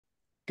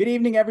Good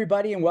evening,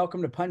 everybody, and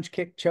welcome to Punch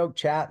Kick Choke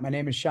Chat. My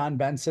name is Sean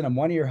Benson. I'm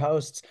one of your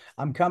hosts.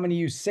 I'm coming to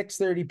you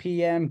 6:30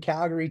 p.m.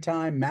 Calgary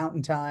time,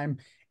 Mountain Time,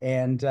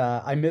 and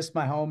I miss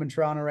my home in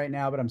Toronto right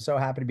now, but I'm so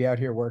happy to be out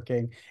here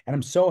working, and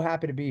I'm so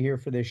happy to be here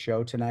for this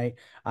show tonight.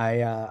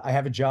 I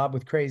have a job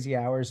with crazy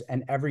hours,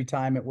 and every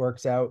time it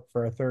works out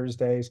for our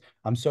Thursdays,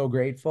 I'm so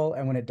grateful,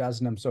 and when it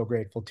doesn't, I'm so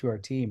grateful to our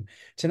team.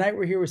 Tonight,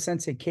 we're here with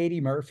Sensei Katie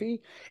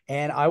Murphy,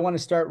 and I want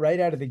to start right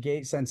out of the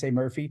gate, Sensei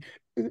Murphy.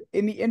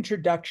 In the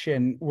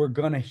introduction, we're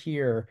going to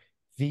hear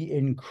the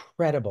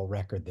incredible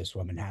record this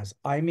woman has.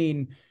 I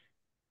mean,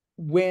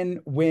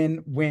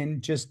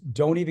 win, just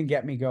don't even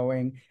get me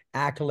going.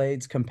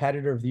 Accolades,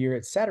 competitor of the year,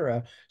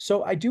 etc.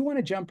 So I do want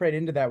to jump right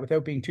into that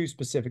without being too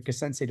specific, because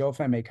Sensei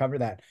Dauphin may cover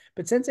that.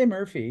 But Sensei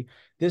Murphy,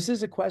 this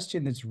is a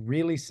question that's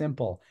really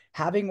simple.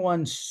 Having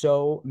won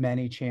so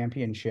many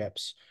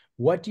championships,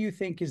 what do you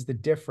think is the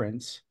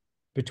difference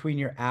between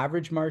your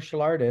average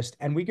martial artist,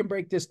 and we can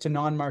break this to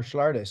non-martial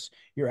artists,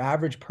 your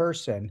average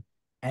person,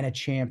 and a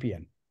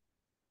champion?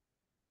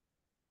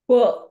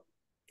 Well,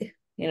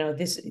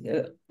 this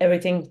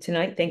everything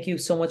tonight. Thank you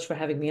so much for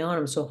having me on.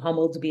 I'm so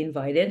humbled to be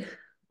invited.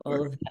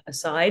 All of that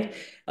aside,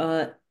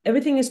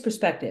 everything is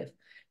perspective.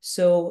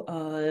 So,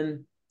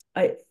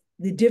 I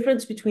the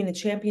difference between a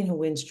champion who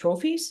wins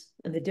trophies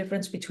and the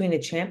difference between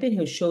a champion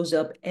who shows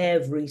up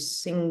every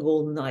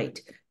single night,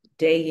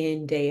 day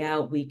in, day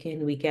out, week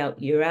in, week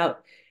out, year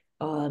out,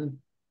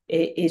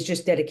 it is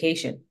just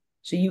dedication.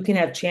 So you can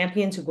have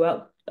champions who go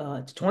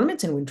out to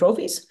tournaments and win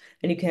trophies,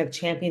 and you can have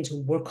champions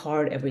who work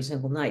hard every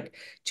single night.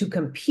 To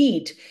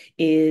compete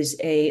is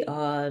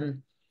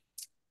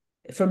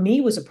for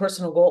me, was a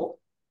personal goal.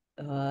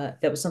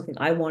 That was something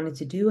I wanted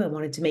to do. I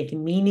wanted to make a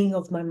meaning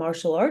of my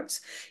martial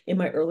arts. In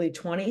my early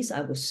 20s,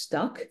 I was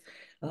stuck.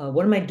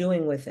 What am I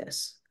doing with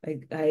this?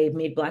 I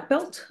made black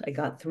belt. I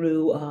got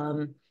through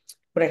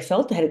what I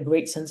felt. I had a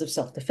great sense of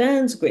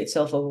self-defense, great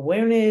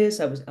self-awareness.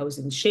 I was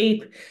in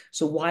shape.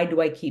 So why do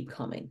I keep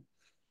coming?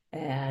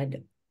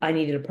 And I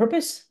needed a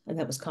purpose, and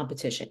that was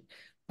competition.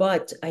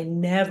 But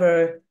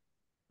I've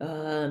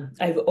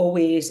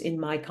always in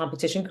my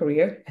competition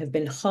career have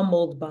been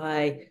humbled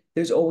by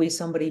there's always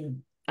somebody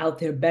out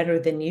there better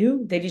than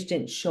you. They just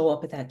didn't show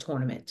up at that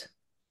tournament.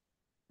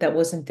 That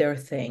wasn't their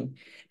thing.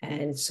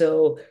 And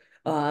so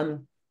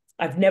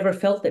I've never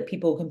felt that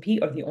people who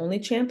compete are the only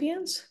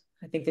champions.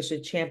 I think there's a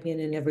champion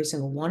in every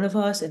single one of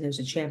us, and there's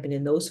a champion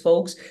in those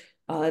folks.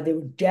 There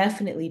were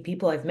definitely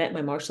people I've met in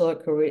my martial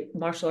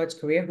arts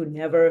career who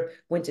never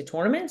went to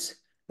tournaments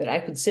that I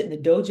could sit in the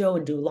dojo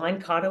and do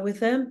line kata with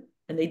them,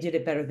 and they did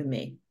it better than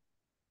me.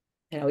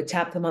 And I would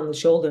tap them on the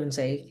shoulder and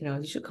say,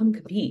 you should come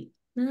compete.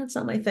 No, that's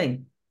not my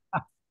thing.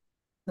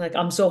 Like,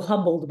 I'm so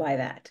humbled by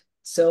that.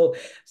 So,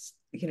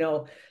 you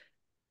know,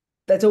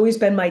 that's always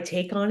been my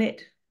take on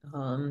it.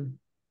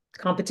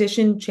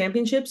 Competition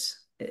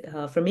championships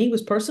for me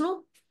was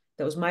personal.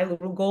 That was my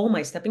little goal,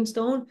 my stepping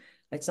stone.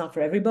 It's not for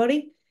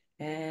everybody,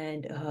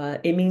 and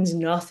it means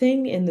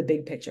nothing in the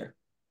big picture.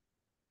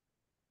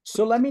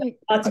 So let me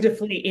Not to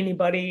deflate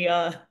anybody.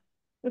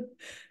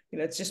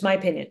 It's just my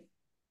opinion.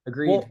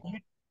 Well,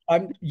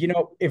 Agreed.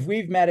 if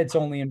we've met, it's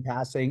only in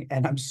passing,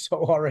 and I'm so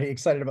already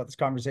excited about this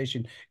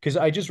conversation because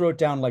I just wrote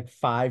down like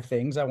 5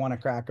 things I want to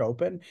crack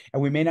open,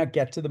 and we may not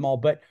get to them all,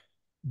 but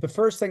the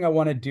first thing I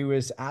want to do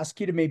is ask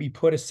you to maybe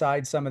put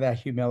aside some of that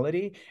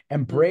humility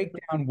and break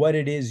down what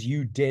it is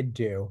you did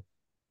do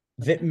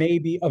that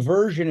maybe a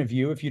version of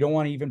you, if you don't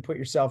want to even put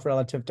yourself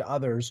relative to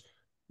others,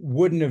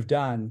 wouldn't have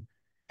done,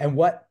 and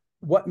what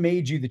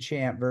made you the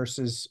champ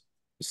versus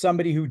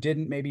somebody who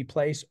didn't maybe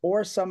place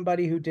or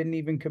somebody who didn't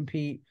even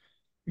compete.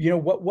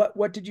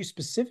 What did you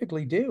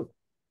specifically do?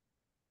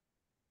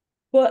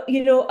 Well,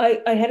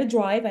 I had a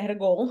drive, I had a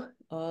goal.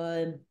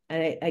 And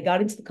I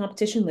got into the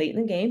competition late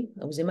in the game.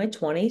 I was in my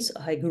 20s.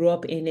 I grew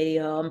up in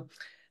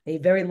a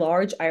very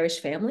large Irish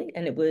family,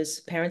 and it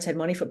was parents had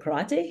money for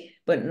karate,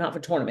 but not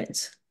for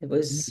tournaments. It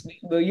was,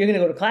 well, you're going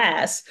to go to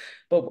class,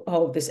 but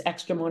oh, this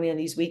extra money on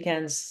these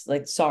weekends,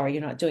 like, sorry,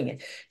 you're not doing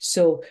it.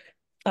 So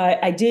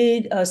I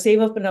did save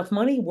up enough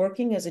money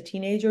working as a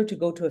teenager to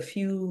go to a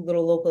few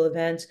little local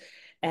events.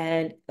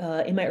 And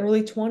in my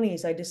early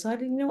 20s, I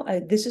decided,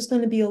 this is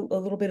going to be a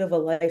little bit of a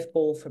life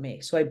goal for me.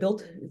 So I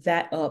built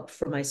that up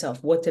for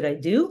myself. What did I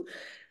do?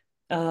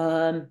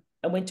 I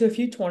went to a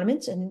few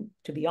tournaments, and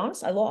to be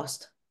honest, I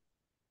lost.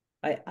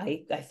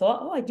 I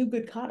thought, oh, I do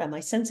good kata. My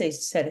sensei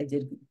said I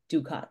did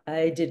do kata.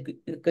 I did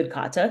good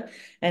kata,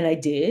 and I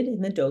did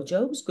in the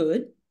dojo. It was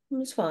good. It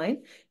was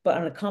fine. But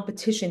on a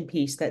competition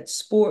piece, that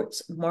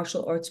sports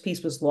martial arts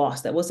piece was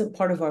lost. That wasn't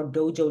part of our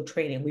dojo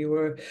training. We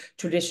were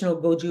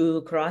traditional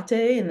Goju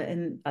karate,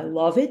 and I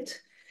love it.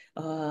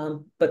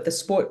 But the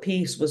sport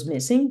piece was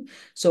missing.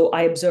 So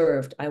I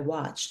observed, I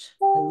watched,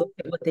 I looked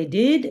at what they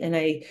did, and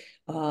I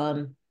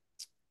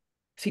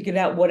figured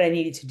out what I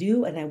needed to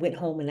do, and I went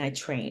home and I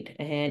trained.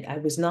 And I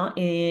was not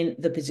in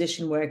the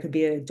position where I could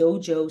be at a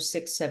dojo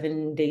 6,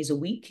 7 days a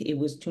week. It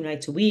was 2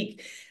 nights a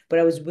week, but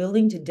I was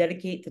willing to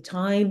dedicate the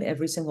time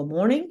every single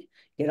morning,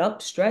 get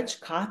up, stretch,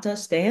 kata,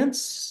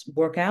 stance,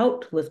 work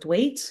out, lift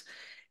weights.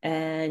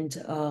 And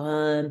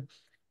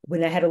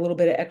when I had a little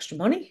bit of extra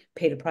money,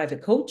 paid a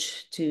private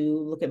coach to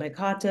look at my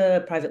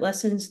kata, private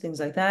lessons, things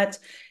like that,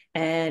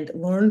 and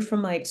learned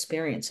from my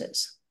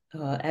experiences.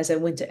 As I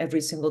went to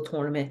every single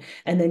tournament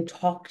and then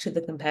talked to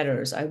the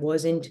competitors. There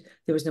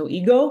was no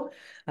ego.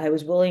 I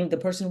was willing, the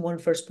person who won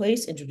first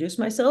place, introduce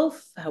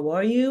myself. How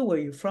are you? Where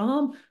are you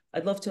from?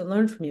 I'd love to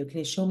learn from you. Can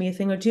you show me a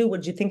thing or two?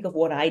 What did you think of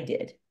what I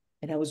did?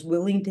 And I was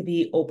willing to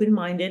be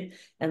open-minded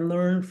and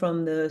learn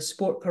from the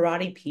sport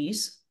karate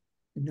piece,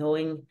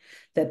 knowing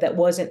that that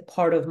wasn't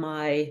part of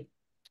my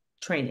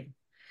training.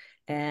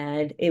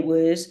 And it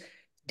was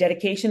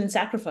dedication and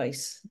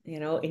sacrifice.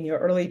 In your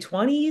early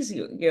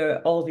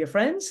 20s, all of your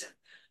friends,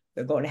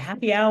 they're going to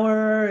happy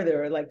hour,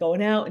 they're like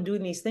going out and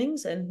doing these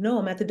things. And no,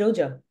 I'm at the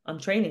dojo. I'm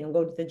training. I'm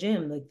going to the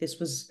gym. Like this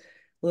was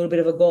a little bit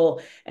of a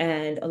goal.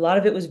 And a lot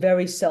of it was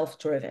very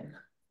self-driven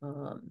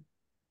to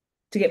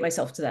get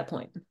myself to that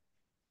point.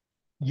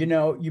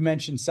 You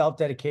mentioned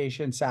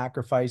self-dedication,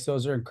 sacrifice.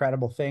 Those are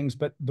incredible things.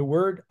 But the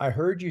word I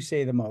heard you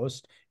say the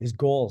most is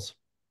goals.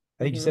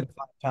 I think you said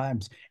Mm-hmm. it 5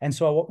 times. And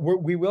so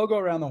we will go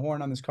around the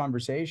horn on this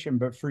conversation.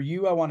 But for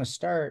you, I want to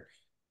start.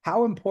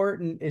 How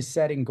important is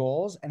setting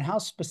goals, and how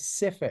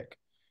specific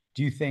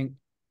do you think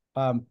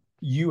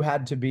you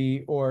had to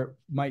be, or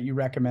might you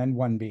recommend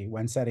one be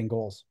when setting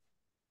goals?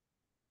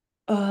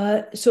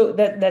 So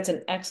that's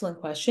an excellent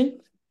question.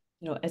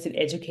 As an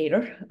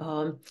educator.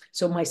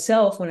 So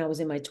myself, when I was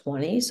in my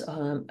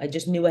 20s, I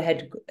just knew I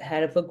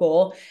had a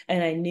goal,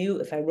 and I knew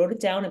if I wrote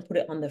it down and put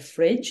it on the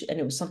fridge, and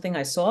it was something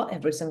I saw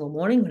every single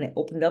morning when I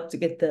opened up to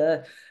get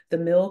the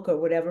milk or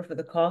whatever for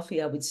the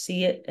coffee, I would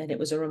see it, and it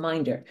was a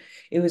reminder.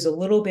 It was a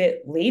little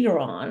bit later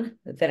on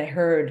that I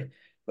heard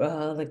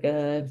like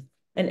an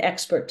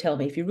expert tell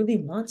me, if you really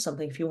want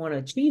something, if you want to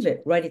achieve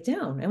it, write it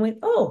down. I went,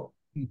 oh,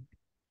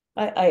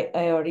 I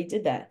already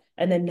did that.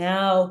 And then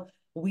now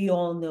we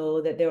all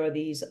know that there are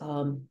these,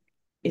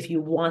 if you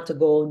want a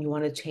goal and you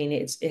want to attain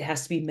it, it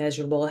has to be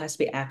measurable, it has to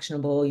be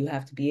actionable. You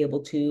have to be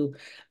able to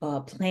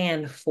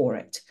plan for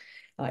it.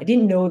 I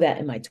didn't know that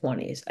in my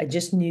 20s. I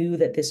just knew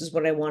that this is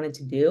what I wanted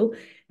to do.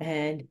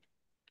 And,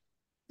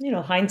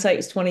 hindsight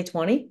is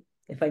 2020.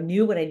 If I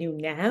knew what I knew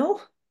now,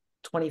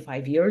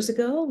 25 years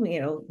ago,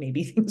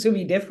 maybe things would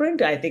be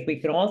different. I think we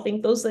can all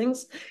think those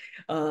things.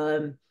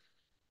 Um,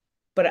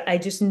 but I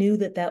just knew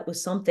that that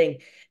was something.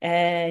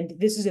 And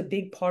this is a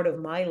big part of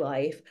my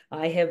life.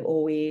 I have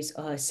always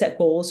set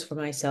goals for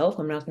myself.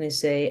 I'm not going to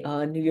say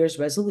New Year's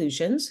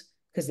resolutions,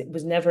 because it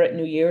was never at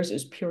New Year's. It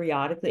was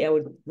periodically. I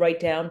would write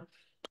down,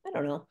 I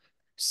don't know,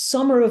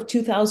 summer of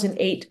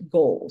 2008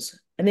 goals.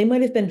 And they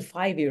might have been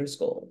 5 years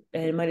goal.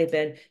 And it might have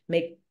been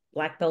make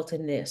black belt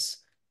in this,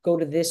 go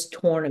to this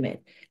tournament,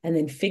 and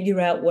then figure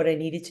out what I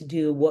needed to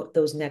do, what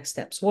those next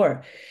steps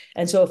were.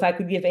 And so if I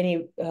could give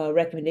any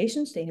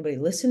recommendations to anybody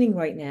listening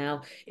right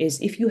now, is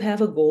if you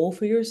have a goal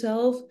for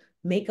yourself,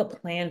 make a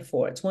plan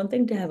for it. It's one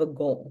thing to have a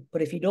goal,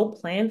 but if you don't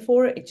plan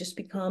for it, it just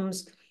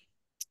becomes,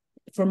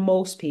 for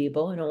most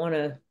people, I don't want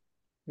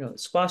to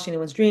squash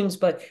anyone's dreams,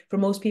 but for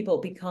most people,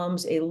 it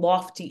becomes a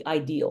lofty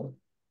ideal.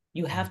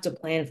 You have to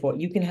plan for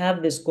it. You can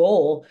have this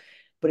goal,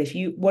 but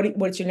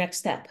what's your next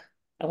step?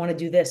 I want to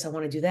do this. I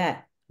want to do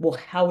that. Well,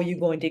 how are you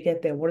going to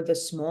get there? What are the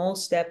small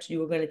steps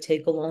you are going to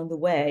take along the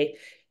way?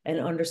 And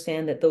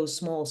understand that those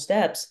small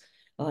steps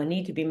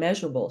need to be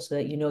measurable so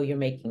that you know you're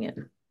making it.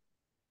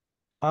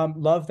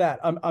 Love that.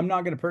 I'm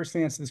not going to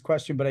personally answer this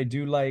question, but I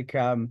do like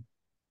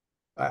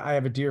I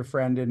have a dear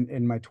friend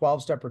in my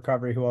 12-step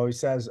recovery who always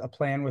says a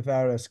plan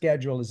without a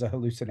schedule is a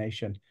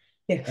hallucination.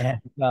 Yeah.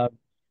 And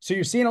so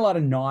you're seeing a lot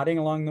of nodding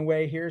along the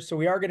way here. So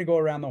we are going to go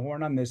around the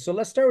horn on this. So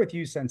let's start with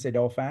you, Sensei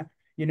Dauphin.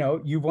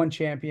 You've won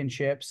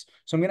championships.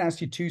 So I'm going to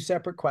ask you two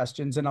separate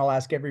questions, and I'll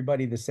ask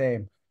everybody the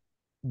same.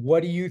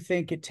 What do you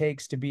think it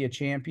takes to be a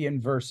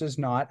champion versus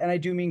not? And I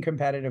do mean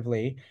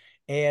competitively.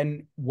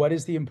 And what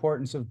is the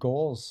importance of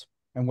goals?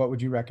 And what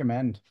would you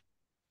recommend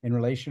in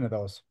relation to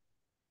those?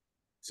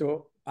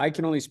 So I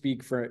can only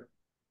speak for,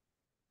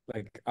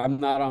 like, I'm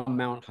not on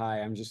Mount High.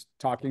 I'm just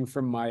talking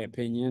from my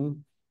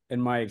opinion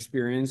and my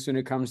experience when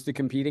it comes to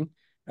competing.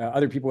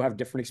 Other people have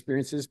different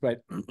experiences,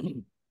 but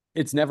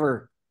it's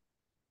never,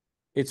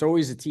 it's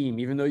always a team.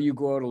 Even though you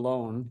go out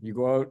alone, you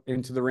go out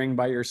into the ring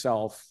by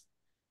yourself.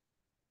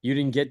 You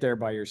didn't get there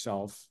by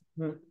yourself.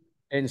 Mm-hmm.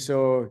 And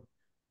so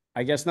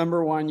I guess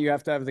number one, you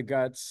have to have the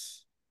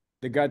guts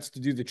to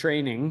do the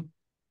training.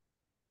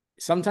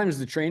 Sometimes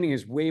the training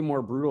is way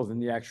more brutal than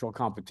the actual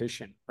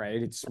competition,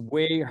 right? It's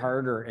way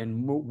harder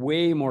and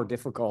way more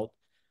difficult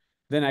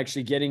than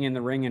actually getting in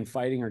the ring and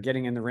fighting, or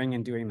getting in the ring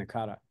and doing the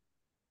kata.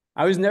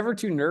 I was never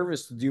too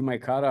nervous to do my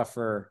kata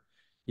for,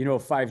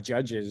 5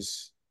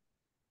 judges.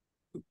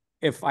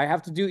 If I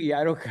have to do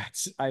Iaido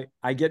cuts,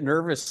 I get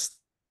nervous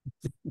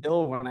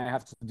still when I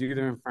have to do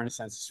them in front of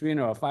Sensei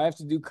Suino. If I have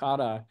to do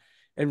kata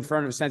in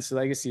front of Sensei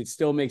Legacy, it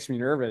still makes me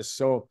nervous.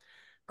 So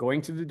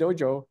going to the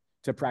dojo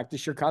to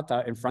practice your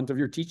kata in front of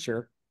your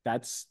teacher,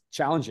 that's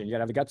challenging. You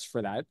gotta have the guts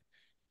for that.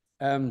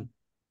 And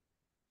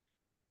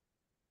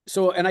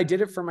I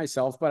did it for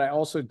myself, but I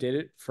also did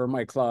it for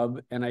my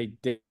club, and I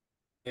did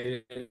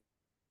it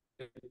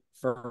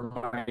for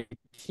my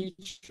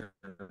teacher.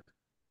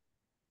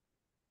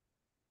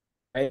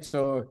 Right.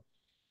 So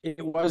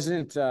it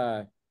wasn't,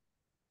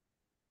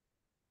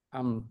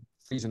 I'm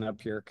freezing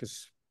up here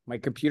because my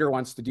computer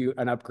wants to do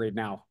an upgrade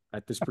now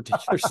at this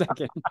particular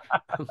second.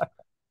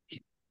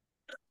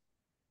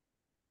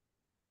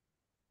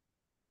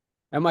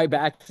 Am I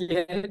back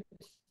yet?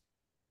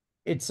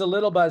 It's a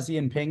little buzzy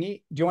and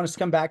pingy. Do you want us to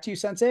come back to you,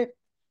 Sensei?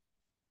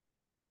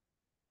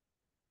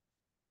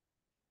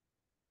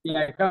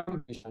 Yeah,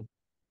 come.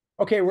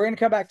 Okay, we're going to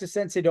come back to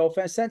Sensei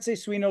Dauphin. Sensei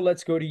Suino,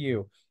 let's go to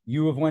you.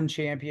 You have won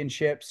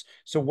championships.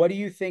 So what do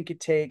you think it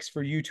takes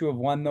for you to have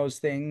won those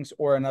things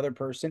or another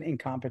person in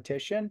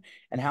competition?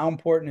 And how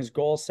important is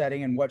goal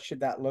setting and what should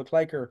that look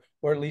like? Or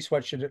at least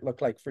what should it look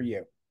like for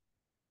you?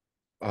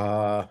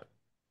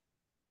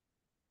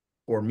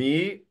 For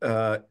me,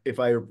 if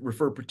I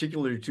refer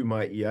particularly to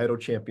my Iaido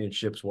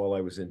championships while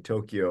I was in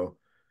Tokyo,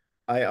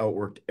 I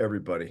outworked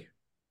everybody,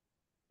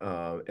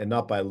 and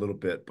not by a little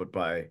bit, but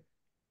by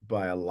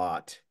a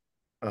lot.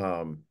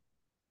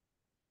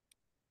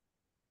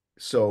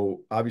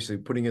 So obviously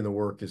putting in the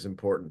work is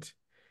important.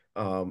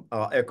 I'll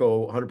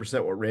echo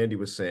 100% what Randy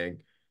was saying.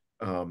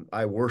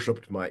 I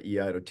worshiped my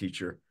Iaido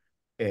teacher,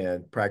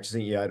 and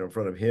practicing Iaido in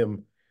front of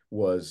him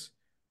was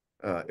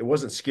it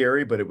wasn't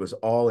scary, but it was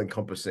all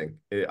encompassing.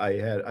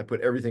 I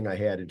put everything I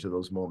had into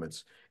those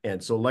moments.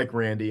 And so like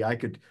Randy, I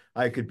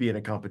could be in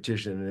a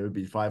competition and it would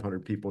be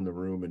 500 people in the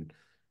room and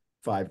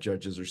 5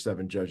 judges or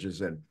 7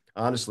 judges. And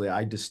honestly,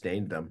 I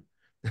disdained them.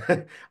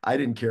 I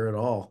didn't care at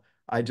all.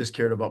 I just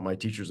cared about my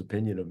teacher's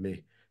opinion of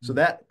me. So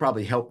that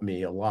probably helped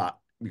me a lot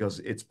because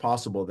it's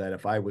possible that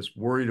if I was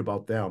worried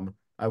about them,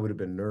 I would have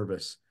been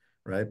nervous,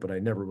 right? But I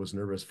never was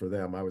nervous for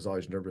them. I was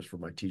always nervous for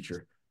my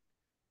teacher.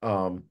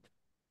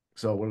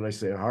 So what did I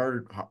say?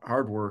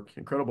 Hard work,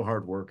 incredible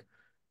hard work.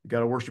 You got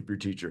to worship your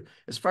teacher.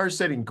 As far as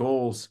setting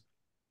goals,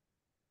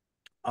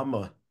 I'm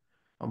a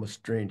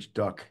strange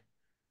duck.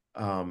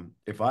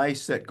 If I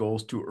set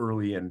goals too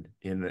early in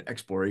an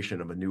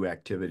exploration of a new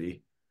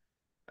activity,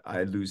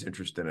 I lose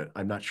interest in it.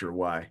 I'm not sure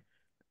why.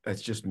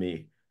 That's just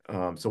me.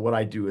 So what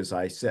I do is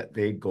I set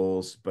vague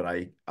goals, but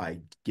I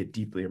get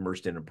deeply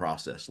immersed in a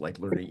process, like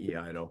learning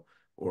Iaido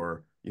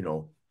or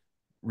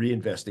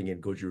reinvesting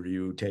in Goju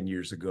Ryu 10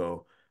 years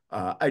ago.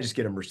 I just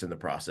get immersed in the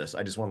process.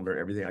 I just want to learn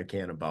everything I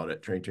can about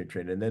it, train,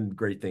 and then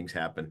great things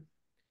happen.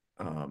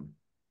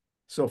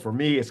 So for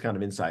me, it's kind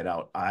of inside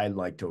out. I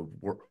like to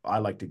work. I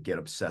like to get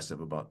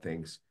obsessive about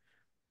things,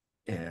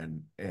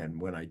 and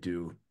when I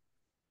do,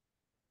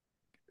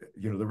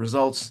 the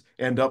results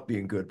end up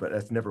being good, but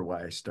that's never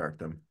why I start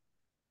them.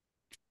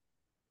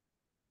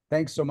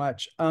 Thanks so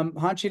much.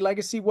 Hanshi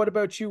Legacy, what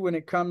about you when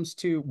it comes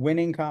to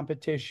winning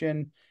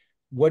competition?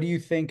 What do you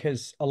think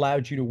has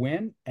allowed you to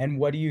win? And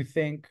what do you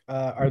think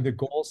are the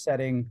goal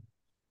setting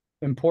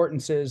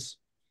importances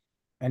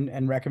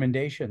and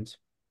recommendations,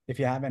 if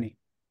you have any?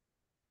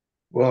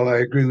 Well, I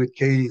agree with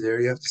Katie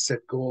there. You have to set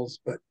goals,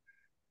 but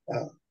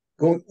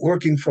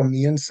working from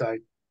the inside,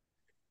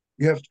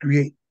 you have to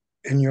create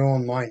in your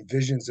own mind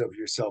visions of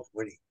yourself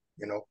winning.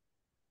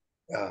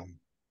 Um,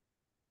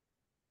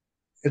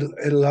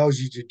 it allows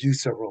you to do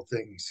several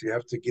things. You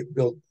have to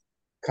build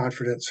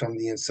confidence from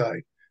the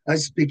inside. I'm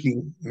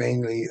speaking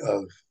mainly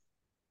of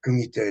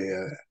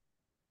Kumite.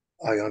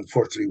 I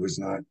unfortunately was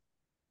not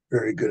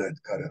very good at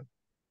kata.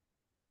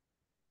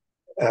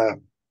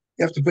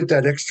 You have to put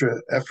that extra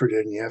effort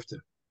in. You have to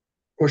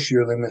push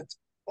your limit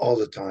all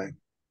the time,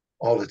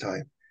 all the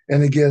time.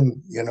 And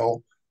again,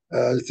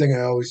 the thing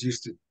I always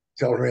used to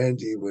tell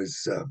Randy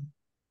was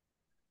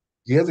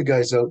the other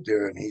guy's out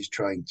there and he's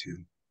trying to,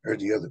 or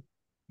the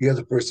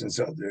other person's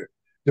out there,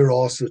 they're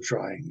also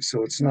trying.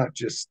 So it's not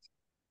just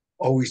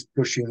always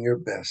pushing your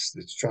best.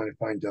 It's trying to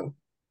find out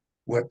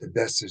what the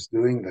best is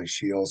doing, like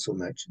she also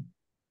mentioned.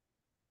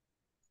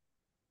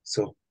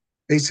 So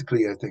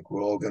basically, I think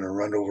we're all going to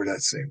run over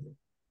that same one.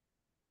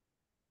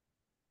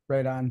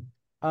 Right on.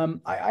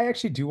 I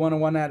actually do want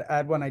to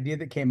add one idea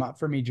that came up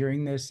for me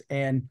during this,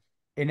 and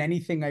in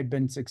anything I've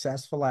been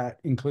successful at,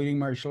 including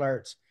martial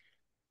arts,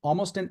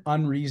 almost an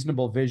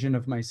unreasonable vision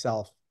of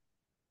myself.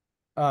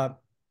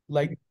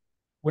 Like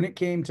when it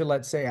came to,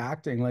 let's say,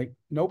 acting, like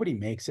nobody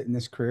makes it in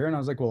this career. And I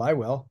was like, well, I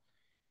will.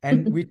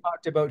 And we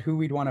talked about who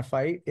we'd want to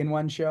fight in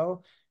one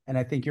show. And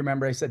I think you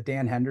remember I said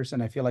Dan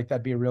Henderson. I feel like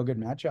that'd be a real good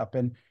matchup.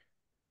 And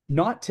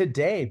not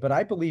today, but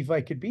I believe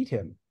I could beat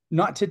him.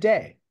 Not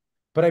today,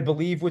 but I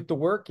believe with the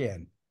work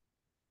in.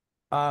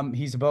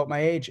 He's about my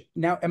age.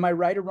 Now, am I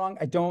right or wrong?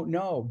 I don't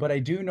know, but I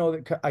do know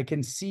that I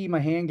can see my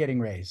hand getting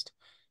raised.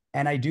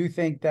 And I do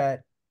think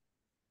that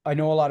I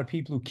know a lot of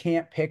people who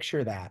can't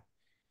picture that.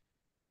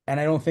 And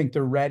I don't think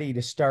they're ready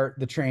to start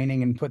the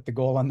training and put the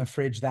goal on the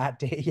fridge that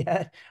day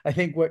yet. I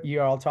think what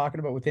you're all talking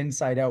about with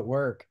inside out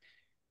work,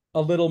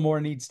 a little more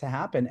needs to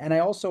happen. And I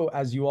also,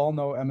 as you all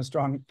know, am a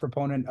strong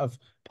proponent of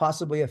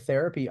possibly a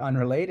therapy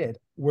unrelated,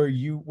 where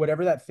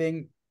whatever that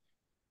thing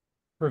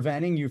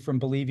preventing you from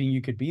believing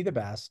you could be the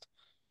best.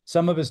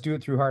 Some of us do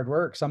it through hard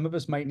work. Some of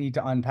us might need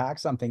to unpack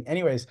something.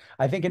 Anyways,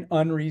 I think an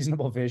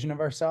unreasonable vision of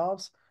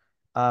ourselves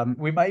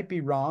We might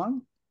be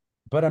wrong,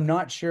 but I'm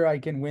not sure I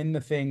can win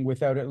the thing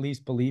without at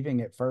least believing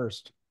it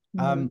first.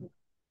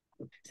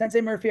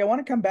 Sensei Murphy, I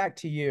want to come back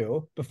to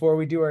you before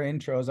we do our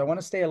intros. I want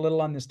to stay a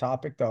little on this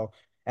topic though,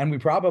 and we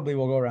probably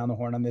will go around the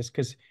horn on this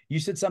because you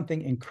said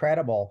something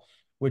incredible,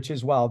 which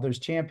is, well, there's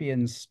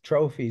champions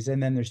trophies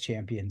and then there's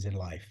champions in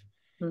life.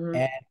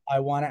 And I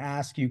want to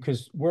ask you,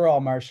 because we're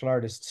all martial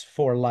artists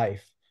for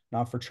life,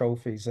 not for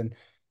trophies. And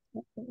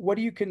what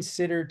do you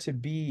consider to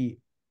be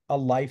a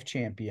life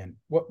champion?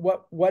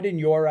 What in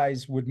your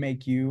eyes would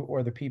make you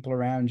or the people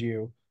around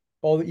you,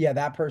 oh yeah,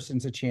 that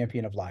person's a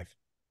champion of life?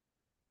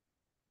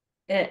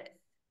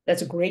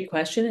 That's a great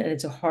question, and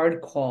it's a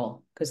hard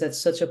call because that's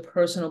such a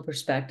personal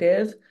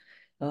perspective.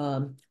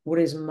 What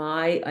is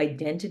my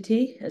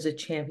identity as a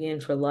champion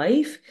for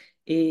life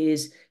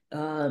is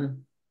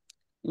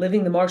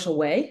living the martial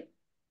way,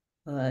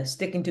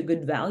 sticking to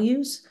good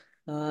values,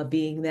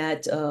 being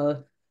that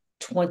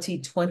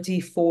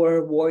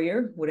 2024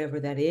 warrior, whatever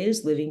that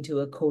is, living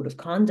to a code of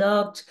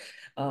conduct.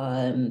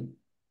 And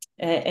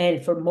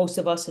for most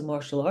of us in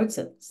martial arts,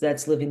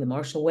 that's living the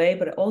martial way.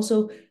 But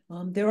also,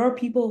 there are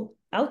people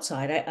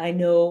outside. I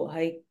know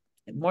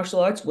martial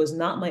arts was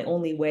not my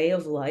only way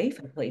of life.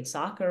 I played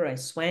soccer, I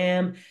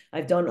swam,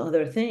 I've done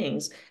other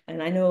things.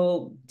 And I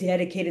know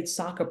dedicated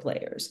soccer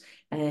players,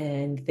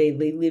 and they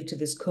live to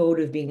this code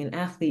of being an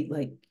athlete,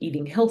 like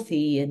eating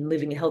healthy and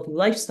living a healthy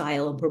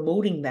lifestyle and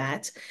promoting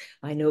that.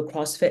 I know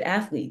CrossFit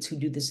athletes who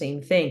do the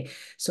same thing.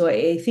 So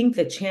I think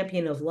the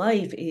champion of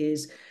life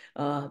is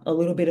a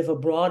little bit of a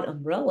broad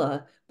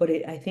umbrella, but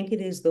I think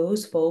it is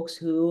those folks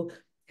who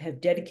have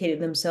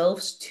dedicated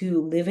themselves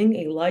to living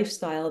a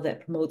lifestyle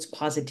that promotes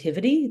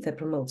positivity, that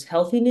promotes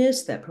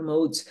healthiness, that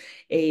promotes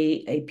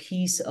a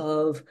piece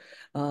of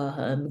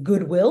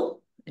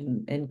goodwill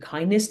and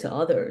kindness to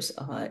others.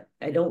 I've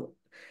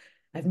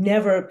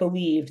never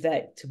believed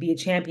that to be a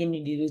champion,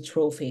 you needed a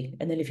trophy.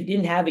 And then if you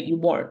didn't have it, you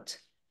weren't.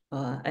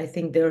 I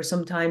think there are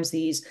sometimes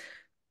these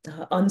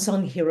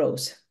unsung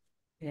heroes.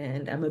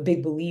 And I'm a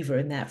big believer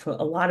in that for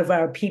a lot of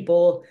our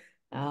people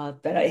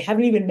that I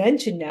haven't even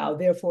mentioned now.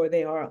 Therefore,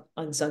 they are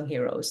unsung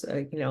heroes.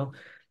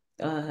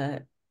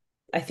 I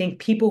think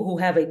people who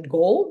have a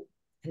goal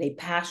and a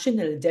passion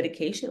and a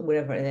dedication,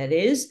 whatever that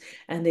is,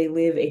 and they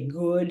live a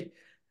good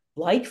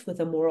life with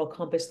a moral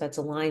compass that's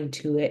aligned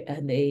to it,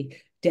 and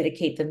they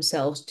dedicate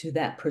themselves to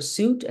that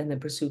pursuit and the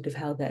pursuit of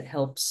how that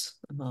helps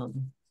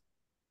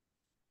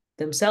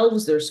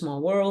themselves, their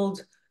small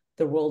world,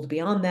 the world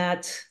beyond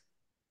that,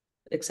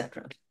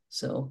 etc.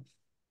 So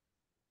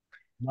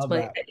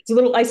it's a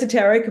little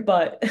esoteric,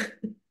 but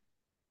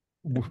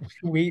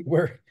we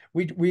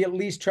at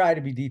least try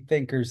to be deep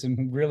thinkers,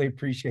 and really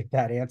appreciate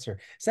that answer.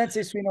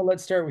 Sensei Suino,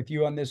 let's start with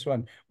you on this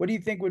one. What do you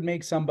think would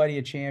make somebody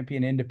a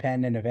champion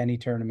independent of any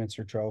tournaments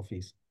or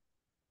trophies?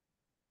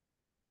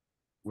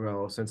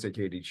 Well, Sensei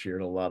Katie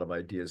shared a lot of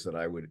ideas that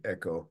I would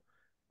echo.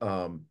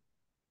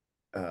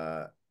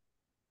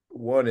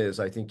 One is,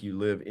 I think you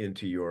live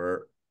into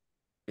your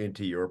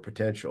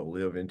potential,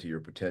 live into your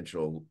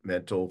potential,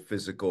 mental,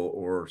 physical,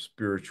 or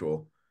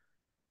spiritual,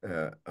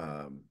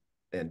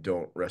 and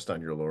don't rest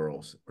on your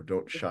laurels or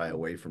don't shy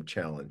away from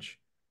challenge.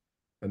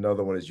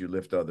 Another one is you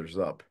lift others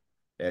up.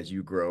 As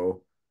you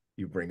grow,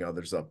 you bring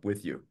others up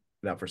with you.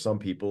 Now, for some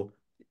people,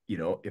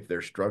 if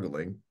they're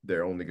struggling,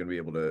 they're only going to be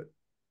able to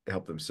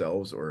help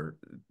themselves or,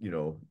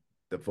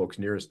 the folks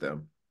nearest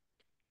them.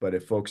 But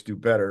if folks do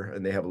better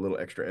and they have a little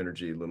extra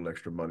energy, a little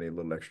extra money, a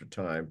little extra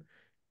time,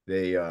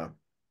 they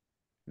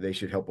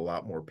should help a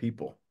lot more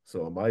people.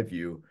 So in my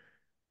view,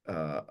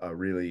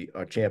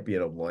 a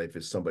champion of life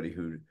is somebody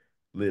who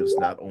lives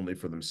not only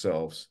for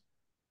themselves,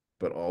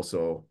 but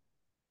also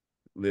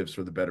lives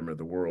for the betterment of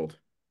the world,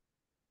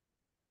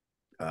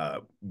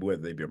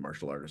 whether they be a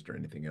martial artist or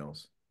anything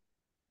else.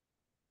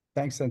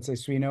 Thanks, Sensei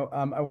Suino.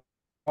 I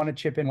want to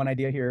chip in one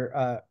idea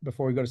here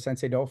before we go to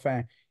Sensei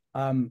Dauphin.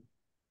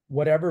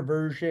 Whatever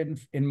version,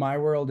 in my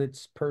world,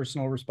 it's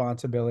personal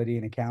responsibility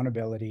and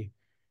accountability,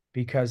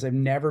 because I've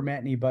never met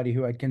anybody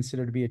who I'd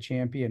consider to be a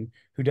champion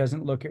who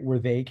doesn't look at where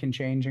they can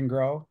change and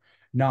grow,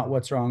 not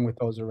what's wrong with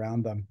those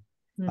around them.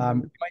 You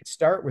might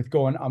start with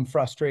going, I'm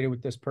frustrated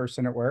with this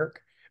person at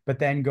work, but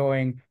then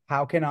going,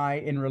 how can I,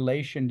 in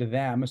relation to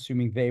them,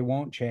 assuming they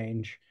won't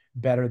change,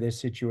 better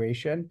this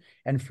situation?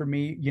 And for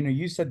me,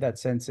 you said that,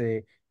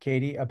 Sensei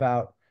Katie,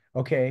 about,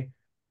 okay,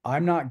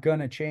 I'm not going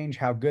to change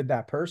how good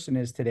that person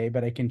is today,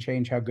 but I can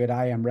change how good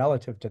I am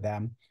relative to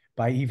them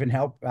by even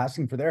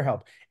asking for their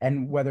help.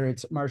 And whether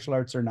it's martial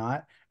arts or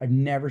not, I've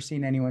never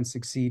seen anyone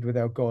succeed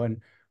without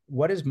going,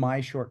 what is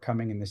my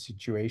shortcoming in this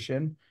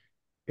situation?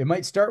 It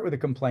might start with a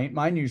complaint.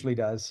 Mine usually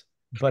does,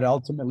 but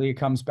ultimately it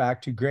comes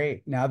back to,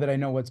 great, now that I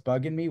know what's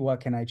bugging me, what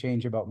can I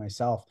change about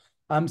myself?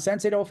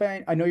 Sensei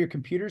Dauphin, I know your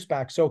computer's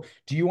back. So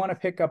do you want to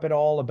pick up at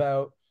all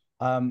about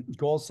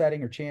goal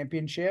setting or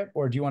championship,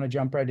 or do you want to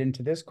jump right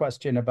into this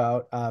question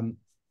about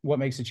what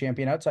makes a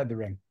champion outside the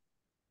ring?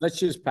 Let's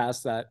just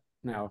pass that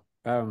now.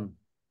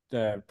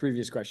 The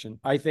previous question.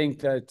 I think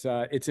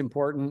that it's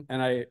important,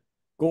 and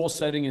goal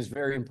setting is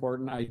very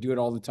important. I do it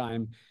all the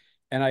time.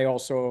 And I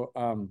also,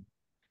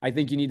 I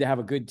think you need to have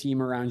a good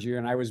team around you.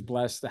 And I was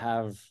blessed to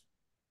have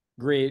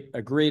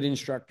a great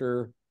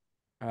instructor.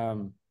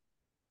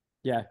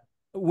 Yeah.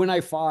 When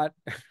I fought,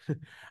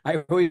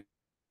 I always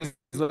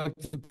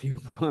looked at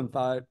people and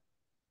thought,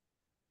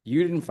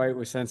 you didn't fight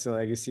with Sensei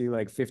Legacy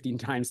like 15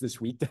 times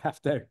this week to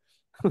have to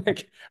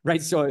like,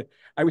 right. So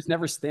I was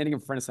never standing in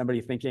front of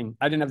somebody thinking,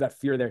 I didn't have that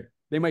fear there.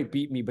 They might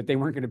beat me, but they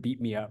weren't going to beat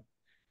me up.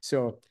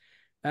 So,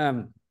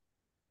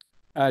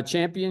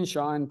 champion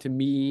Sean, to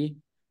me,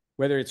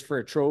 whether it's for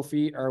a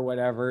trophy or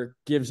whatever,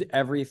 gives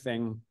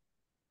everything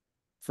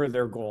for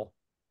their goal,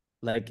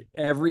 like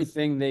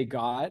everything they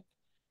got.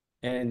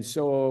 And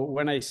so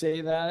when I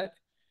say that,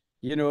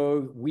 you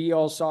know, we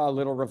all saw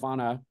little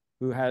Ravana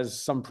who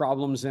has some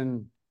problems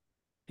in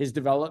his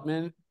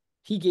development.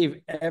 He gave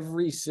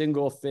every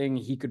single thing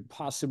he could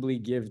possibly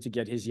give to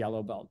get his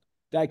yellow belt.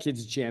 That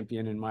kid's a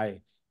champion in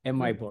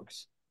my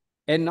books.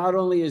 And not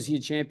only is he a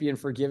champion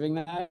for giving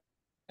that,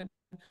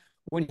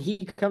 when he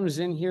comes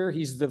in here,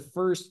 he's the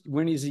first,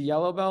 when he's a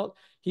yellow belt,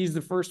 he's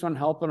the first one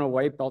helping a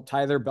white belt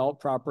tie their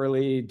belt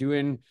properly,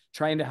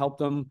 trying to help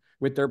them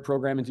with their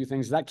program and do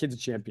things. That kid's a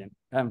champion.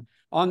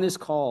 On this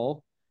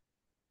call,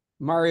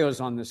 Mario's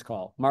on this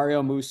call,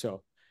 Mario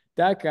Musso.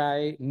 That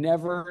guy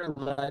never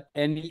let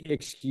any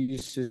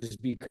excuses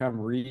become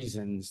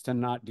reasons to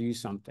not do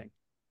something.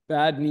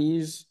 Bad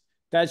knees,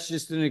 that's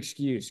just an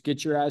excuse.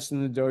 Get your ass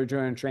in the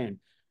dojo and train.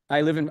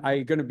 I'm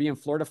going to be in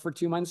Florida for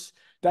 2 months.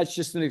 That's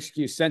just an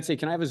excuse. Sensei,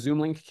 can I have a Zoom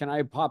link? Can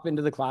I pop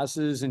into the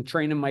classes and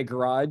train in my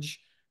garage?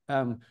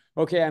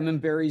 Okay, I'm in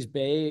Barry's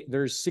Bay.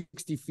 There's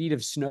 60 feet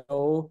of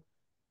snow.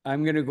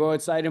 I'm going to go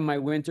outside in my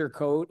winter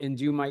coat and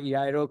do my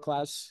Iaido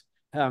class.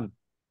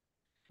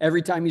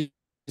 Every time he's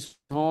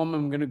home,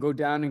 I'm going to go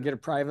down and get a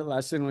private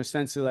lesson with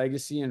Sensei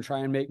Legacy and try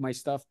and make my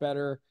stuff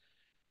better.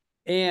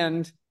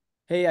 And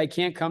hey, I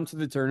can't come to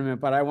the tournament,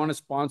 but I want to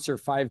sponsor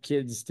 5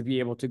 kids to be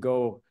able to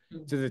go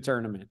to the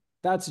tournament.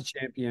 That's a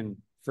champion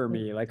for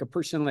me. Like a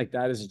person like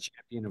that is a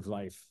champion of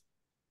life.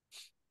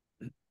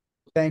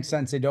 Thanks,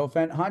 Sensei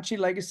Dauphin. Hanshi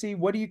Legacy,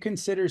 what do you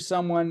consider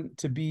someone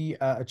to be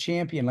a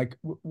champion? Like,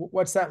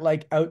 what's that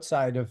like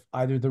outside of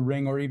either the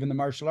ring or even the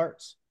martial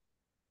arts?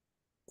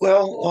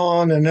 Well,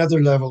 on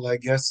another level, I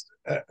guess,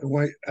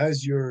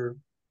 as you're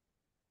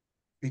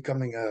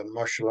becoming a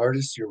martial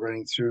artist, you're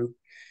running through,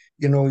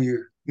 you know,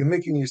 you're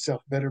making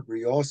yourself better, but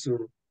you also,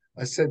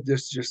 I said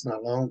this just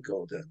not long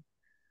ago, that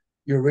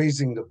you're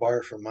raising the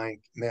bar for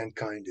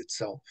mankind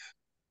itself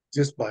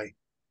just by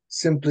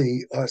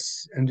simply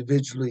us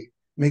individually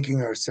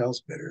making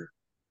ourselves better.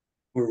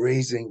 We're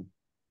raising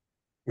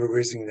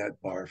that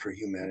bar for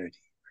humanity.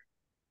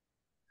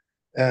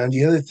 And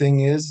the other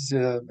thing is,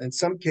 in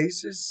some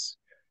cases,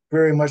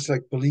 very much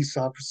like police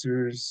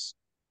officers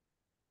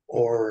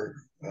or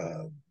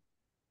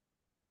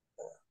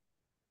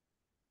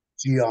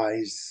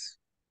GIs,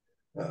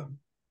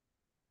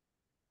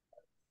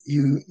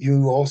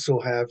 you also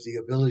have the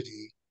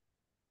ability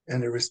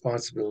and the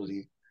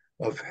responsibility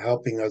of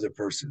helping other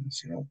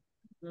persons. You know,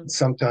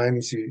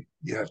 sometimes you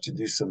have to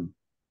do some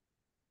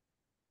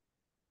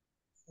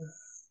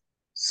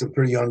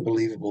pretty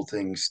unbelievable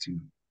things to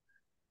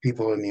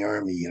people in the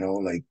army. You know,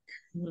 like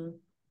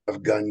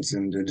of guns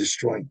and they're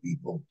destroying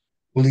people.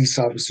 Police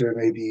officer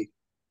maybe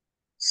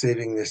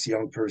saving this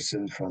young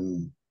person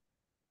from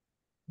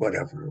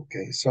whatever.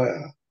 Okay, so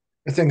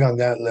I think on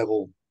that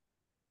level,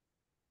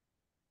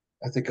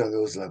 I think on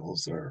those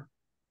levels are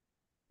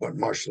what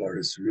martial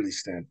artists really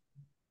stand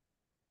for.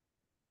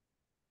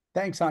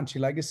 Thanks, Hanshi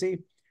Legacy.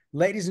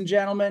 Ladies and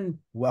gentlemen,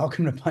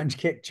 welcome to Punch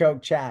Kick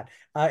Choke Chat.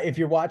 If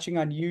you're watching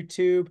on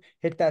YouTube,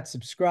 hit that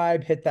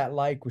subscribe, hit that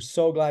like. We're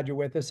so glad you're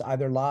with us,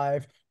 either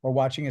live or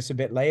watching us a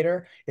bit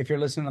later. If you're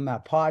listening on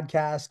that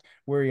podcast,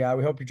 we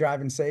hope you're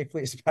driving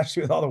safely,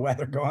 especially with all the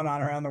weather going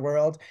on around the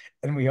world.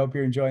 And we hope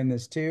you're enjoying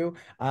this too.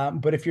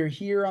 But if you're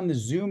here on the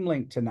Zoom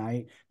link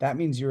tonight, that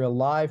means you're a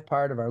live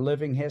part of our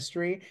living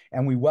history.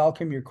 And we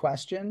welcome your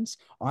questions.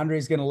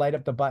 Andre's going to light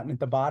up the button at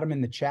the bottom in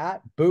the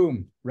chat.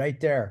 Boom, right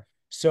there.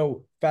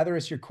 So feather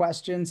us your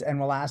questions and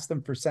we'll ask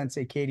them for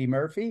Sensei Katie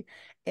Murphy.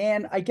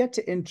 And I get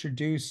to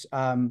introduce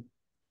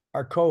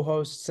our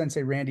co-hosts,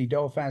 Sensei Randy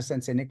Dauphin,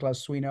 Sensei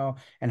Nicolas Suino,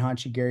 and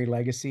Hanshi Gary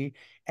Legacy.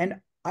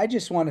 And I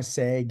just want to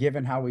say,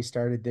 given how we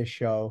started this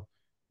show,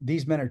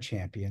 these men are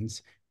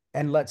champions.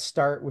 And let's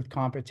start with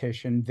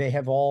competition. They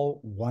have all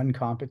won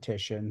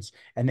competitions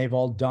and they've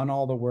all done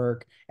all the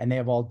work and they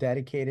have all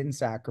dedicated and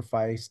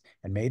sacrificed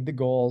and made the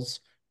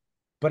goals.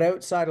 But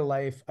outside of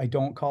life, I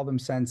don't call them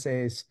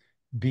senseis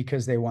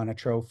because they won a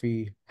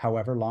trophy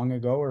however long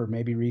ago or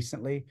maybe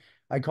recently.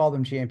 I call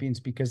them champions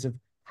because of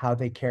how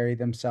they carry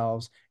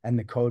themselves and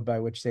the code by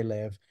which they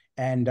live.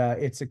 And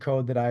it's a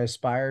code that I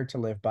aspire to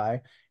live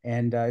by.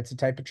 And it's a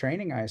type of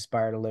training I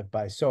aspire to live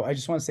by. So I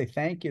just want to say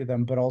thank you to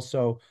them, but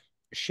also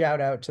shout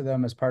out to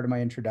them as part of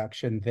my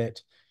introduction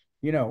that,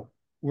 you know,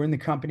 we're in the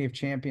company of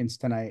champions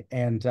tonight.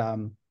 And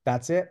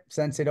that's it.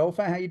 Sensei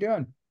Dauphin, how you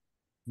doing?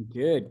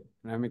 Good.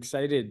 I'm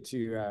excited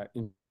to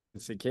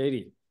Sensei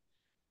Katie,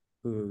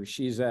 who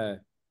she's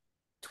a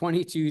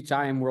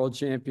 22-time world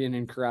champion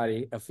in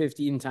karate, a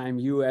 15-time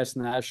U.S.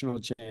 national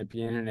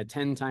champion, and a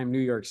 10-time New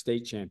York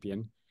state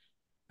champion.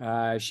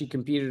 She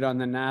competed on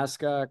the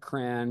NASKA,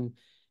 KRANE,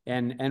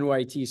 and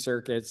NYT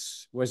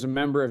circuits, was a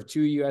member of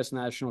 2 U.S.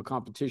 national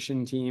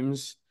competition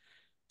teams.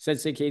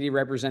 Sensei Katie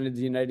represented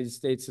the United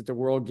States at the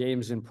World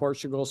Games in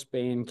Portugal,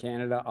 Spain,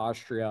 Canada,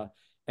 Austria,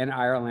 and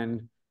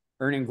Ireland,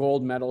 earning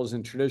gold medals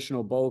in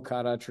traditional Bo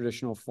Kata,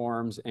 traditional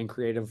forms, and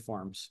creative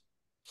forms.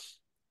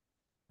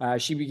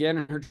 She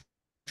began her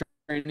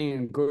training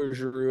in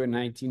Goju Ryu in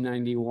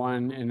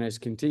 1991 and has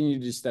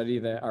continued to study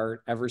the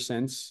art ever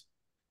since.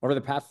 Over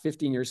the past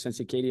 15 years,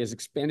 Sensei Katie has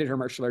expanded her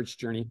martial arts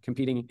journey,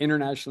 competing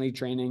internationally,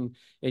 training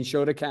in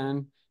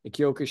Shotokan and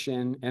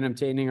Kyokushin, and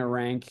obtaining a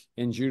rank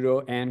in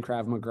Judo and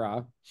Krav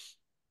Maga.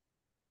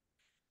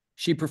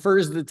 She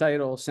prefers the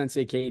title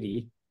Sensei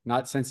Katie,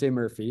 not Sensei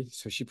Murphy,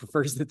 so she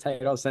prefers the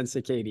title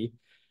Sensei Katie,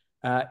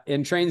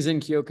 and trains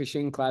in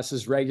Kyokushin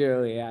classes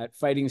regularly at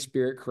Fighting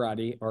Spirit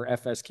Karate, or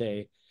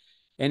FSK,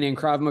 and in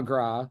Krav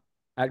Maga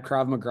at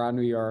Krav Maga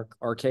New York,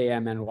 or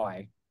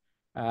KMNY.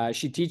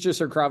 She teaches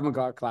her Krav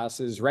Maga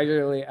classes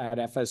regularly at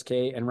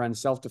FSK and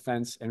runs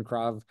self-defense and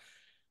Krav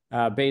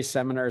based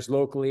seminars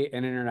locally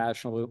and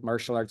international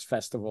martial arts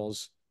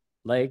festivals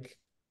like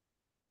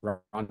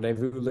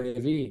Rendezvous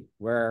Levy,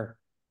 where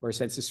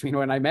Sensei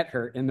Suino and I met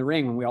her in the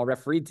ring when we all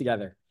refereed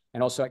together,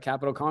 and also at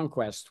Capital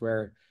Conquest,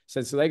 where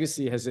Sensei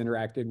Legacy has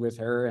interacted with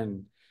her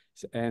and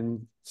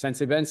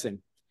Sensei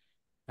Benson.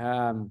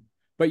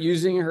 But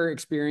using her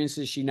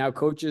experiences, she now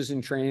coaches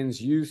and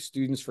trains youth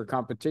students for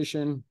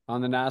competition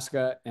on the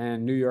NASKA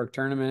and New York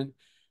tournament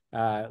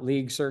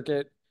league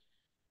circuit.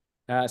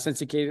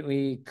 Sensei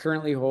Katie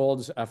currently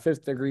holds a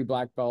 5th degree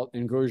black belt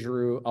in Goju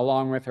Ryu,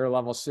 along with her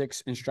level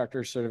 6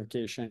 instructor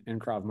certification in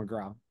Krav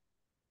Maga.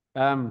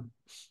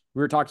 We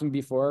were talking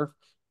before.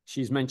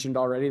 She's mentioned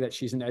already that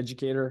she's an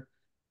educator.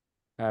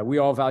 We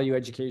all value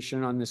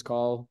education on this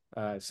call.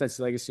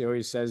 Sensei Legacy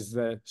always says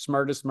the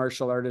smartest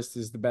martial artist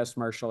is the best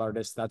martial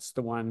artist. That's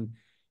the one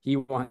he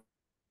wants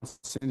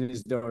in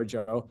his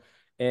dojo.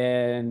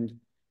 And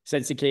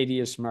Sensei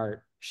Katie is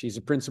smart. She's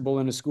a principal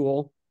in a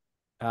school.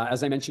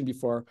 As I mentioned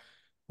before,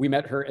 we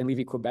met her in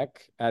Lévis,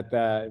 Quebec at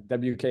the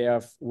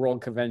WKF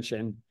World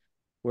Convention,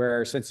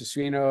 where Sensei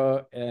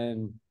Suino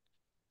and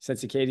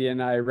Sensei Katie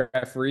and I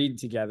refereed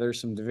together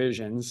some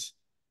divisions.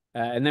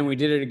 And then we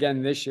did it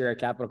again this year at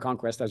Capital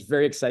Conquest. I was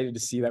very excited to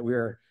see that we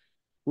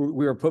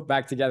were put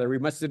back together. We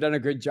must have done a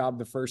good job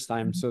the first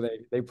time, so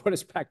they put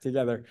us back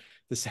together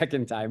the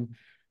second time.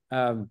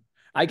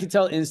 I could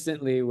tell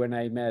instantly when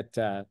I met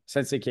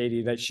Sensei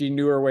Katie that she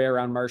knew her way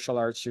around martial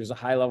arts. She was a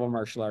high-level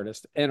martial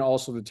artist, and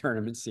also the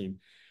tournament scene,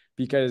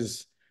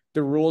 because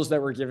the rules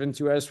that were given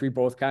to us, we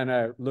both kind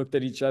of looked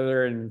at each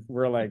other and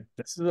we're like,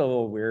 this is a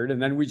little weird.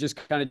 And then we just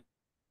kind of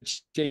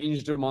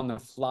changed them on the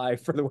fly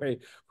for the way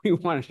we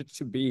wanted it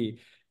to be,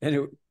 and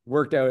it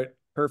worked out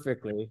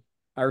perfectly.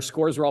 Our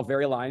scores were all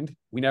very aligned.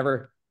 We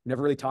never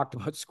really talked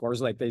about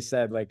scores, like they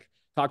said, like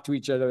talk to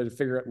each other to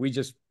figure out. We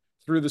just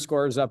threw the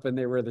scores up and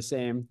they were the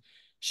same.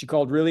 She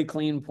called really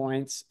clean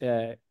points.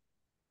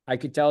 I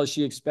could tell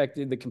she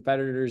expected the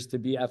competitors to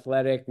be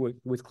athletic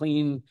with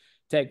clean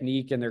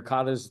technique, and their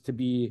katas to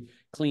be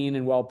clean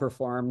and well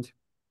performed.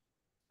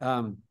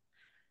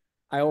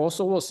 I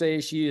also will say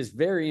she is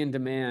very in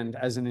demand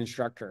as an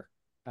instructor.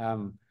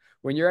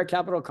 When you're at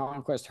Capital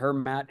Conquest, her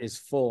mat is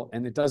full,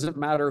 and it doesn't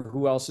matter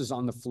who else is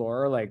on the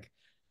floor. Like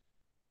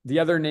the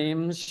other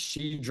names,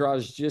 she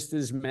draws just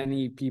as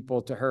many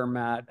people to her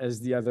mat as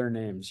the other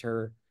names.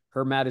 Her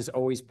mat is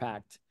always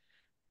packed.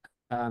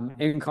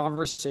 In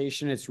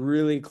conversation, it's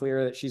really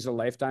clear that she's a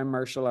lifetime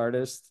martial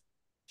artist.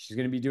 She's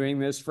going to be doing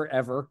this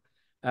forever.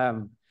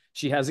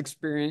 She has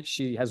experience.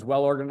 She has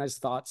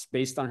well-organized thoughts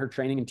based on her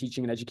training and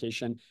teaching and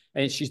education.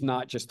 And she's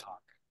not just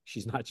talk.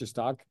 She's not just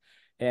talk.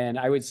 And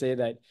I would say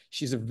that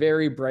she's a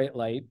very bright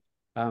light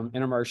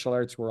in a martial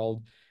arts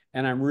world.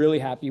 And I'm really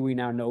happy we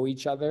now know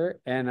each other.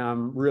 And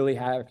I'm really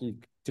happy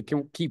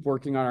to keep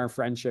working on our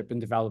friendship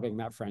and developing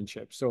that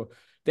friendship. So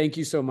thank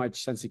you so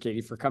much, Sensei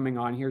Katie, for coming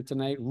on here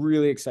tonight.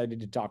 Really excited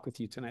to talk with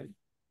you tonight.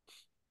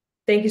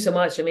 Thank you so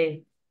much. I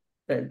mean,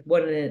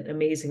 what an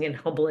amazing and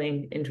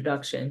humbling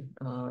introduction.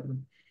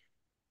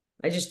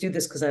 I just do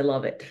this because I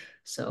love it.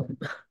 So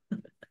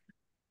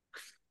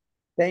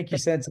thank you,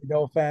 Sensei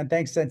Dolphin.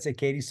 Thanks, Sensei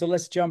Katie. So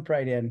let's jump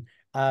right in.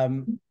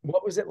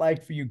 What was it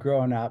like for you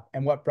growing up,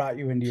 and what brought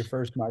you into your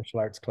first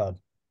martial arts club?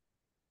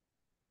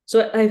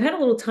 So I've had a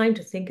little time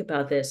to think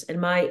about this,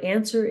 and my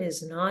answer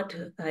is not,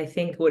 I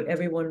think, what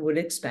everyone would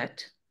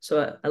expect.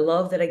 So I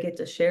love that I get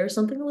to share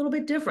something a little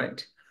bit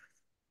different.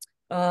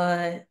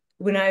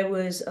 When I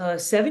was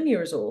 7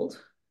 years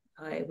old,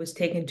 I was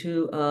taken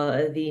to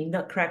the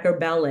Nutcracker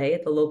Ballet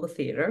at the local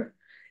theater,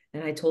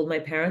 and I told my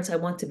parents I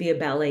want to be a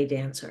ballet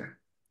dancer.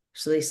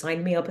 So they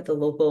signed me up at the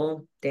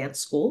local dance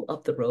school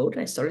up the road,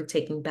 and I started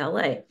taking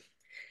ballet.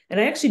 And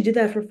I actually did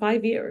that for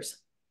 5 years.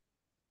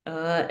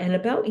 And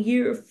about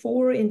year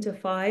 4 into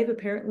 5,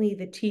 apparently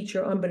the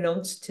teacher,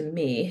 unbeknownst to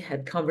me,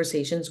 had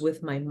conversations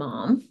with my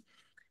mom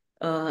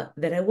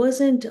that I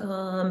wasn't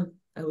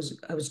I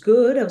was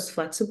good. I was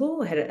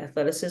flexible. I had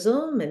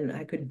athleticism and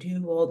I could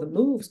do all the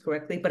moves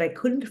correctly, but I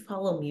couldn't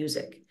follow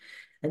music.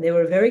 And they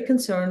were very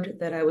concerned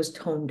that I was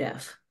tone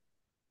deaf.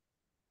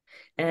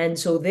 And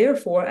so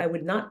therefore, I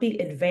would not be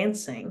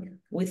advancing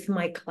with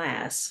my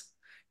class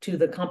to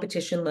the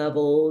competition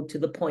level, to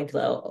the point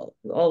level,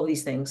 all of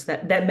these things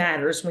that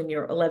matters when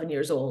you're 11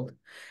 years old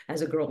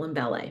as a girl in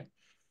ballet.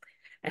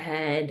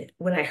 And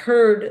when I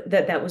heard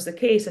that that was the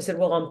case, I said,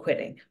 well, I'm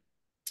quitting.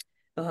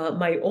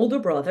 My older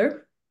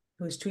brother,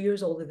 who was 2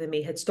 years older than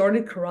me, had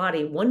started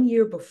karate 1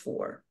 year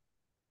before.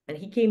 And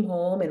he came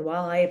home, and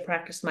while I had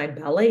practiced my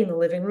ballet in the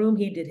living room,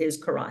 he did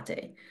his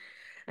karate.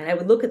 And I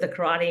would look at the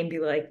karate and be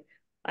like,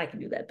 I can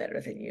do that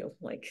better than you.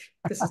 Like,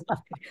 this is not.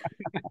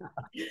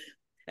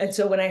 And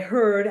so when I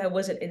heard I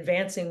wasn't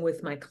advancing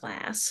with my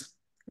class,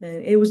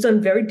 and it was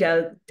done very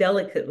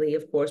delicately,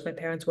 of course. My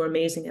parents were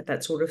amazing at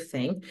that sort of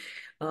thing.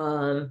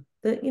 That,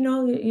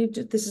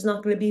 this is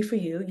not going to be for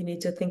you. You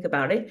need to think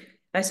about it.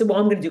 I said, well,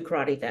 I'm going to do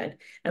karate then.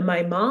 And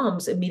my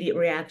mom's immediate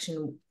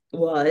reaction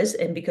was,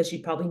 and because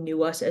she probably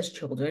knew us as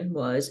children,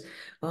 was,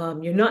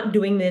 you're not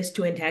doing this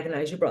to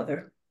antagonize your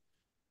brother.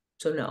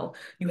 So no,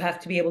 you have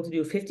to be able to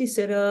do 50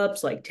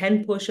 sit-ups, like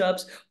 10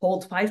 push-ups,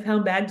 hold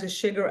 5-pound bags of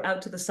sugar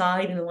out to the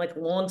side in like a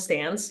long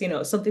stance,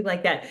 something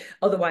like that.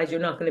 Otherwise, you're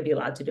not going to be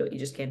allowed to do it. You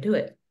just can't do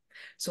it.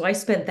 So I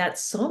spent that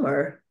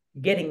summer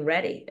getting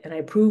ready, and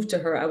I proved to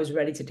her I was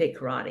ready to take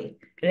karate.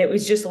 And it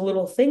was just a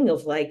little thing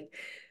of like,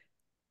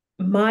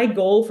 my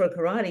goal for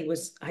karate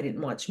was, I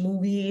didn't watch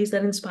movies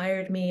that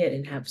inspired me. I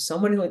didn't have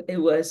someone who, it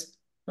was,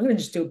 I'm going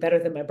to just do it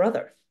better than my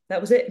brother. That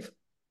was it.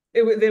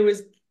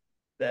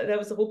 That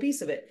was the whole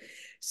piece of it.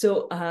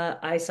 So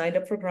I signed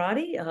up for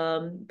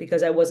karate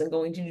because I wasn't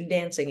going to do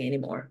dancing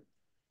anymore.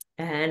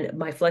 And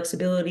my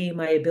flexibility,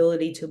 my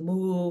ability to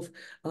move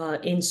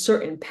in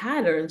certain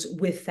patterns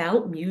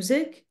without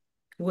music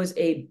was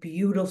a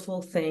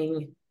beautiful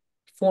thing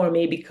for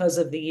me because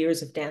of the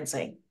years of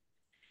dancing.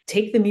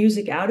 Take the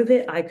music out of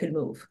it, I could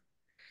move.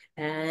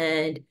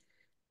 And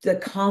the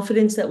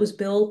confidence that was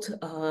built,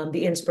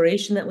 the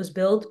inspiration that was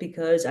built,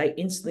 because I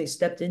instantly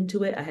stepped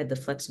into it. I had the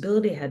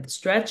flexibility, I had the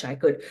stretch, I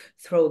could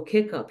throw a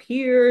kick up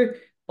here,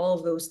 all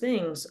of those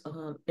things,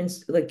 and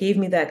like gave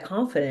me that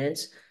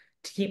confidence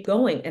to keep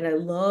going. And I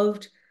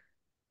loved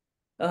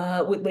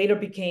what later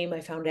became,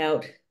 I found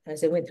out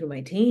as I went through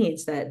my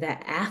teens, that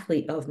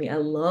athlete of me. I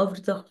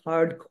loved the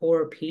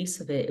hardcore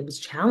piece of it. It was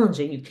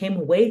challenging. You came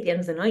away at the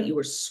end of the night, you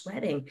were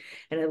sweating.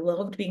 And I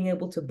loved being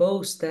able to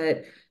boast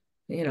that,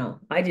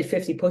 I did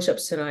 50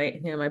 push-ups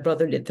tonight. My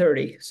brother did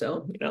 30.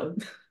 So,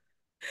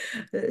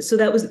 so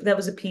that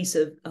was a piece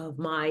of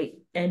my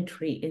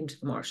entry into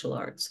the martial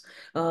arts.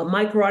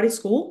 My karate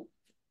school,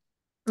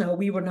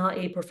 we were not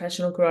a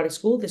professional karate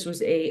school. This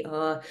was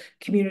a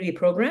community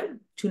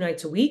program, 2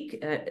 nights a week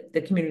at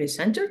the community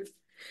center.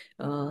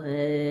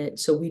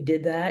 So we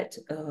did that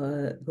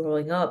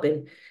growing up,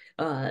 and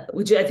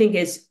which I think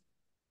is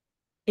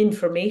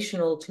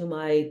informational to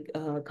my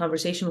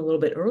conversation a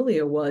little bit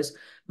earlier, was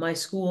my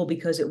school,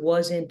 because it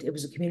was a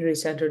community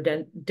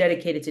center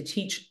dedicated to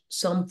teach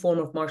some form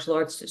of martial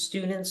arts to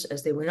students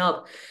as they went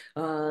up,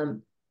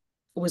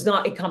 was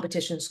not a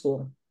competition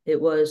school.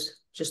 It was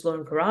just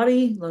learn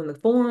karate, learn the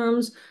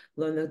forms,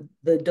 learn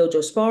the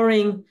dojo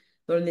sparring,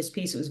 learn this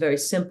piece. It was very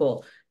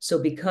simple. So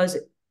because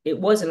it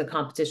wasn't a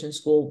competition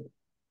school,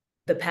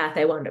 the path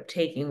I wound up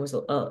taking was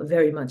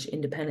very much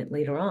independent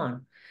later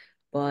on.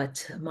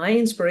 But my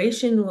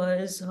inspiration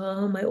was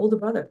my older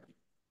brother.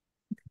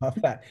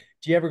 Love that.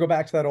 Do you ever go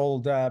back to that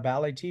old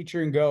ballet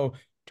teacher and go,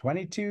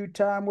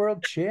 22-time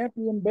world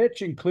champion,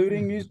 bitch,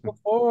 including musical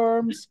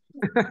forms?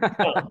 Have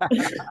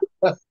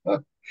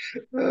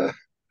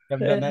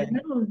done that?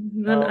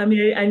 No, I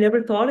mean, I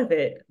never thought of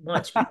it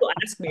much. People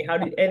ask me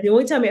and the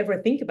only time I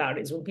ever think about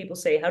it is when people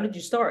say, how did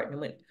you start? And I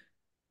went,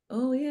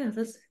 oh yeah,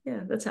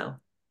 that's how.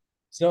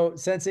 So,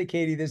 Sensei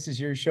Katie, this is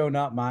your show,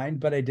 not mine,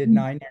 but I did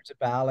 9 years of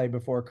ballet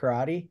before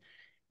karate.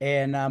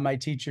 And my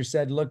teacher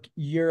said, look,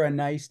 you're a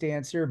nice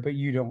dancer, but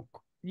you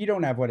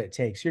don't have what it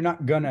takes. You're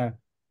not gonna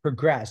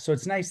progress. So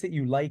it's nice that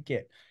you like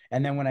it.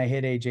 And then when I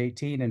hit age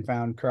 18 and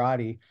found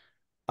karate,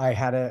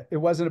 it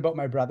wasn't about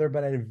my brother,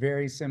 but I had a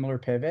very similar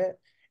pivot.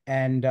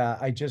 And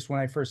when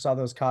I first saw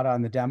those kata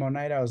on the demo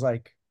night, I was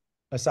like,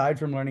 aside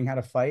from learning how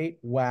to fight,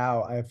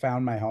 wow, I have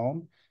found my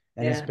home.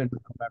 And it's been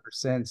ever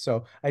since.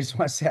 So I just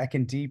want to say I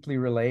can deeply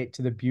relate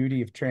to the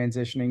beauty of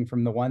transitioning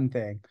from the one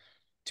thing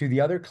to the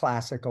other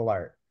classical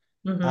art.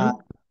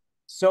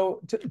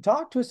 So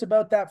talk to us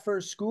about that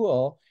first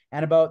school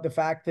and about the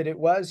fact that it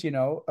was,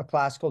 a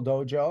classical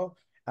dojo.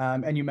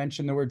 And you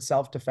mentioned the word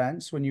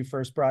self-defense when you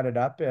first brought it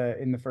up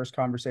in the first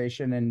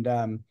conversation,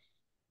 and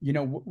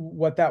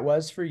what that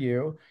was for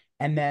you,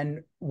 and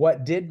then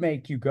what did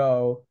make you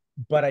go,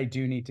 but I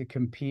do need to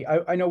compete.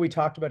 I know we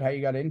talked about how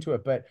you got into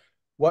it, but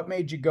what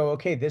made you go,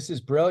 okay, this is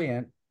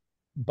brilliant,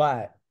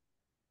 but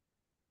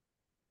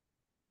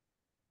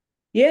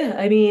yeah,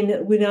 I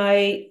mean, when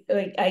I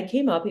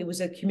came up, it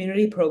was a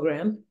community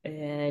program,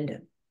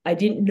 and I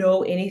didn't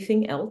know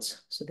anything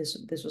else. So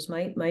this was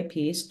my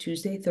piece.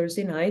 Tuesday,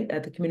 Thursday night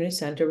at the community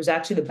center. It was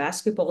actually the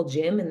basketball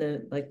gym in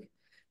the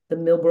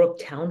Millbrook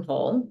Town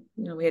Hall.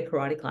 You know, we had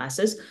karate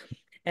classes.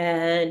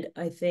 And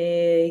I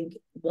think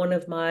one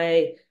of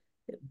my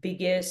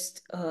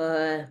biggest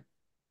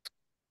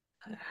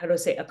how do I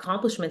say,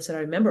 accomplishments that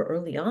I remember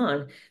early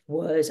on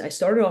was I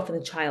started off in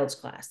the child's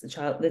class.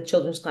 The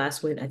children's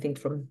class went, I think,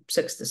 from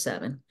 6 to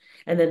 7.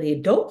 And then the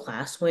adult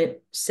class went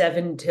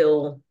 7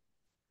 till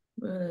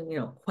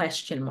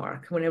question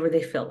mark, whenever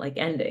they felt like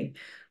ending.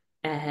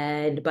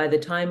 And by the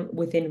time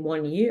within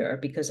 1 year,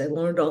 because I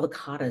learned all the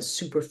katas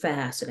super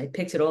fast and I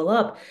picked it all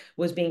up,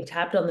 was being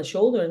tapped on the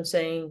shoulder and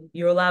saying,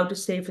 you're allowed to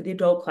stay for the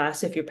adult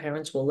class if your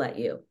parents will let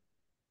you.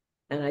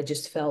 And I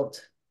just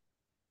felt,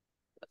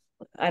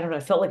 I don't know,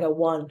 I felt like I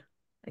won.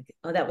 Like,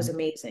 oh, that was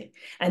amazing.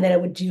 And then I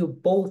would do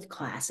both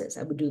classes.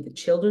 I would do the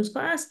children's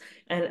class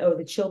or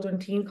the children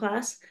teen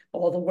class,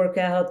 all the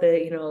workout,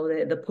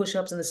 the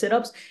push-ups and the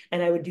sit-ups.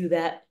 And I would do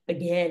that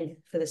again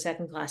for the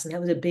second class. And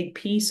that was a big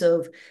piece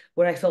of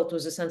what I felt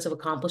was a sense of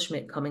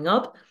accomplishment coming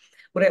up.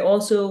 What I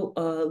also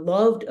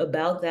loved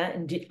about that,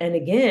 and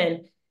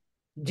again,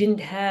 didn't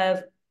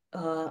have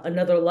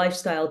another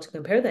lifestyle to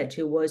compare that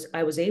to, was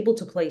I was able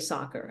to play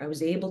soccer. I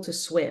was able to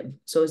swim.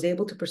 So I was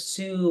able to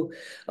pursue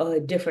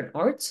different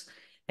arts.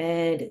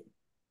 And,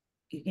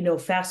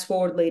 fast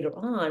forward later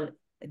on,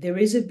 there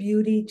is a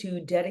beauty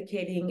to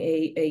dedicating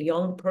a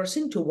young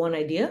person to one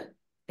idea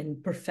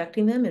and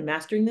perfecting them and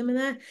mastering them in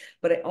that.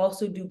 But I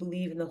also do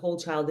believe in the whole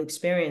child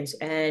experience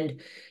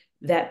and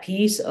that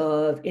piece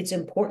of it's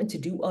important to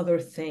do other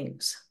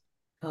things.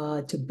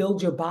 To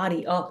build your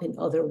body up in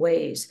other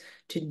ways,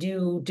 to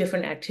do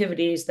different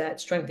activities that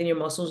strengthen your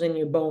muscles and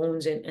your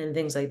bones and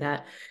things like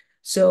that.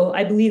 So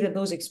I believe that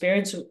those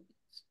experiences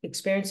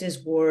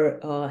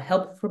were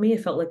helpful for me. I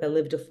felt like I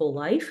lived a full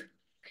life.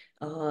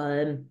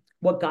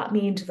 What got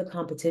me into the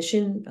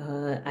competition,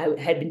 I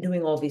had been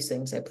doing all these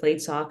things. I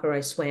played soccer,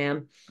 I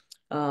swam.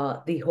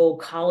 The whole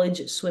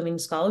college swimming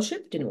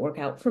scholarship didn't work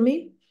out for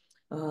me.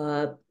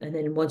 And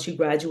then once you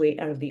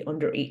graduate out of the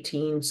under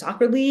 18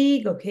 soccer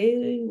league,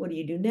 okay, what do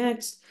you do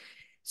next?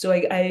 So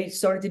I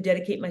started to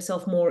dedicate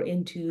myself more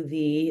into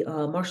the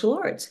martial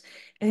arts.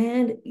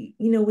 And,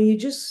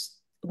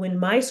 when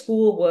my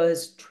school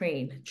was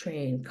train,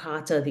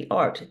 kata, the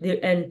art,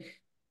 and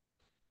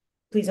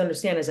please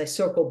understand, as I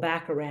circle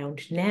back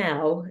around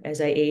now,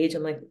 as I age,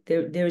 I'm like,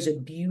 there's a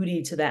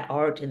beauty to that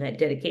art and that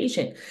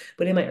dedication.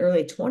 But in my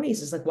early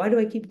 20s, it's like, why do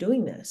I keep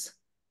doing this?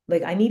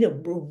 Like, I need a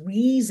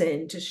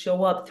reason to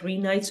show up 3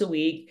 nights a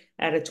week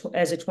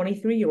as a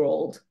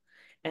 23-year-old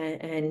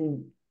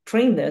and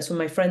train this when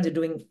my friends are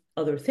doing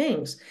other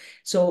things.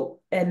 So,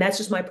 and that's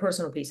just my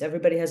personal piece.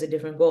 Everybody has a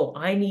different goal.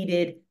 I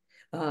needed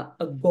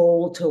a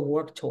goal to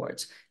work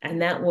towards.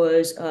 And that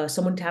was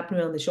someone tapped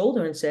me on the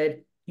shoulder and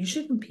said, you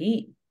should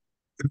compete.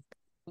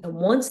 And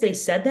once they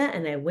said that,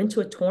 and I went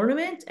to a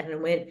tournament and I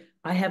went,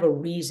 I have a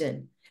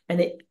reason.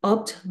 And it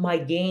upped my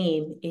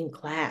game in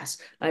class.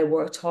 I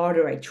worked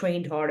harder. I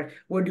trained harder.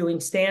 We're doing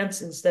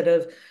stance instead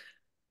of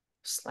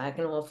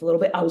slacking off a little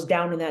bit. I was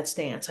down in that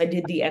stance. I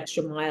did the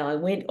extra mile. I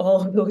went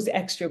all of those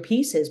extra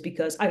pieces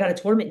because I got a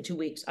tournament in 2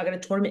 weeks. I got a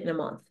tournament in a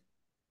month.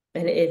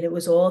 And it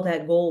was all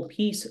that goal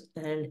piece.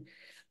 And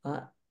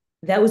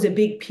that was a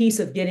big piece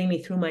of getting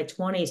me through my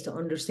 20s to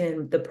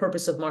understand the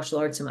purpose of martial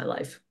arts in my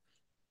life.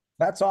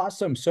 That's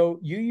awesome. So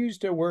you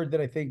used a word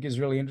that I think is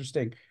really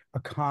interesting,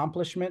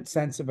 accomplishment,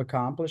 sense of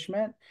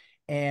accomplishment,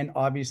 and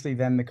obviously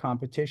then the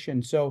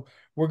competition. So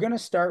we're going to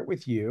start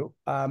with you.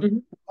 We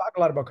talk a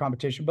lot about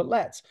competition, but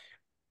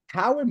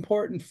how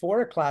important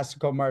for a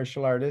classical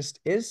martial artist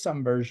is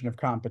some version of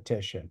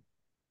competition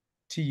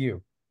to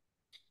you?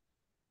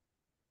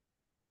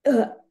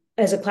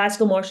 As a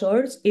classical martial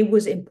artist, it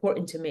was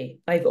important to me.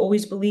 I've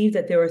always believed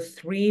that there are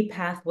 3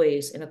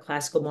 pathways in a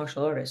classical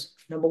martial artist.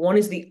 Number 1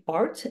 is the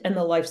art and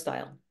the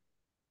lifestyle.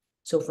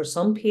 So for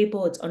some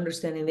people, it's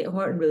understanding the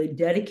art and really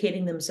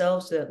dedicating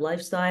themselves to that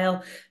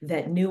lifestyle,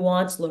 that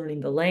nuance,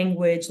 learning the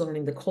language,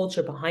 learning the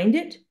culture behind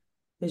it.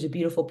 There's a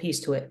beautiful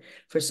piece to it.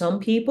 For some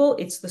people,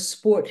 it's the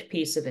sport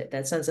piece of it,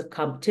 that sense of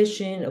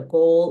competition, a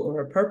goal,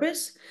 or a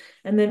purpose.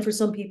 And then for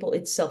some people,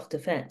 it's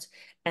self-defense.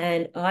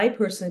 And I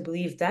personally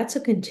believe that's a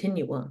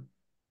continuum.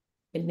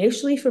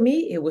 Initially, for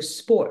me, it was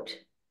sport.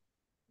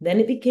 Then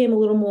it became a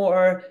little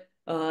more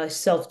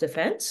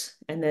self-defense.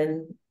 And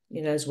then,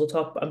 as we'll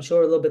talk, I'm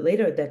sure, a little bit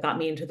later, that got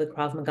me into the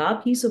Krav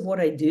Maga piece of what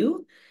I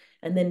do.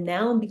 And then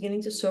now I'm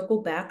beginning to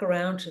circle back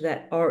around to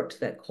that art,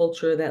 that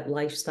culture, that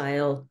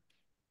lifestyle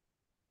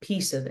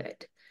piece of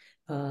it.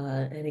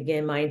 And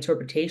again, my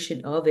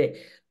interpretation of it.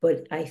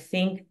 But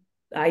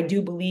I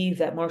do believe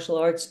that martial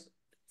arts,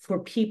 for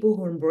people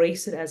who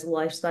embrace it as a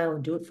lifestyle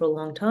and do it for a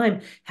long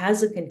time,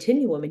 has a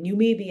continuum. And you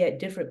may be at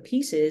different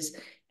pieces,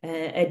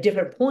 at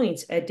different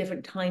points, at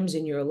different times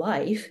in your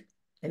life.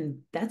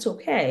 And that's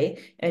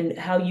okay. And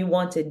how you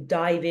want to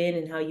dive in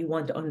and how you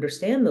want to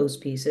understand those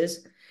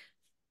pieces,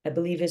 I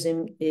believe is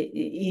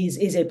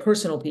a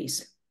personal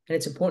piece. And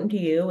it's important to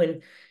you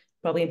and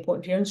probably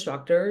important to your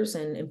instructors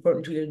and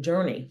important to your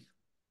journey.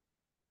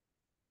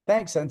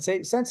 Thanks,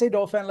 Sensei. Sensei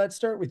Dauphin, let's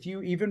start with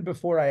you. Even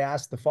before I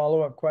ask the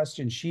follow-up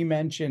question, she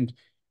mentioned,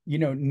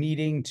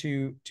 needing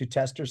to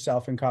test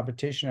herself in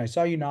competition. I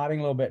saw you nodding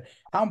a little bit.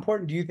 How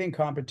important do you think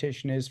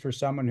competition is for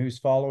someone who's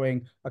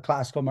following a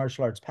classical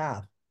martial arts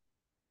path?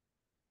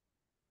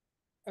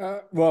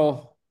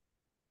 Well,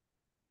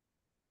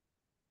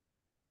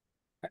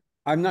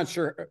 I'm not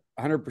sure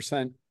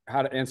 100%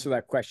 how to answer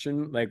that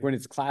question. Like when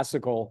it's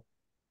classical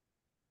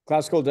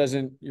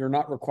doesn't, you're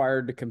not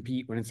required to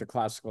compete when it's a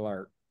classical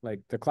art.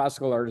 Like the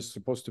classical art is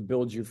supposed to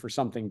build you for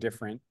something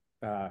different.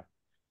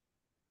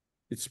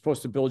 It's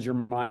supposed to build your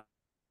mind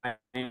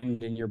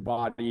and your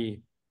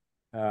body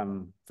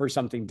for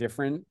something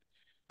different.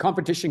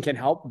 Competition can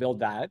help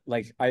build that.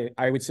 Like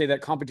I would say that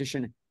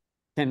competition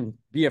can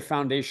be a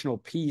foundational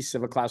piece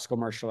of a classical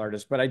martial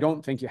artist, but I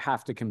don't think you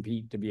have to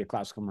compete to be a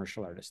classical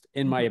martial artist,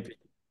 in my opinion.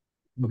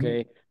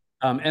 Okay.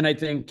 And I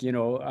think,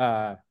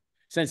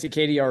 Sensei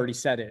Katie already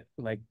said it.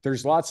 Like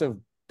there's lots of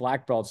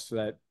black belts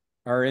that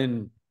are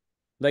in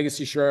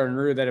Legacy Shotokan and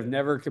Ryu that have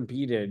never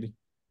competed,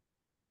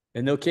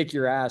 and they'll kick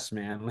your ass,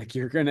 man. Like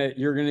you're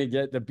gonna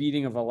get the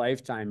beating of a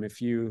lifetime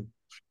if you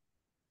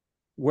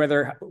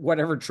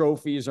whatever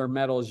trophies or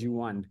medals you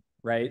won,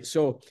 right?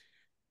 So,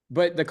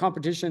 but the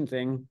competition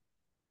thing,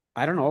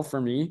 I don't know, for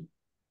me,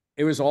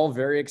 it was all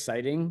very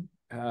exciting.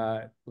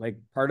 Like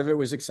part of it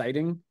was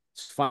exciting.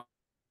 It's fun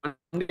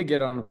to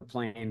get on a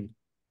plane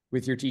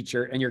with your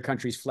teacher and your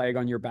country's flag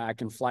on your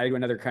back and fly to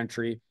another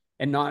country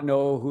and not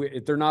know who,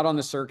 if they're not on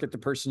the circuit, the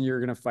person you're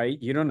going to fight,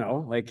 you don't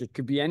know. Like it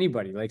could be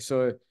anybody. Like,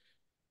 so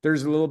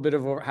there's a little bit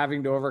of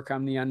having to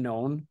overcome the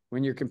unknown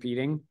when you're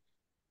competing.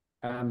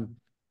 I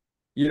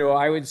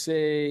would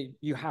say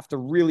you have to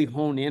really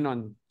hone in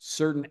on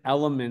certain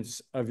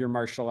elements of your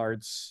martial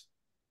arts,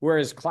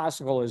 whereas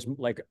classical is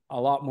like a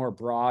lot more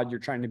broad. You're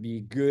trying to be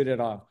good at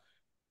a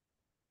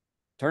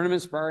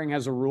tournament. Sparring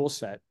has a rule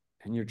set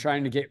and you're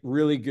trying to get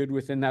really good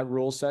within that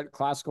rule set.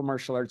 Classical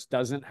martial arts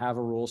doesn't have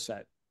a rule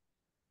set.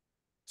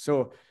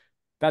 So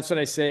that's what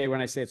I say when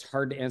I say it's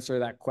hard to answer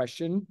that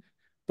question.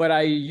 But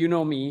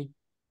me,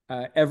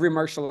 every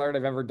martial art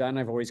I've ever done,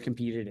 I've always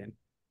competed in.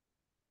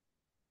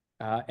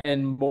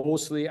 And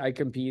mostly I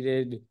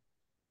competed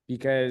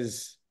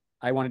because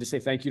I wanted to say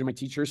thank you to my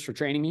teachers for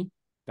training me.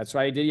 That's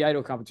why I did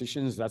Iaido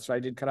competitions. That's why I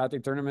did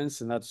karate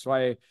tournaments. And that's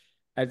why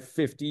at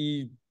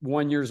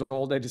 51 years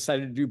old, I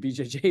decided to do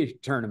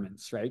BJJ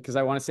tournaments, right? Because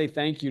I want to say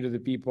thank you to the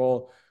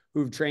people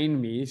who've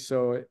trained me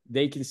so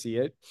they can see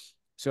it.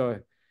 So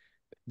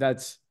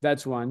that's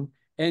one.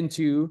 And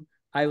two,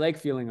 I like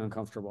feeling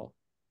uncomfortable.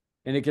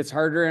 And it gets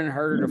harder and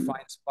harder to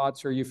find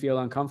spots where you feel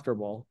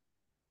uncomfortable.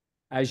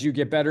 As you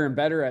get better and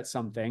better at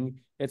something,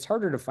 it's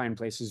harder to find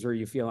places where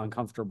you feel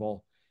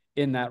uncomfortable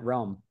in that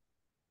realm.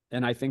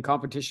 And I think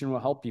competition will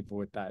help people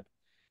with that.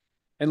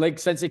 And like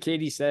Sensei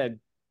Katie said,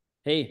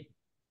 hey,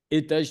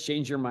 it does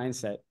change your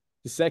mindset.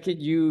 The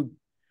second you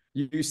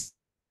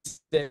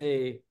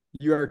say,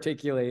 you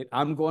articulate,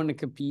 I'm going to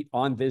compete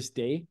on this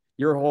day,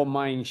 your whole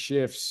mind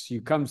shifts.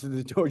 You come to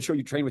the dojo,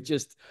 you train with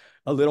just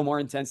a little more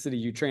intensity.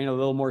 You train a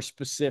little more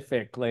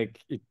specific. Like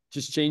it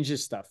just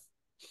changes stuff.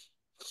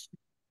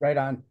 Right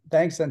on.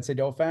 Thanks, Sensei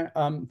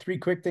Dauphin. Three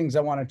quick things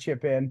I want to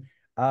chip in.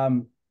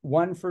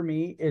 One for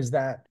me is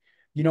that,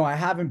 I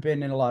haven't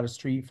been in a lot of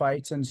street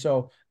fights. And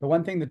so the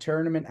one thing the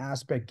tournament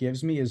aspect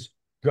gives me is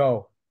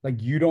go.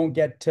 Like you don't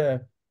get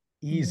to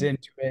ease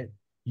into it.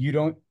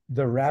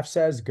 The ref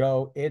says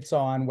go, it's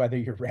on whether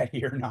you're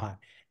ready or not.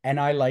 And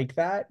I like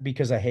that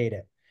because I hate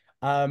it.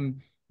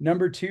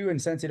 Number two,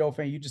 and Sensei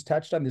Dauphin, you just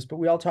touched on this, but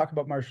we all talk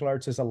about martial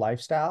arts as a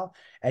lifestyle.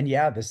 And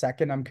yeah, the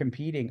second I'm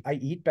competing, I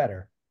eat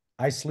better.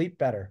 I sleep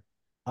better.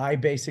 I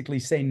basically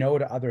say no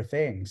to other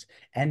things.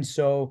 And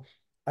so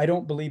I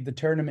don't believe the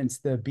tournament's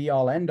the be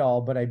all end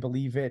all, but I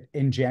believe it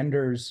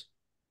engenders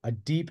a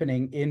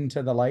deepening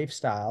into the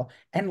lifestyle.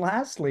 And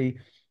lastly,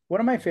 one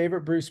of my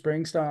favorite Bruce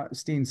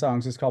Springsteen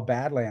songs is called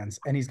Badlands.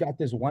 And he's got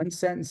this one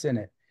sentence in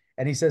it.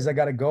 And he says, I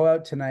got to go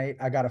out tonight.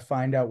 I got to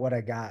find out what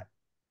I got.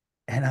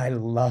 And I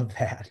love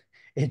that.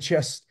 It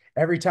just,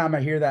 every time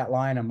I hear that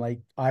line, I'm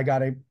like,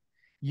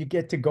 you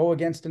get to go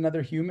against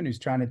another human who's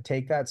trying to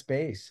take that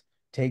space,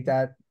 take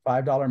that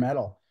 $5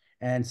 medal.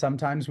 And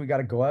sometimes we got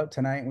to go out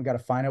tonight and we got to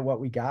find out what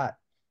we got.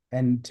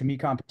 And to me,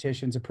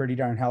 competition's a pretty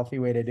darn healthy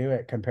way to do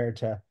it compared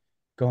to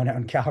going out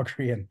in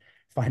Calgary and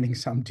finding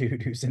some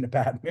dude who's in a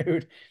bad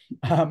mood.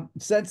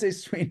 Sensei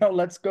Suino,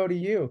 let's go to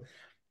you.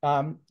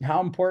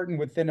 How important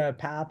within a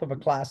path of a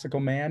classical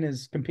man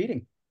is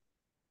competing?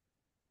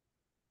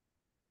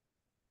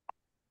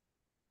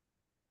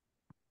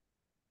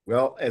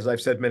 Well, as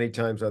I've said many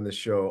times on this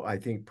show, I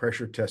think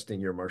pressure testing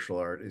your martial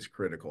art is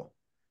critical.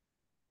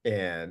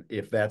 And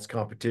if that's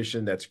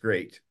competition, that's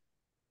great.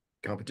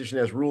 Competition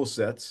has rule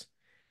sets.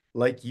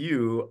 Like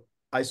you,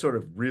 I sort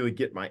of really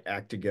get my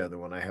act together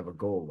when I have a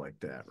goal like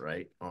that,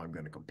 right? Oh, I'm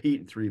going to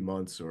compete in 3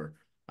 months, or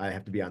I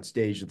have to be on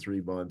stage in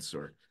 3 months,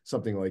 or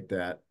something like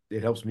that.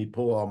 It helps me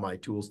pull all my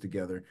tools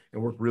together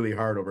and work really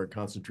hard over a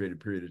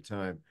concentrated period of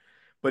time.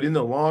 But in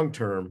the long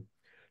term,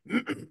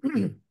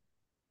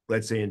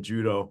 let's say in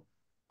judo,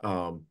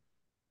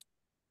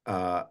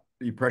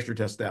 you pressure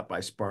test that by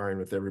sparring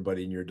with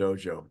everybody in your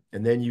dojo.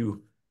 And then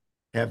you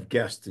have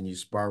guests and you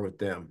spar with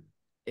them.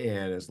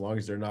 And as long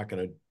as they're not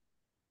going to,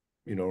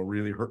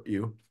 really hurt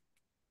you,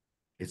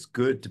 it's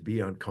good to be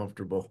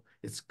uncomfortable.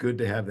 It's good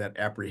to have that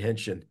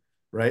apprehension,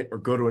 right? Or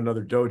go to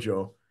another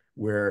dojo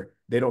where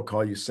they don't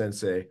call you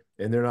sensei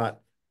and they're not,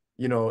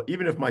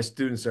 even if my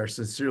students are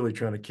sincerely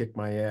trying to kick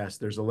my ass,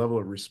 there's a level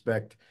of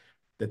respect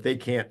that they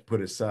can't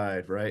put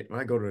aside, right? When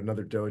I go to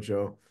another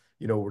dojo,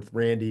 with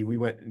Randy, we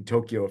went in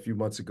Tokyo a few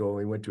months ago and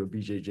we went to a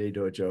BJJ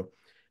dojo,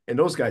 and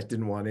those guys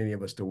didn't want any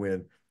of us to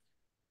win.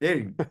 They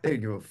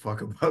didn't give a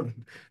fuck about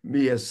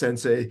me as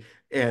sensei,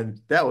 and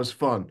that was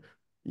fun,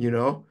 you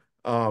know.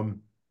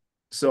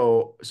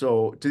 So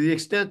to the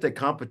extent that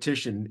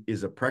competition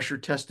is a pressure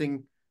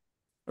testing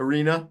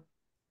arena,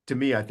 to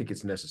me, I think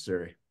it's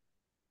necessary.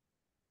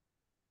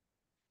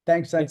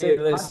 Thanks, Sensei. Hey,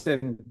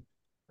 listen,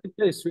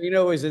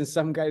 Sereno was in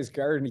some guy's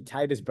guard and he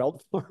tied his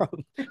belt for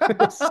him.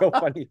 It's so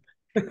funny.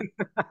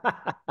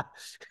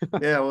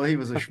 Yeah, well, he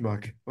was a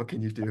schmuck. What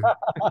can you do?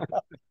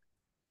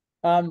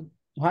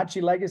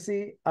 Hachi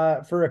legacy,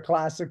 for a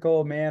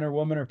classical man or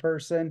woman or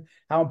person,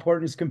 how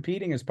important is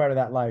competing as part of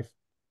that life?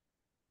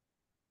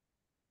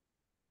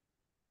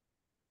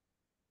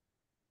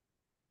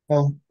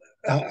 Well,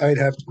 I'd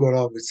have to go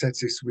along with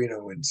Sensei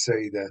Suino and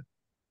say that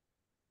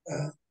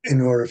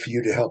in order for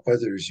you to help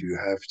others, you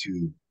have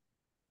to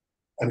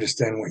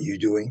understand what you're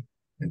doing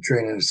and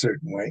train in a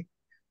certain way.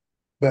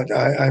 But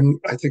I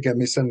think I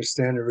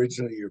misunderstand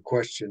originally your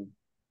question.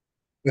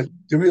 But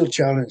the real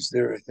challenge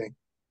there, I think,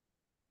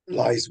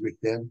 lies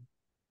within.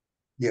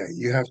 Yeah,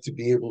 you have to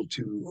be able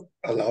to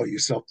allow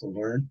yourself to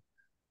learn.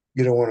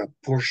 You don't want to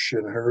push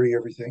and hurry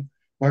everything.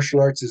 Martial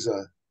arts is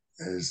a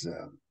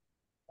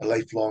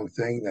lifelong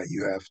thing that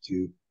you have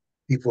to.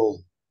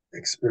 People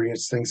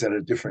experience things at a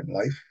different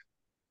life.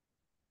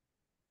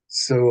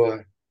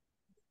 So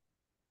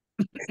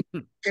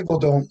people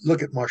don't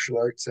look at martial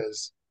arts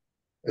as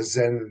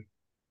Zen,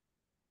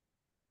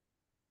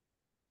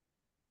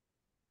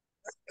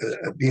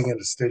 being in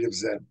a state of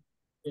Zen.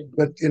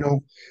 But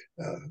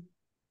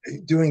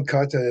doing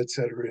kata,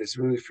 etc., is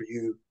really for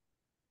you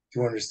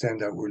to understand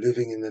that we're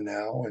living in the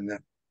now and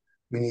that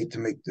we need to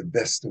make the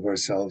best of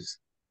ourselves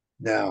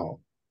now.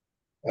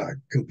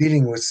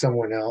 Competing with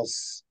someone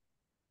else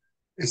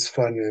is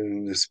fun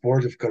in the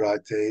sport of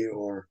karate,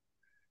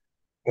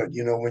 but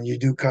when you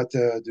do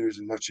kata, there's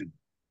a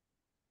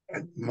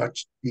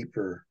much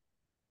deeper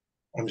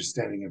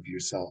understanding of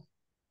yourself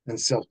and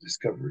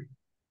self-discovery.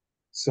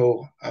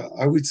 So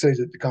I would say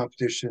that the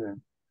competition,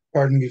 and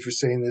pardon me for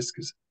saying this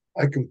because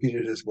I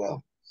competed as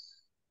well,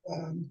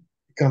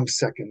 comes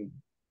second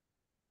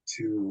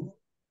to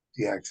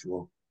the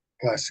actual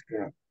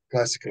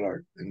classical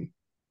art and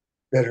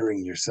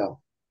bettering yourself.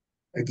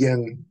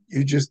 Again,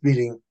 you're just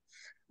meeting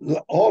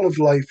all of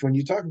life. When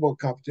you talk about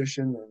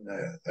competition,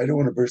 and I don't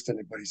want to burst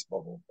anybody's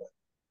bubble, but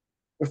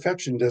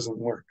perfection doesn't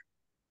work.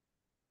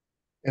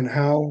 And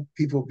how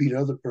people beat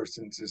other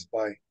persons is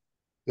by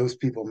those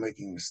people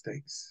making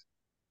mistakes,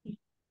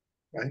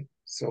 right?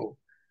 So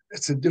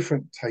it's a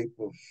different type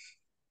of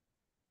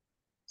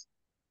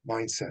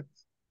mindset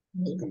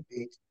to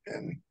compete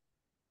and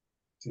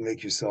to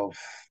make yourself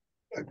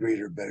a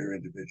greater, better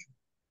individual.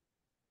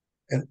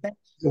 And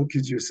don't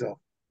kid yourself.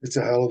 It's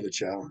a hell of a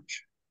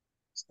challenge,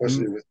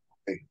 especially with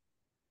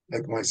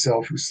like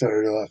myself, who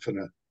started off on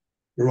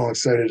the wrong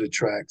side of the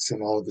tracks,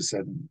 and all of a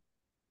sudden,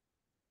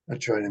 I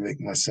try to make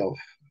myself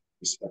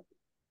respected.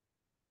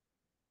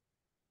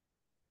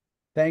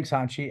 Thanks,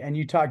 Hanshi. And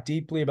you talked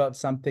deeply about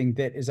something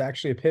that is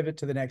actually a pivot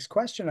to the next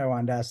question I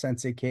wanted to ask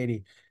Sensei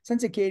Katie.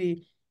 Sensei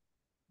Katie,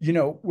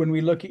 when we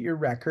look at your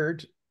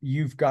record,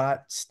 you've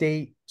got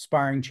state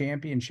sparring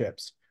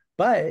championships,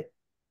 but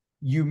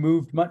you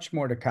moved much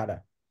more to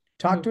kata.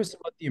 Talk to us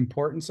about the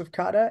importance of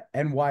kata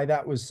and why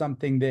that was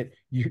something that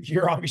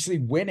you're obviously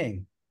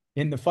winning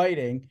in the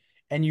fighting,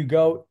 and you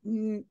go,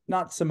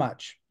 not so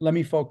much. Let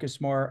me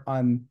focus more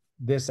on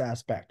this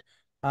aspect.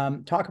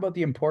 Talk about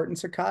the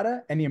importance of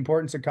kata and the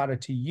importance of kata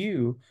to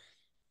you,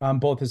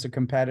 both as a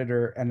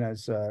competitor and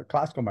as a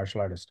classical martial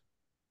artist.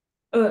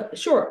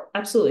 Sure,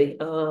 absolutely.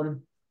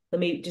 Let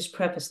me just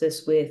preface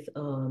this with,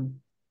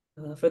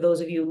 for those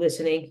of you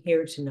listening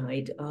here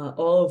tonight,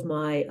 all of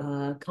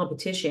my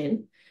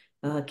competition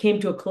came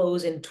to a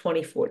close in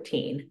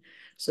 2014.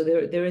 So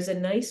there is a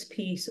nice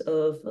piece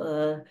of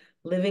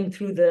living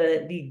through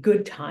the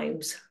good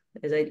times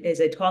as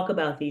I talk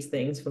about these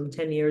things from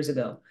 10 years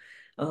ago.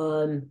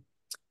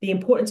 The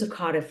importance of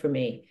kata for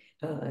me.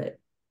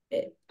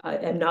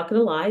 I'm not going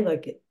to lie,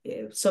 like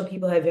some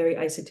people have very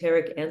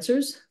esoteric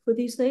answers for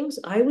these things.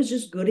 I was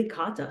just good at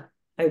kata.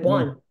 I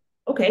won.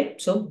 Okay,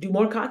 so do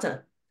more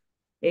kata.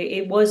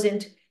 It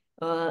wasn't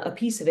a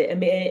piece of it. I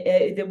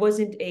mean, there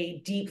wasn't a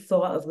deep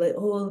thought of like,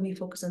 oh, let me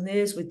focus on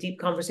this with deep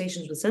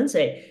conversations with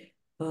sensei.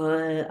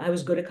 I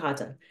was good at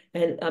kata.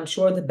 And I'm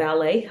sure the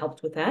ballet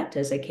helped with that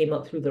as I came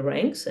up through the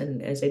ranks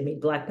and as I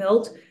made black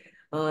belt.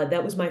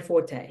 That was my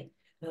forte.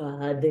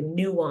 the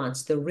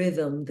nuance, the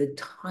rhythm, the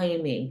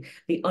timing,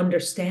 the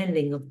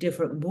understanding of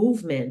different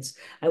movements.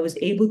 I was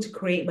able to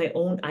create my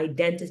own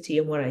identity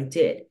in what I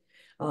did.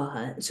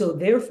 So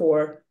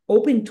therefore,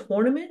 open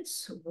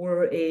tournaments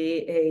were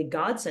a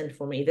godsend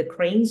for me. The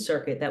KRANE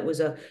circuit, that was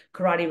a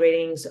karate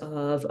ratings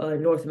of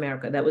North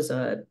America. That was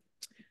a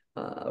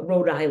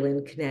Rhode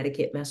Island,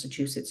 Connecticut,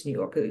 Massachusetts, New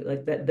York,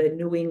 like the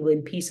New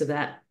England piece of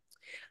that.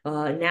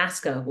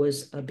 NASKA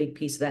was a big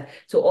piece of that.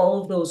 So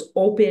all of those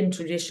open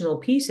traditional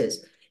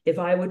pieces, if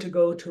I were to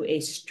go to a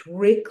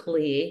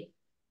strictly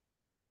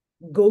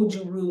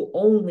Goju Ryu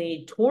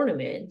only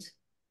tournament,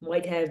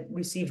 might have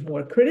received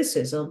more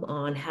criticism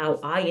on how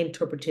I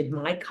interpreted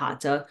my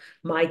kata,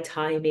 my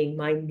timing,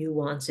 my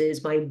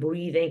nuances, my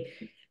breathing.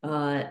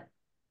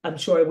 I'm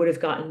sure I would have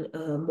gotten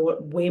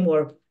way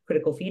more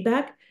critical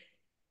feedback.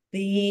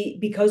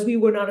 Because we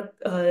were not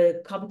a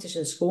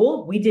competition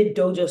school, we did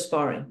dojo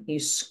sparring. You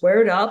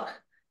squared up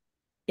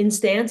in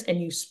stance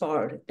and you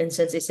sparred. And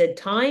Sensei said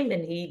time,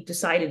 and he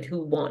decided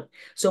who won.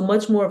 So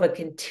much more of a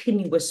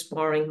continuous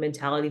sparring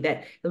mentality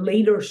that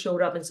later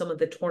showed up in some of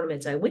the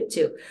tournaments I went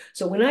to.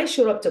 So when I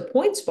showed up to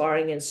point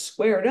sparring and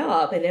squared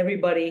up and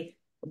everybody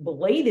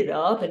bladed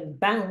up and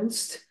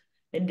bounced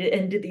and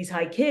did these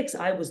high kicks,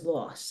 I was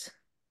lost.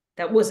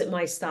 That wasn't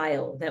my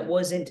style. That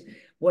wasn't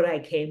what I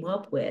came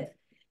up with.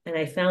 And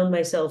I found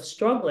myself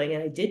struggling.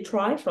 And I did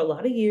try for a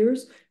lot of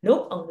years.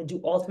 Nope, I'm going to do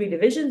all three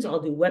divisions. I'll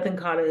do weapon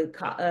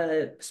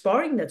kata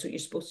sparring. That's what you're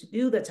supposed to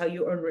do. That's how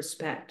you earn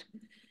respect.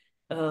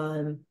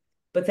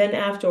 But then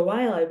after a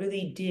while, I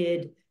really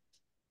did.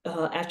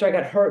 After I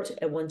got hurt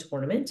at one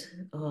tournament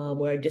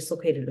where I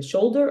dislocated a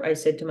shoulder, I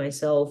said to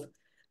myself,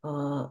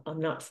 I'm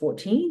not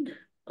 14,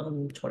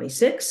 I'm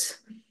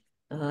 26.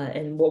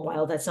 And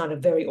while that's not a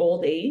very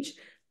old age,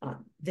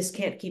 this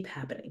can't keep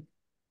happening.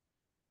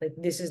 Like,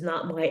 this is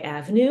not my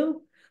avenue.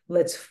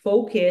 Let's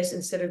focus,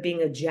 instead of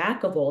being a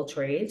jack of all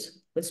trades,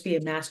 let's be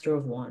a master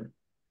of one.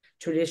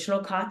 Traditional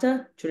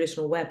kata,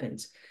 traditional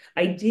weapons.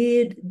 I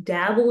did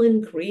dabble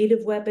in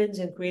creative weapons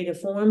and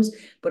creative forms,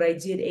 but I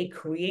did a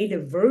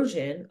creative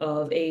version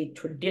of a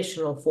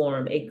traditional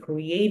form, a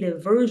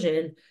creative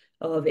version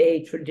of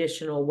a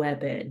traditional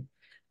weapon,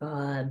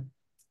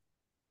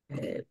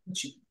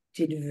 which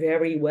did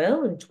very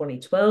well in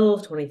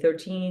 2012,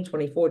 2013,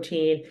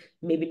 2014,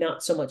 maybe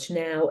not so much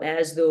now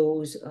as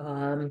those,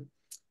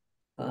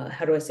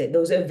 how do I say it?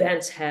 Those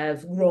events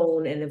have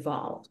grown and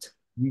evolved.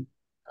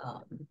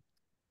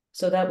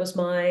 So that was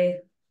my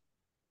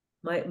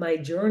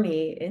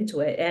journey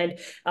into it. And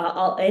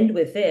I'll end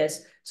with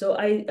this. So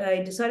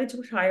I decided to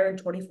retire in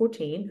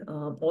 2014.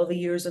 All the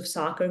years of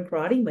soccer and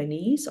karate, my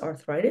knees,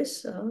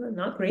 arthritis,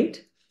 not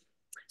great.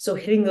 So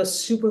hitting those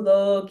super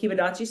low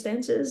kibadachi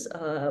stances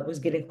was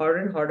getting harder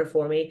and harder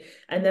for me.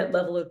 And that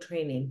level of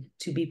training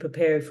to be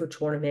prepared for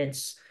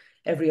tournaments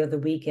every other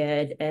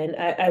weekend. And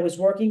I was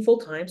working full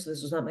time, so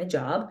this was not my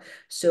job.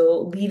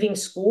 So leaving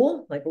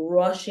school, like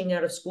rushing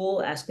out of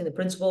school, asking the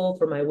principal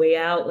for my way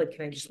out, like,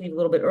 can I just leave a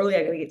little bit early?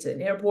 I got to get to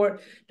an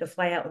airport to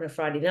fly out on a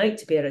Friday night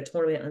to be at a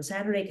tournament on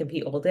Saturday,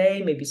 compete all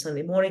day, maybe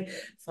Sunday morning,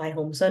 fly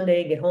home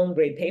Sunday, get home,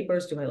 grade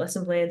papers, do my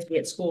lesson plans, be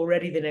at school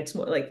ready the next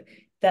morning. Like,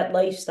 that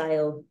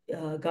lifestyle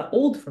got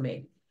old for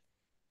me.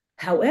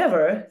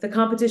 However, the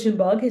competition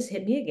bug has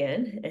hit me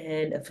again.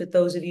 And for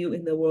those of you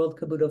in the World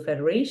Kabuto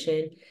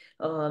Federation,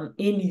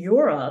 in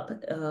Europe,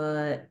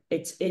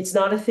 it's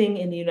not a thing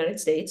in the United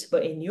States,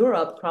 but in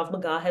Europe, Krav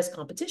Maga has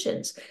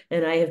competitions.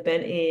 And I have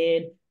been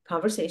in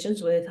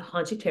conversations with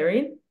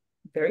Hanchitarian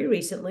very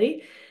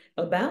recently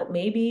about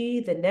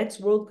maybe the next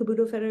World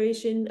Kabuto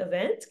Federation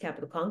event,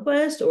 Capital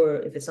Conquest, or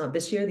if it's not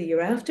this year, the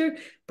year after,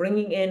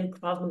 bringing in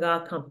Krav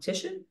Maga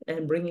competition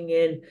and bringing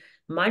in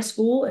my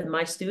school and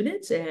my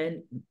students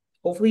and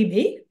hopefully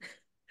me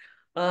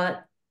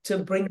to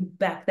bring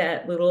back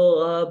that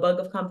little bug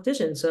of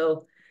competition.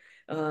 So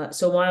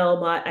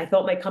while I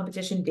thought my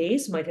competition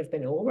days might have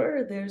been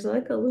over, there's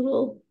like a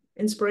little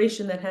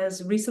inspiration that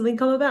has recently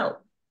come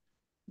about.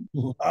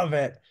 Love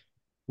it.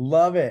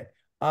 Love it.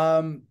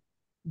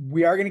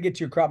 We are going to get to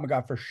your Krav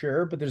Maga for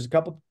sure, but there's a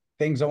couple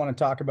things I want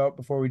to talk about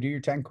before we do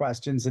your 10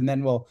 questions, and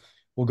then we'll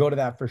go to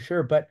that for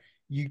sure. But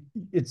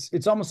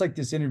it's almost like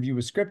this interview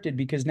was scripted,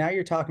 because now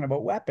you're talking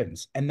about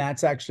weapons, and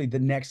that's actually the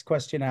next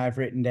question I've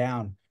written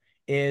down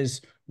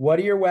is, what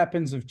are your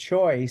weapons of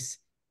choice?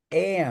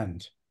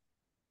 And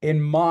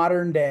in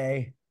modern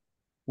day,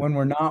 when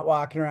we're not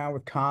walking around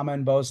with kama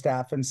and bow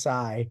staff and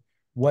sai,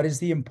 what is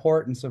the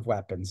importance of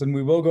weapons? And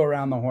we will go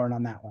around the horn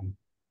on that one.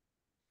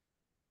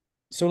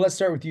 So let's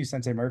start with you,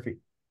 Sensei Murphy.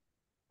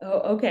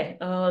 Oh, okay.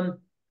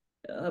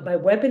 My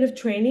weapon of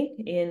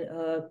training in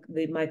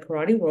my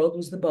karate world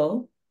was the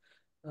bow.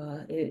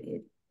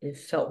 It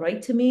felt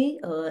right to me.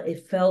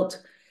 It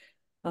felt,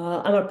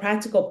 I'm a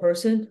practical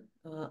person.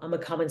 I'm a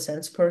common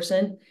sense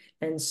person.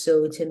 And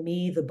so to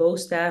me, the bow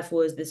staff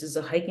this is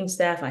a hiking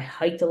staff. I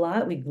hiked a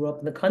lot. We grew up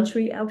in the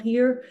country out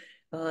here.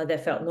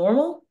 That felt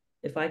normal.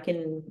 If I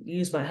can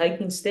use my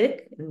hiking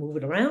stick and move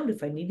it around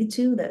if I needed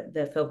to,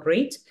 that felt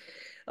great.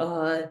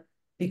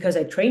 Because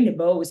I trained in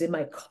bow, it was in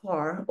my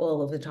car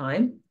all of the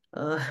time.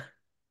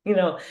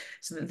 So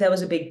that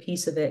was a big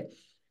piece of it.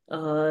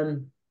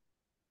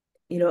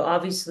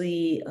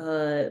 Obviously,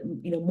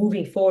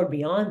 moving forward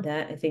beyond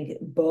that, I think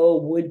Bo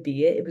would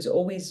be it. It was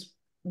always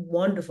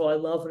wonderful. I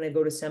love when I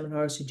go to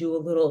seminars to do a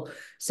little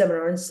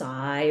seminar in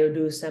Sai or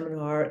do a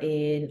seminar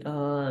in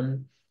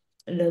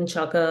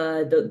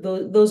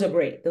Nunchaka. Those are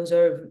great. Those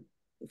are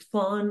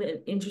fun and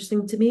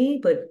interesting to me,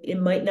 but it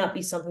might not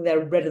be something that I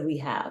readily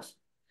have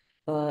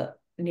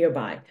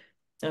nearby.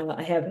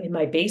 I have in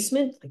my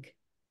basement, like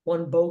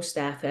one bow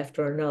staff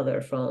after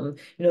another, from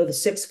the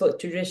 6 foot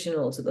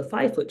traditional to the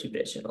 5 foot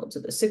traditional to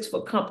the 6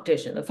 foot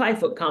competition, the 5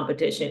 foot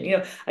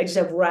competition. I just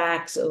have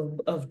racks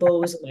of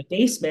bows in my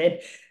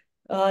basement.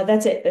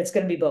 That's it. That's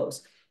going to be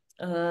bows.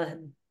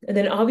 And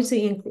then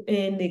obviously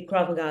in the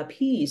Krav Maga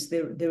piece,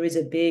 there is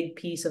a big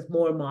piece of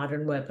more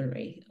modern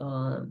weaponry,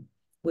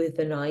 with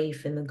the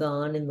knife and the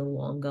gun and the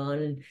long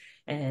gun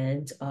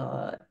and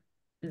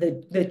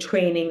the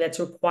training that's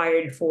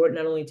required for it,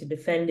 not only to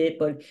defend it,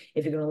 but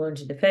if you're going to learn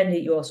to defend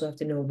it, you also have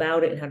to know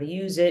about it and how to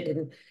use it.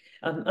 And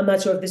I'm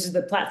not sure if this is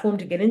the platform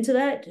to get into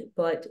that,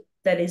 but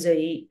that is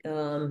a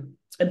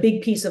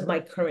big piece of my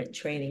current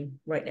training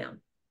right now.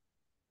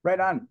 Right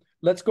on.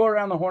 Let's go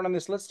around the horn on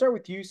this. Let's start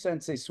with you,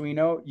 Sensei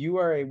Suino. You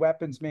are a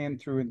weapons man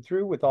through and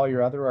through, with all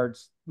your other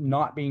arts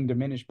not being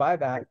diminished by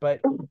that.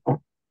 But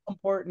how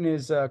important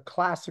is a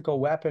classical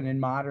weapon in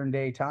modern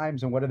day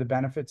times, and what are the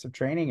benefits of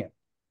training it?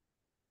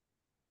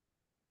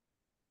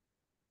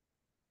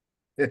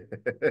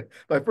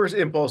 My first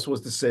impulse was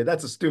to say,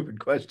 that's a stupid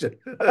question.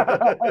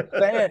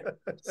 Say it.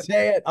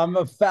 Say it. I'm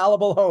a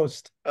fallible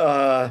host.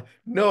 No,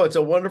 it's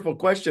a wonderful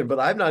question, but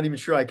I'm not even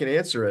sure I can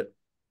answer it.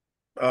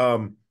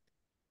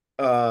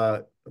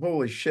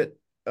 Holy shit.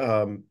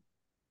 Training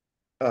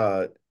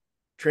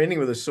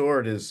with a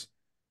sword is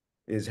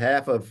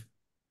half of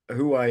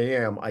who I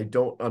am. I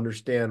don't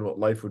understand what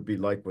life would be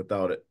like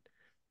without it.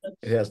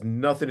 It has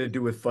nothing to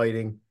do with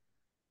fighting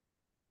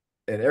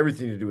and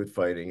everything to do with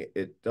fighting.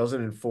 It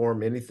doesn't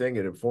inform anything.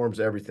 It informs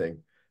everything.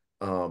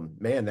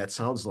 Man, that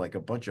sounds like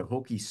a bunch of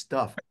hokey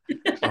stuff.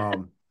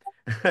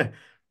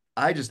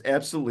 I just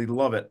absolutely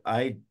love it.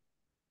 I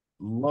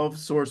love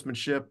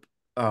swordsmanship.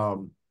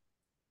 And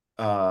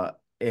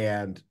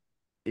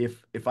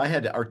if I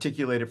had to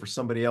articulate it for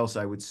somebody else,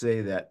 I would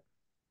say that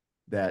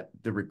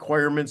the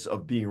requirements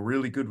of being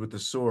really good with the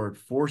sword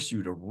force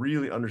you to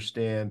really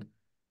understand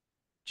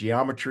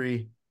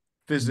geometry,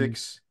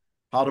 physics,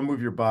 how to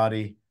move your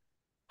body,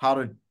 how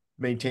to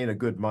maintain a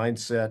good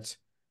mindset.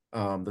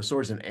 The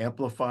sword is an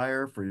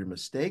amplifier for your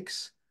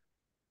mistakes.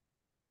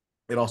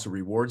 It also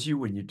rewards you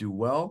when you do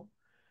well.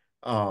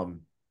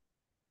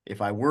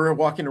 If I were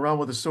walking around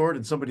with a sword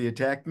and somebody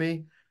attacked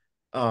me,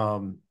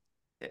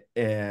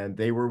 and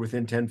they were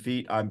within 10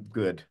 feet, I'm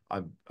good.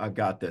 I've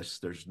got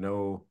this.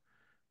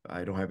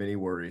 I don't have any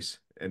worries.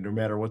 And no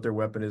matter what their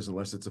weapon is,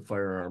 unless it's a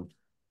firearm,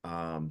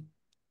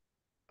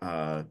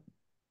 gosh,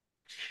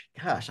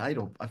 I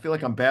feel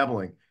like I'm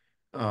babbling.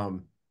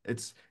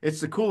 It's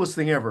the coolest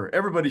thing ever.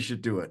 Everybody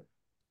should do it.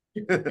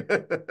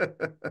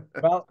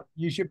 Well,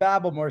 you should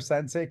babble more,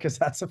 Sensei, because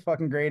that's a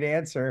fucking great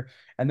answer.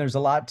 And there's a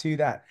lot to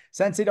that.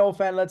 Sensei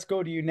Dolphin, let's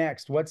go to you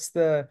next. What's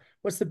the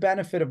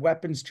benefit of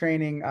weapons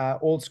training,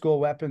 old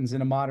school weapons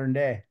in a modern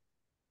day?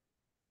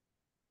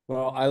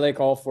 Well, I like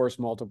all force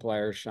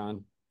multipliers,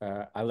 Sean.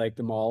 I like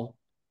them all.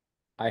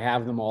 I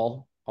have them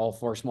all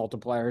force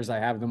multipliers. I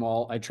have them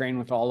all. I train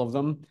with all of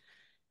them.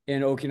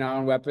 In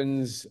Okinawan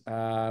weapons,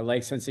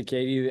 like Sensei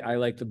Katie, I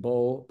like the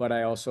bow, but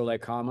I also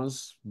like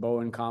kamas. Bow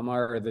and kama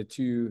are the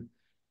two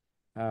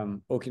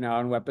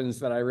Okinawan weapons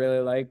that I really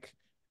like.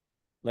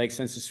 Like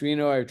Sensei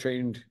Suino, I've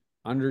trained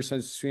under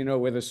Sensei Suino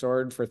with a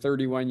sword for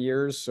 31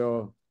 years.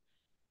 So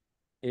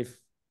if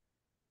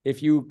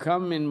you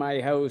come in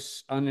my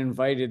house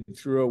uninvited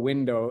through a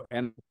window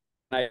and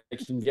I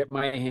can get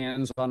my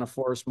hands on a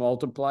force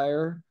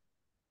multiplier,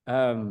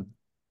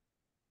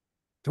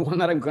 the one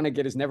that I'm going to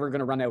get is never going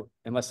to run out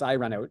unless I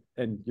run out,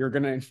 and you're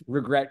going to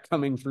regret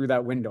coming through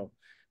that window.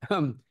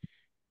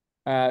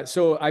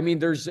 So, I mean,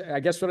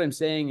 I guess what I'm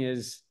saying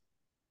is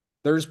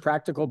there's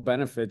practical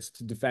benefits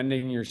to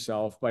defending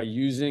yourself by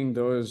using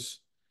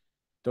those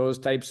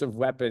types of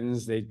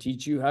weapons. They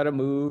teach you how to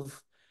move.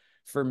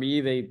 For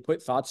me, they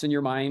put thoughts in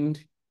your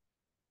mind.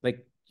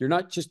 Like, you're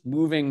not just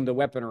moving the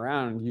weapon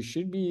around. You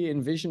should be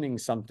envisioning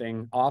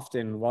something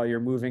often while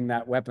you're moving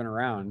that weapon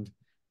around.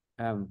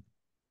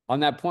 On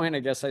that point,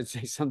 I guess I'd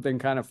say something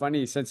kind of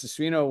funny. Sensei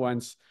Suino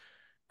once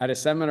at a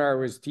seminar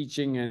was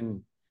teaching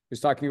and was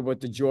talking about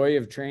the joy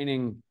of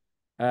training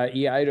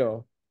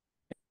Iaido.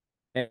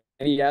 And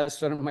he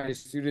asked one of my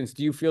students,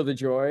 "Do you feel the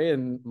joy?"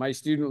 And my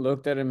student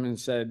looked at him and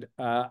said,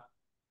 "I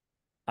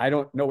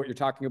don't know what you're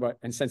talking about."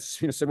 And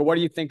Sensei Suino said, "Well, what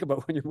do you think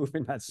about when you're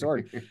moving that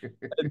sword?"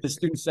 And the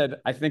student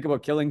said, "I think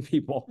about killing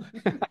people."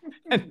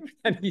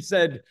 and he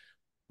said,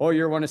 "Oh,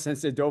 you're one of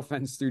Sensei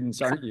Dauphin's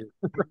students, aren't you?"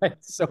 Right.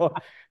 So,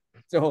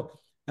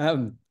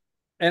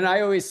 and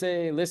I always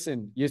say,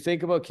 listen, you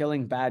think about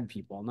killing bad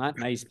people, not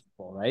nice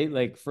people, right?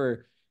 Like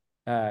for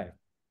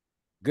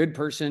good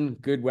person,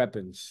 good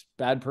weapons,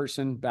 bad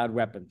person, bad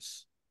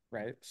weapons,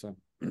 right? So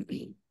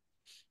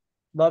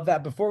Love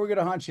that. Before we go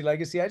to Hanshi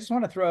Legacy, I just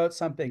want to throw out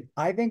something.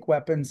 I think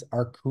weapons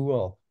are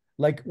cool.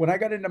 Like when I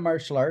got into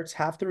martial arts,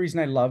 half the reason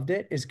I loved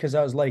it is because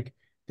I was like,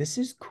 this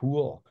is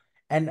cool.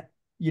 And,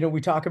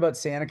 we talk about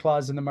Santa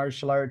Claus in the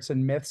martial arts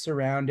and myths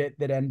around it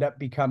that end up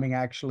becoming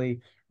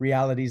actually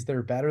realities that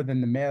are better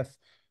than the myth.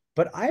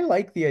 But I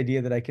like the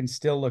idea that I can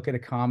still look at a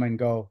kama and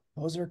go,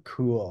 those are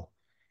cool.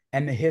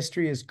 And the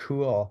history is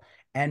cool.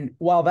 And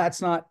while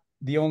that's not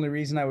the only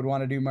reason I would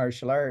want to do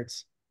martial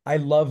arts, I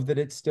love that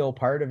it's still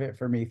part of it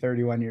for me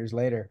 31 years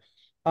later.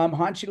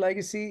 Hanshi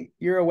Legacy,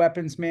 you're a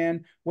weapons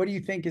man. What do you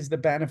think is the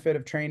benefit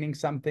of training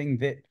something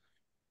that,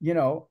 you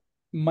know,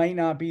 might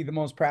not be the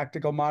most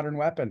practical modern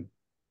weapon?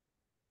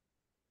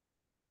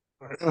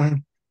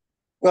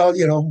 Well,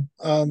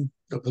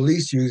 the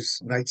police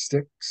use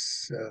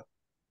nightsticks.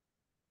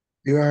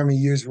 The army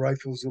use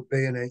rifles with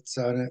bayonets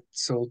on it.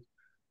 So,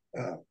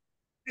 uh,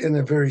 in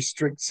a very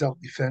strict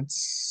self-defense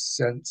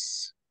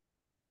sense,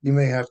 you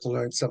may have to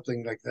learn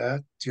something like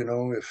that.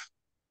 If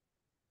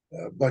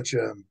a bunch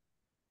of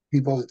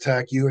people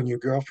attack you and your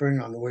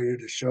girlfriend on the way to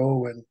the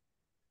show and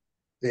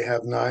they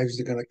have knives,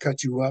 they're going to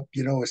cut you up,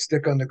 a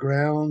stick on the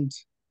ground,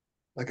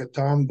 like a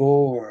tombo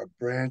or a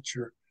branch,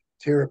 or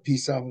tear a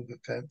piece off of a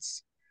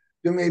fence.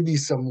 There may be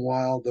some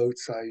wild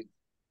outside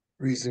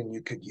reason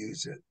you could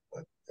use it.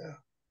 But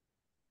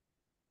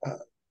uh,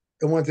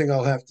 the one thing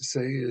I'll have to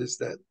say is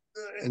that,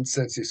 and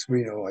Sensei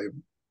Suino,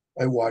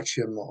 I watch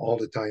him all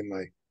the time.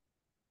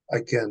 I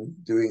can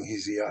doing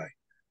his EI.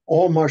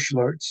 All martial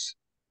arts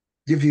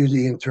give you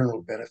the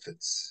internal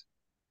benefits.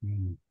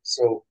 Mm.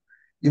 So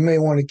you may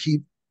want to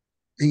keep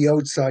the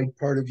outside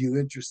part of you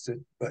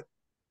interested, but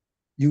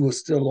you will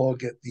still all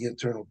get the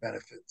internal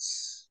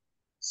benefits,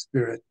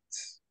 spirit,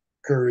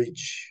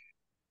 courage,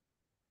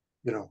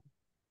 you know.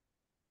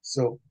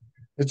 So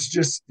it's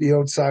just the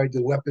outside,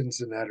 the weapons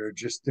and that are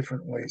just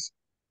different ways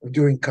of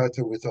doing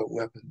kata without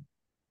weapon,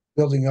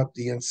 building up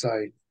the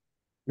inside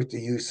with the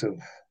use of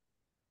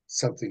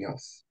something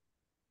else.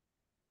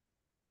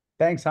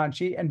 Thanks,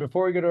 Hanshi. And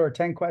before we go to our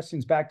 10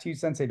 questions, back to you,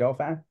 Sensei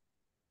Dauphin.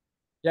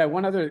 Yeah,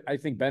 one other, I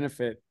think,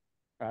 benefit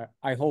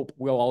I hope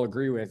we'll all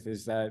agree with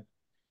is that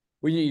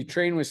when you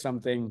train with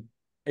something,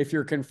 if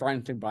you're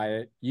confronted by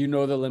it, you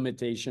know the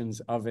limitations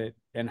of it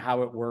and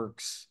how it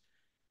works.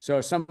 So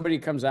if somebody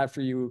comes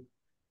after you,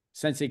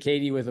 Sensei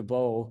Katie with a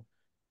bow,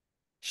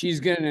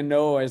 she's going to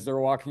know as they're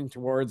walking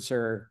towards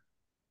her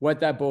what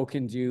that bow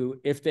can do,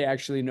 if they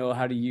actually know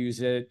how to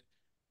use it.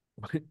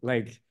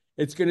 Like,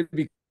 it's going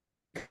to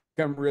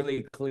become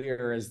really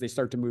clear as they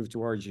start to move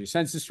towards you.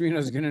 Sensei Suino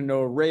is going to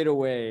know right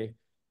away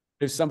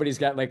if somebody's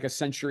got like a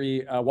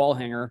century wall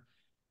hanger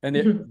and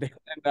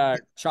they're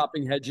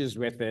chopping hedges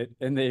with it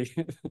and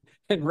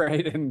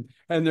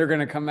and they're going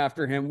to come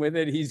after him with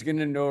it, he's going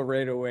to know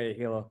right away.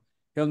 He'll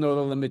know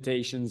the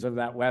limitations of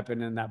that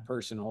weapon and that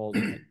person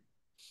holding it.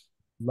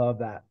 Love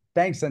that.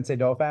 Thanks, Sensei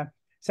Dauphin.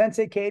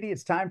 Sensei Katie,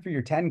 it's time for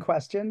your 10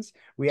 questions.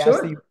 We Sure.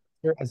 ask that you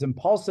answer as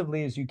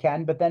impulsively as you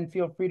can, but then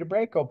feel free to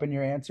break open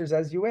your answers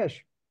as you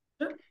wish.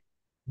 Sure.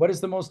 What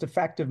is the most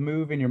effective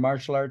move in your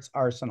martial arts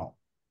arsenal?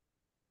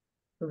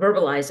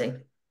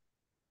 Verbalizing.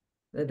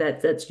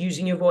 That's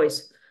using your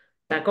voice.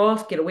 Back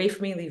off, get away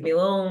from me, leave me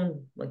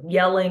alone, like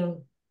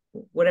yelling,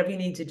 whatever you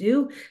need to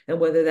do. And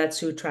whether that's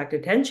to attract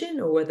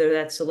attention or whether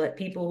that's to let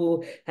people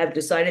who have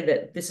decided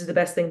that this is the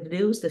best thing to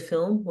do is to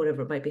film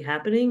whatever might be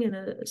happening in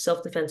a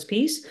self-defense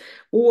piece,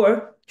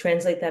 or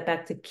translate that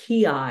back to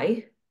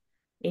ki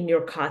in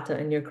your kata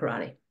and your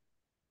karate.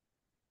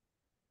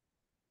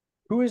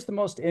 Who is the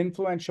most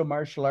influential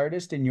martial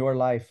artist in your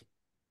life?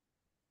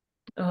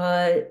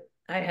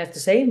 I have to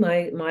say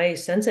my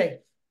sensei,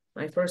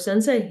 my first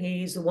sensei.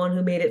 He's the one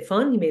who made it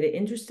fun. He made it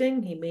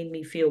interesting. He made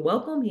me feel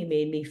welcome. He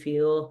made me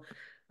feel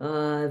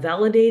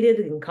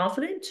validated and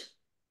confident.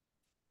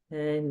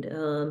 And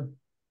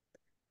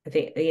I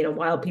think,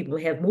 while people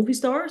have movie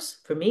stars,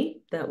 for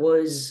me, that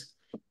was,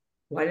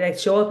 why did I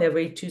show up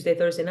every Tuesday,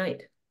 Thursday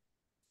night?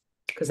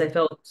 Because I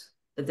felt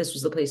that this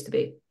was the place to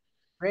be.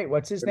 Great.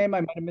 What's his name?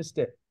 I might have missed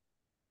it.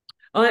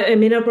 I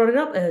may not brought it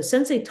up.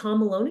 Sensei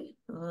Tom Maloney,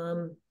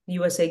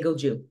 USA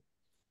Goju.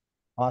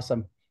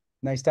 Awesome.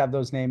 Nice to have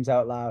those names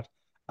out loud.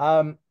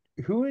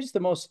 Who is the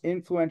most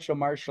influential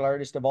martial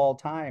artist of all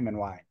time and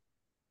why?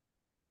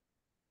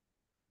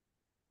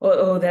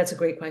 Oh, that's a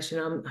great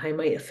question. I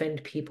might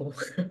offend people.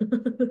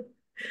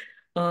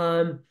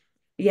 Yeah,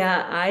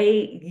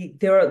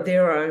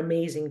 there are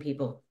amazing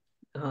people.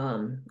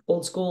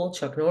 Old school,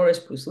 Chuck Norris,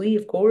 Bruce Lee,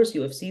 of course,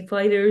 UFC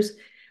fighters.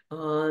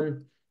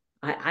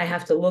 I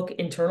have to look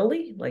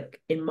internally,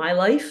 like in my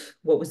life,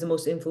 what was the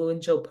most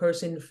influential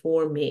person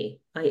for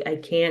me? I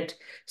can't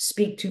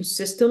speak to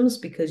systems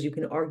because you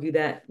can argue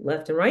that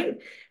left and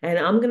right. And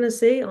I'm gonna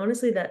say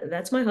honestly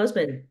that's my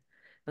husband.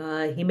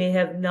 He may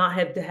have not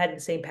have had the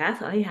same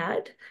path I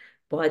had,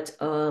 but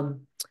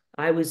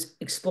I was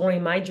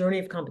exploring my journey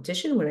of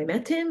competition when I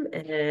met him,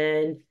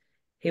 and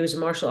he was a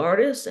martial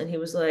artist, and he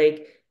was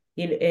like,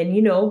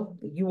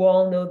 you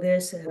all know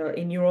this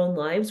in your own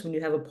lives. When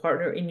you have a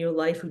partner in your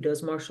life who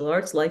does martial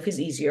arts, life is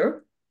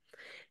easier.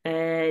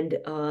 And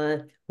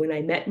when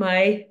I met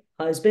my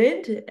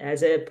husband,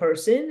 as a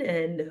person,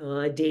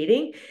 and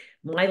dating,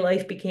 my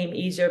life became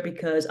easier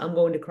because I'm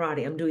going to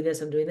karate. I'm doing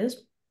this. I'm doing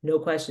this. No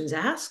questions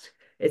asked.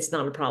 It's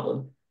not a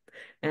problem.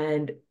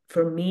 And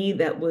for me,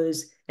 that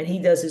was, and he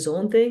does his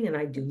own thing, and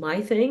I do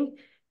my thing.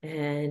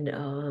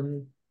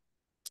 And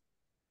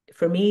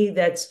for me,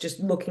 that's just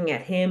looking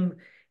at him,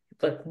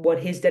 like what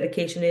his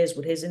dedication is,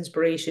 what his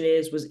inspiration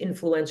is, was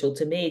influential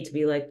to me to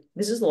be like,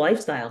 this is the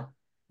lifestyle.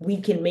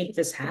 We can make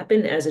this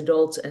happen as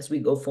adults as we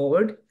go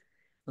forward,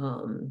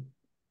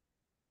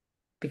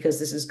 because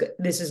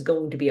this is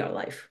going to be our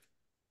life.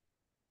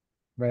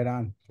 Right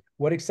on.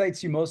 What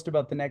excites you most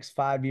about the next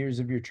 5 years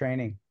of your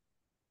training?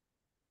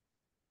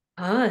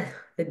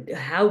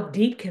 How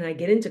deep can I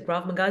get into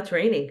Krav Maga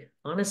training?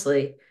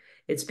 Honestly,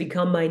 it's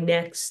become my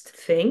next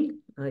thing.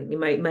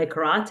 My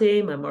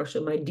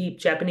karate, my deep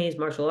Japanese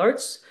martial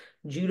arts,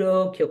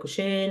 Judo,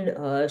 Kyokushin,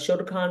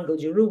 Shotokan,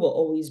 Goju Ryu will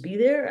always be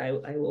there.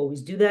 I will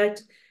always do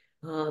that.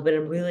 But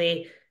I'm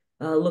really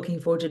looking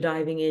forward to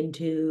diving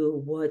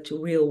into what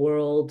real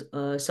world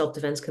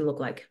self-defense can look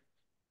like.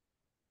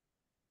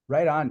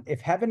 Right on.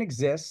 If heaven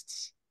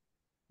exists,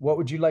 what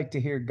would you like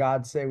to hear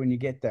God say when you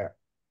get there?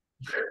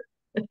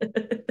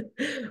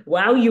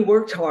 Wow, you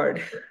worked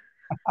hard.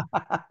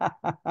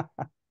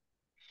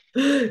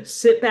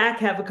 Sit back,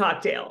 have a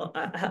cocktail.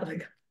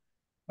 I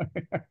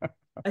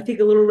think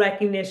a little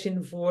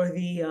recognition for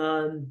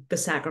the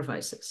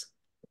sacrifices.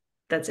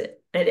 That's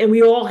it. And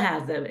we all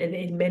have them, and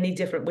in many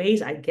different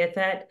ways. I get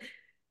that,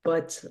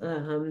 but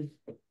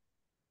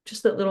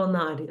just that little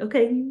nod.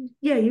 Okay,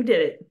 yeah, you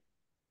did it.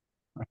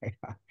 Right.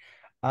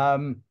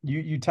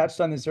 You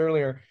touched on this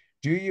earlier.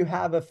 Do you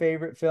have a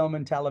favorite film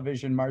and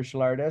television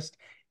martial artist,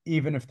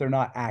 even if they're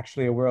not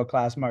actually a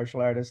world-class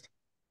martial artist?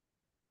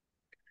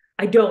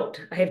 I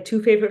don't. I have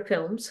two favorite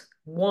films.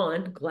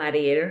 One,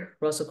 Gladiator,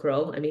 Russell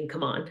Crowe. I mean,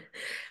 come on.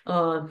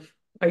 Are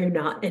you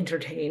not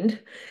entertained?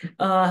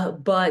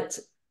 But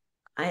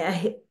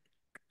I,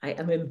 I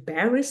am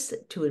embarrassed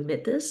to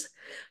admit this.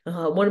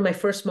 One of my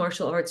first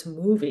martial arts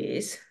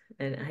movies,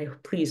 and I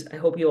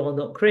hope you all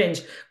don't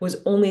cringe,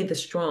 was Only the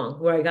Strong,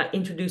 where I got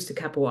introduced to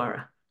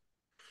capoeira.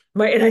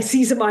 Right, and I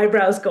see some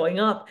eyebrows going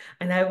up,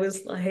 and I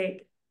was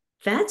like,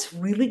 "That's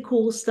really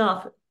cool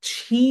stuff."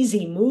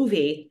 Cheesy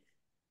movie,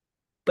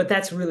 but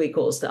that's really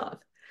cool stuff.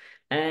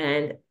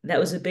 And that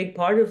was a big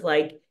part of,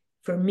 like,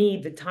 for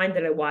me, the time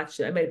that I watched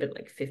it, I might have been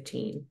like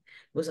 15. It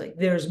was like,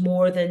 there's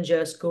more than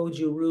just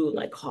Goju Ryu,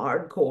 like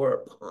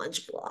hardcore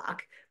punch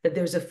block, that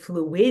there's a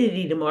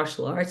fluidity to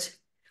martial arts.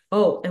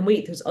 Oh, and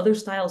wait, there's other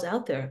styles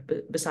out there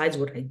besides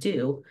what I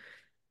do.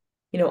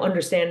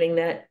 Understanding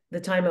that the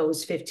time I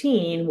was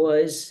 15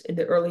 was in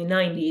the early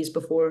 90s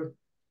before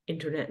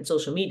internet and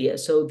social media.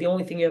 So the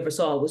only thing you ever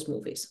saw was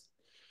movies.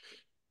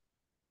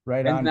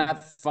 Right And on.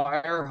 that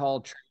fire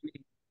hall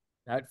training,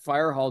 that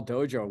fire hall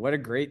dojo, what a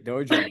great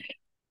dojo.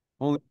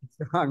 Only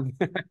strong.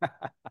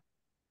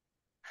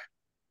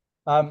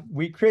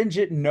 We cringe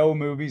at no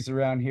movies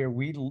around here.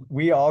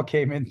 We all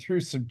came in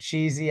through some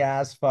cheesy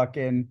ass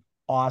fucking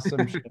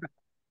awesome shit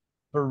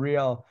for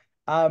real.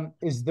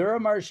 Is there a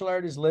martial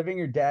artist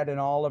living or dead in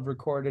all of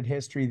recorded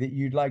history that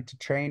you'd like to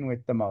train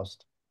with the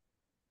most?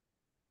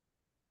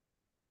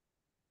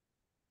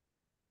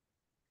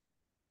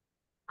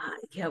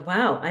 Yeah,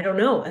 wow. I don't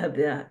know.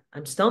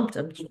 I'm stumped.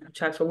 I'm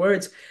trapped for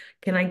words.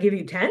 Can I give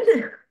you 10?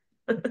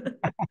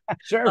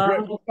 Sure,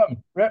 rip Um,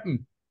 'em, rip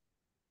 'em.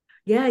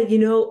 yeah,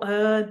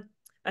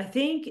 I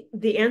think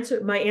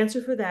my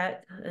answer for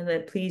that, and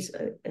then please,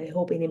 I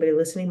hope anybody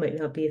listening might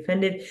not be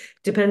offended,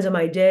 depends on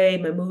my day,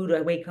 my mood,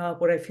 I wake up,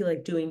 what I feel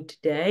like doing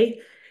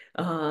today.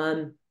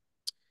 Um,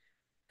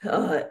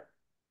 uh,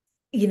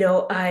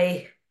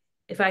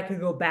 if I could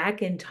go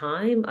back in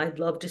time, I'd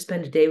love to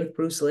spend a day with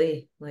Bruce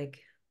Lee.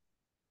 Like,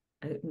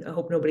 I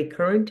hope nobody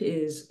current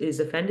is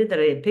offended that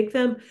I didn't pick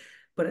them,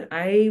 but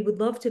I would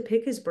love to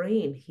pick his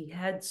brain. He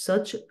had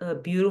such a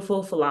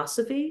beautiful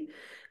philosophy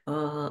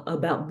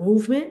about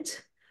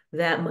movement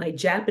that my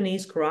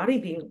Japanese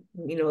karate, being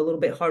a little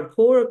bit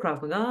hardcore,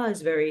 Krav Maga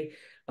is very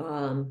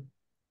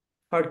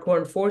hardcore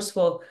and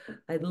forceful.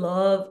 I'd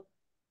love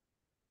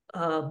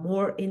a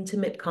more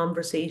intimate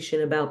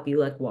conversation about Be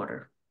Like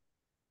Water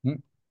Hmm.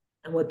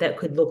 and what that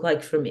could look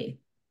like for me.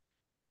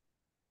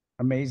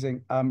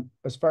 Amazing.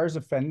 As far as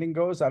offending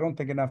goes, I don't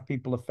think enough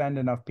people offend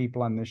enough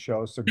people on this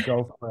show, so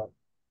go for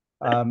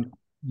it.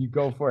 You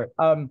go for it.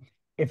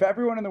 If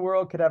everyone in the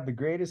world could have the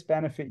greatest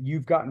benefit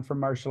you've gotten from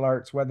martial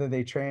arts, whether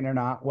they train or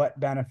not, what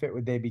benefit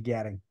would they be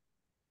getting?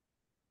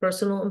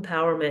 Personal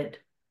empowerment.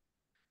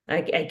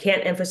 I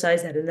can't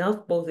emphasize that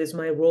enough, both as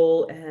my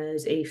role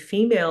as a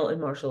female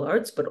in martial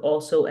arts, but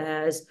also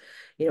as,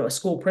 a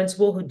school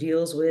principal who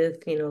deals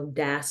with,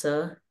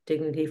 DASA,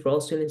 Dignity for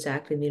All Students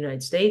Act in the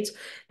United States,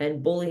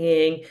 and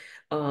bullying,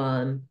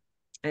 and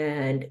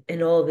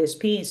all of this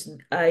piece.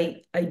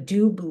 I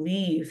do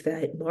believe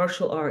that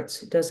martial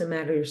arts, it doesn't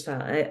matter your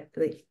style,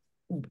 like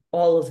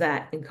all of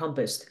that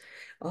encompassed,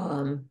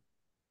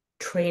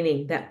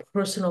 training, that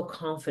personal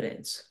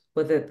confidence,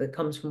 whether that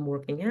comes from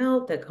working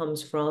out, that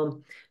comes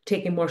from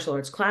taking martial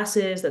arts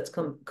classes,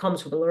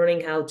 comes from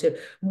learning how to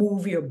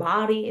move your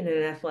body in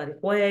an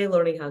athletic way,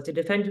 learning how to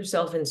defend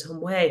yourself in some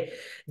way.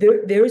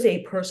 There is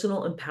a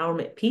personal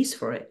empowerment piece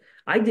for it.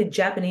 I did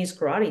Japanese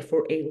karate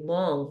for a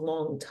long,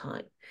 long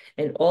time.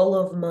 And all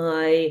of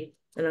my,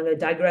 and I'm going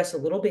to digress a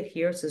little bit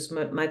here. This is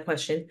my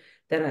question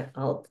that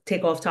I'll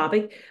take off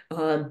topic.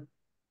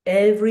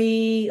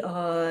 Every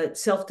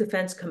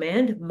self-defense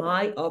command,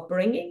 my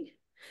upbringing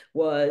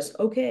was,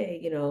 okay,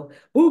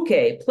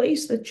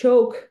 place the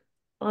choke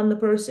on the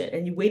person.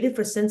 And you waited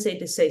for sensei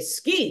to say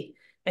ski,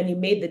 and you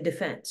made the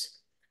defense.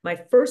 My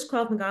first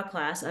Krav Maga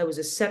class, I was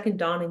a second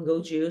dan in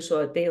Goju,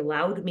 so they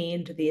allowed me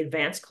into the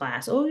advanced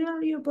class. Oh, yeah,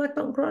 you're a black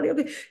belt in karate.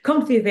 Okay,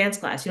 come to the advanced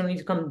class. You don't need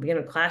to come to the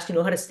beginner class. You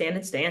know how to stand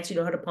and stance. You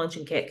know how to punch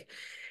and kick.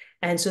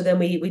 And so then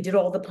we did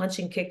all the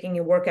punching, kicking,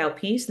 and workout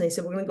piece. And they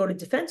said, we're going to go to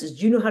defenses.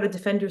 Do you know how to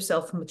defend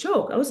yourself from a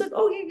choke? I was like,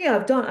 oh, yeah,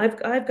 I've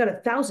got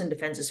 1,000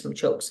 defenses from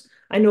chokes.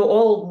 I know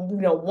all,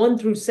 1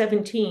 through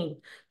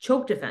 17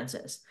 choke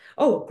defenses.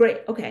 Oh, great.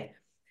 Okay.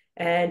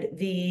 And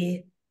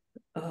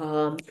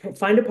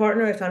find a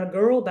partner. I found a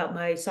girl about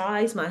my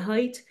size, my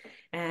height.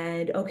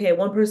 And okay,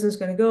 one person's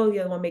going to go, the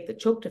other one make the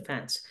choke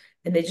defense.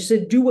 And they just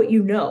said, do what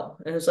you know.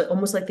 And it was like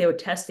almost like they were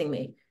testing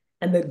me.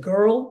 And the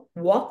girl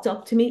walked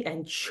up to me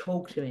and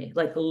choked me,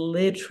 like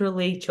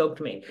literally choked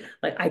me.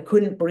 Like I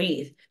couldn't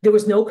breathe. There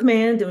was no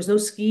command. There was no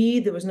ski.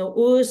 There was no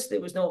us. There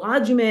was no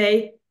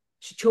hajime.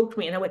 She choked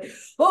me. And I went,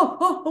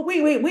 oh,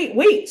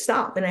 wait,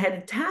 stop. And I had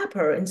to tap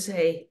her and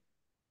say,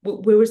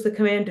 where was the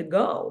command to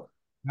go?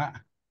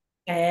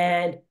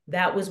 And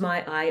that was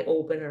my eye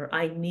opener.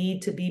 I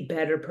need to be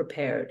better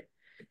prepared.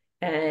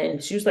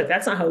 And she was like,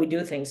 that's not how we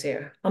do things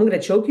here. I'm going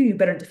to choke you. You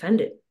better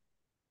defend it.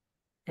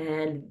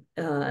 And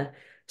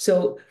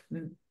so,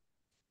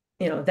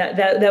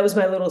 that was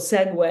my little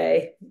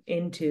segue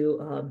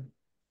into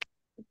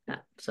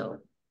that. So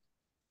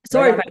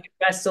sorry if I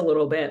digressed a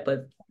little bit,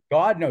 but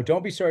God, no,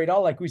 don't be sorry at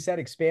all. Like we said,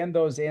 expand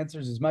those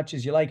answers as much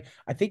as you like.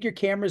 I think your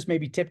cameras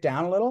maybe tipped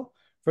down a little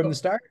from the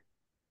start.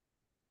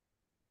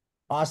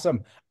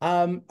 Awesome.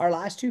 Our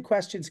last 2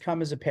 questions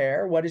come as a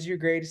pair. What is your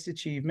greatest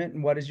achievement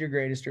and what is your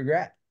greatest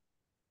regret?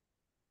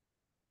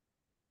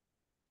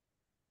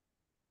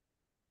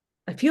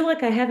 I feel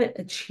like I haven't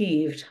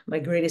achieved my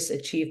greatest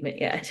achievement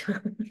yet.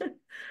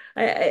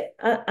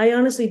 I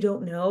honestly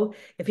don't know.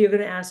 If you're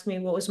going to ask me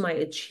what was my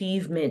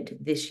achievement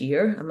this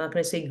year, I'm not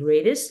going to say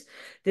greatest.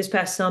 This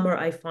past summer,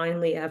 I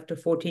finally, after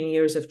 14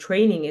 years of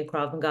training in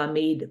Krav Maga,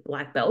 made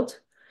black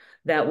belt.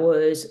 That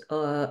was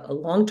a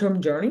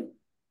long-term journey.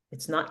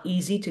 It's not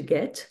easy to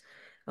get.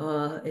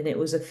 And it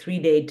was a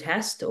 3-day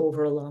test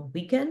over a long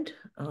weekend.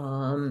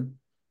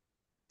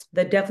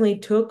 That definitely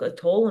took a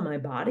toll on my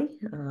body.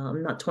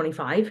 I'm not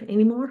 25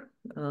 anymore.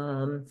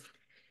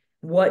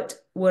 What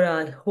would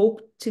I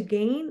hope to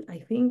gain? I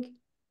think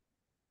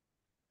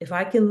if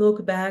I can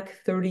look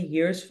back 30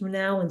 years from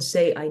now and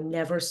say I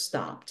never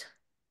stopped,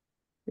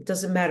 it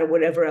doesn't matter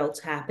whatever else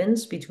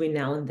happens between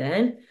now and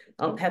then,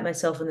 I'll pat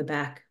myself in the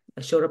back.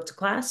 I showed up to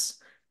class,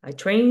 I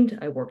trained,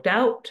 I worked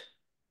out,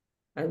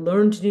 I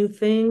learned new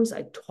things,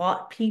 I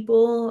taught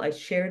people, I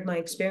shared my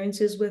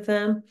experiences with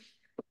them.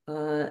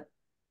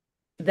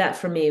 That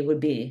for me would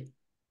be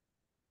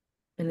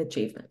an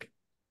achievement.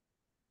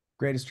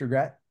 Greatest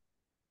regret?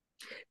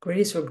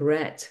 Greatest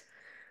regret.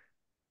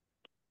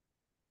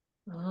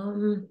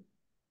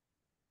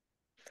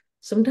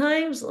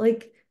 Sometimes,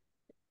 like,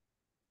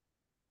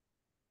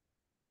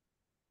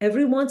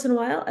 every once in a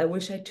while, I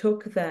wish I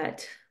took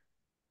that.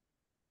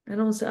 I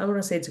don't want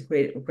to say it's a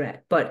great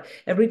regret, but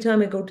every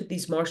time I go to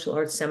these martial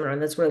arts seminars,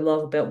 and that's what I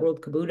love about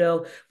World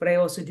Kabuto, but I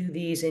also do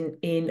these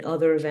in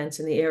other events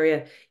in the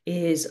area,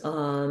 is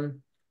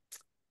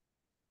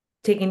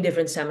taking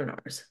different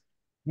seminars.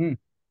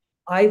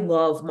 I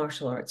love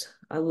martial arts.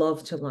 I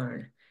love to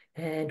learn.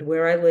 And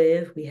where I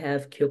live, we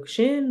have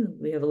Kyokushin,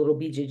 we have a little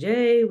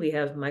BJJ, we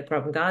have my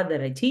Krav Maga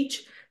that I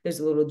teach. There's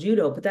a little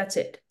judo, but that's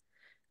it.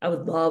 I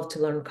would love to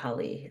learn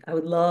Kali. I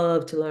would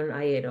love to learn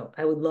Aikido.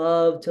 I would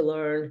love to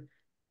learn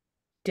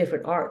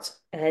different arts,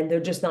 and they're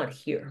just not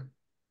here.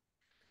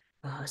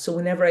 So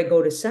whenever I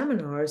go to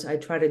seminars, I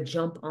try to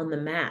jump on the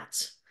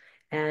mats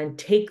and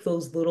take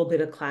those little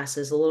bit of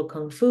classes, a little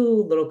Kung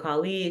Fu, a little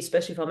Kali,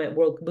 especially if I'm at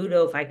World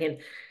Kabuto, if I can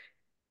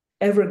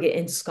ever get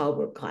in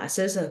scholarwork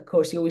classes. Of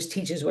course, he always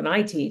teaches when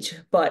I teach,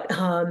 but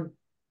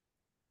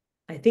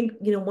I think,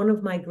 one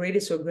of my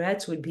greatest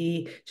regrets would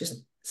be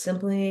just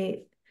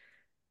simply,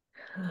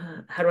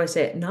 how do I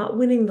say it, not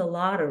winning the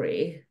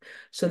lottery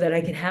so that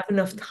I can have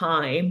enough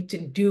time to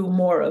do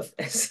more of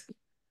this.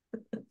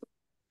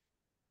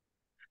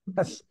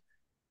 That's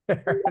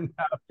fair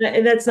enough.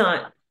 And that's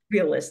not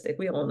realistic.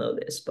 We all know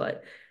this,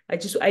 but I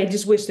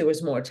just wish there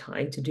was more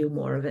time to do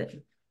more of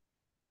it.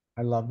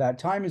 I love that.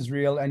 Time is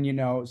real.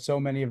 And, so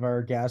many of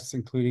our guests,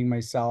 including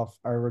myself,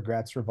 our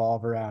regrets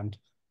revolve around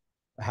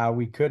how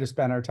we could have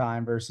spent our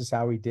time versus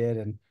how we did,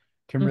 and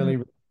can really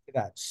relate to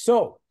that.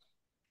 So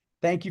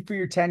thank you for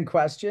your 10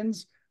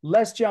 questions.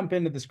 let's jump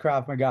into this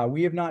Krav Maga.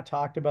 We have not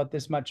talked about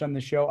this much on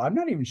the show. I'm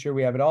not even sure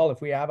we have it all.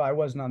 If we have, I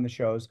wasn't on the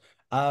shows.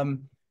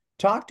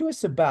 Talk to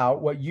us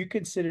about what you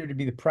consider to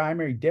be the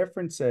primary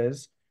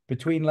differences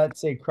between, let's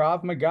say,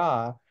 Krav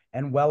Maga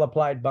and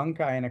well-applied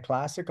bunkai in a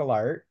classical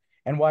art,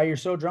 and why you're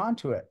so drawn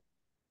to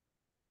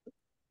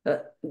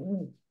it.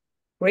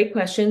 Great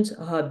questions.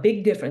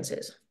 Big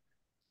differences.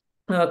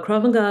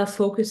 Krav Maga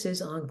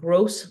focuses on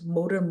gross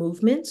motor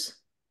movements,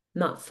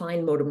 not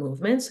fine motor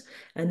movements,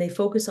 and they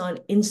focus on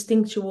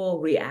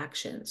instinctual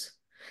reactions.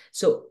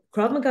 So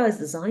Krav Maga is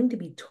designed to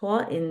be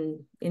taught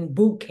in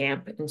boot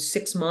camp in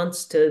 6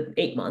 months to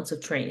 8 months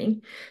of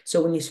training.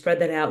 So when you spread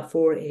that out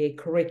for a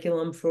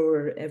curriculum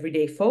for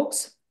everyday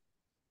folks,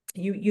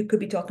 you could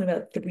be talking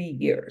about 3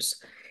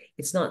 years.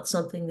 It's not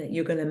something that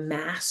you're going to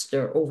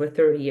master over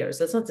 30 years.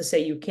 That's not to say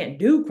you can't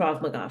do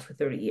Krav Maga for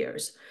 30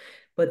 years,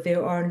 but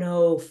there are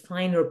no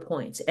finer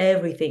points.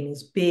 Everything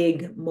is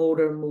big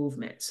motor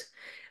movements.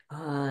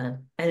 And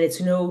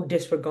it's no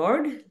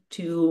disregard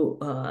to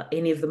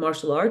any of the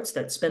martial arts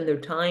that spend their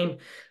time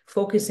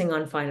focusing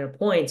on finer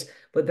points,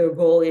 but their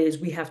goal is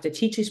we have to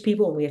teach these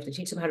people, and we have to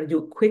teach them how to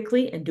do it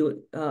quickly and do it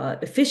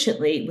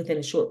efficiently within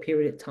a short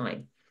period of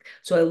time.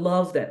 So I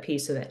love that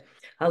piece of it.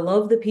 I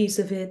love the piece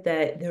of it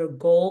that their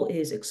goal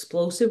is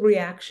explosive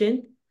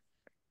reaction,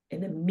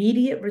 an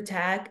immediate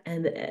attack,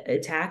 and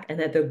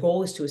that their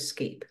goal is to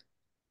escape.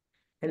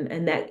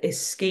 And that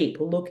escape,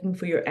 looking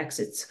for your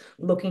exits,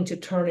 looking to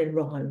turn and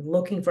run,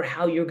 looking for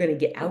how you're going to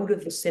get out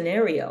of the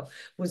scenario,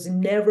 was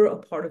never a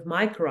part of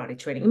my karate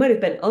training. It might have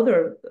been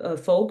other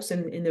folks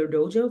in their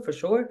dojo for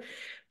sure,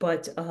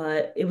 but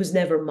it was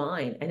never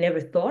mine. I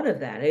never thought of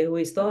that. I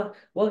always thought,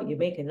 well, you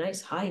make a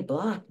nice high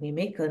block, you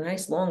make a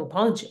nice long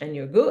punch, and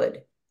you're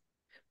good.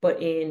 But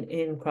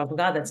in Krav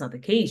Maga, that's not the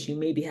case. You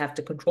maybe have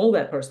to control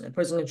that person. That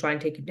person can try and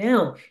take you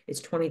down. It's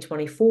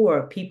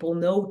 2024. People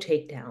know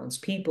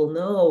takedowns. People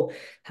know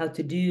how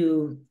to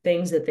do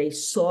things that they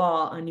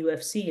saw on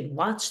UFC and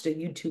watched a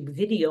YouTube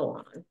video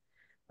on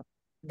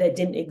that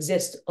didn't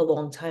exist a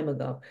long time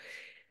ago.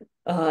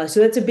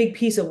 So that's a big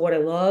piece of what I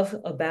love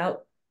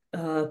about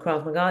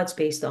Krav Maga. It's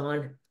based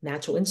on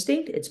natural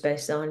instinct. It's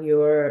based on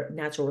your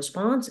natural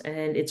response,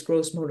 and it's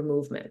gross motor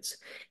movements.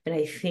 And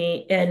I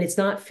think, and it's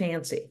not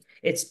fancy.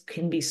 It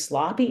can be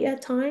sloppy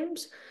at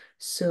times.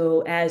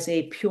 So as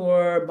a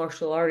pure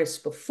martial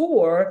artist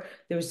before,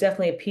 there was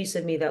definitely a piece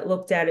of me that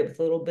looked at it with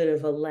a little bit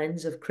of a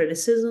lens of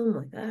criticism,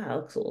 like, it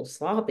looks a little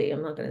sloppy,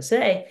 I'm not going to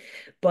say.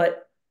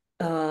 But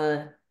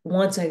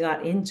once I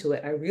got into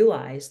it, I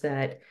realized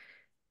that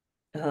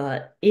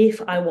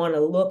if I want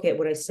to look at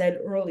what I said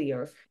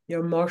earlier,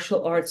 your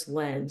martial arts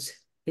lens,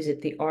 is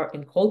it the art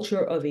and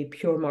culture of a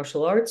pure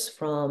martial arts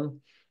from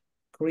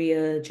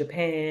Korea,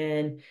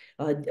 Japan,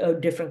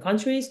 different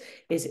countries?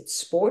 Is it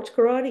sports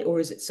karate, or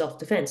is it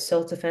self-defense?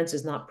 Self-defense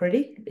is not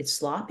pretty, it's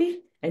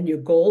sloppy, and your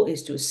goal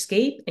is to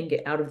escape and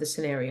get out of the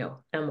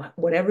scenario. And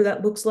whatever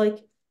that looks like,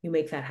 you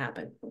make that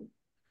happen.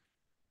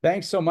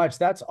 Thanks so much.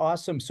 That's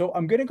awesome. So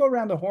I'm going to go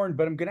around the horn,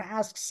 but I'm going to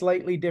ask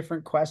slightly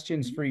different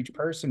questions for each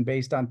person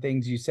based on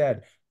things you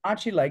said.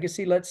 Hanshi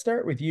Legacy, let's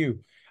start with you.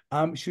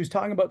 She was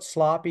talking about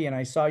sloppy, and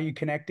I saw you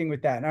connecting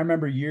with that. And I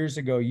remember years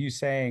ago you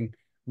saying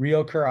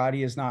real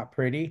karate is not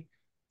pretty,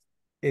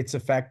 it's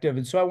effective.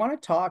 And so I want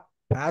to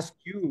ask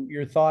you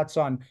your thoughts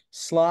on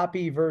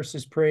sloppy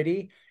versus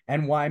pretty,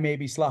 and why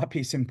maybe sloppy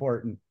is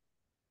important.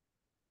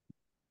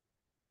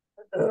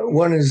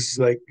 One is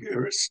like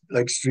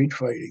street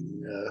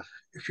fighting.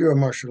 If you're a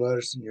martial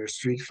artist and you're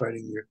street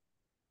fighting,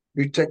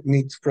 your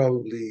techniques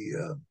probably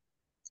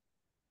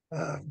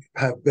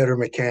have better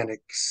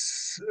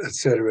mechanics, et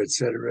cetera, et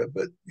cetera.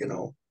 But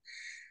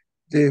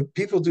the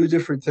people do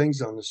different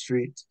things on the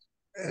street,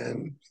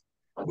 and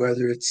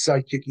whether it's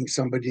side kicking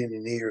somebody in the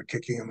knee or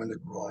kicking them in the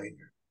groin,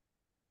 or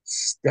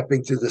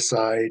stepping to the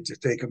side to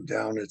take them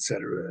down, et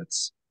cetera.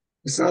 It's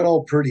not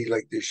all pretty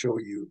like they show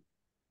you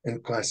in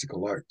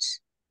classical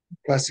arts.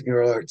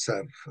 Classical arts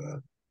have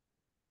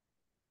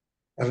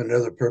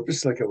another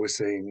purpose, like I was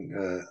saying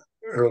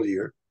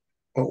earlier.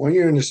 But when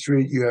you're in the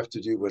street, you have to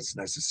do what's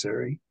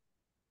necessary,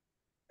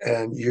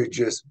 and you're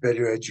just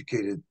better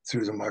educated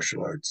through the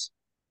martial arts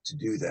to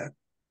do that.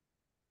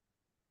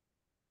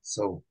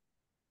 So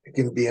it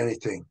can be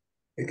anything.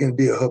 It can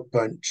be a hook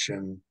punch,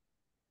 and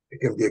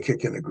it can be a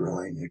kick in the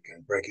groin. It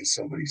can break in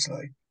somebody's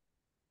leg,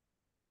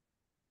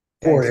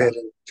 forehead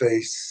and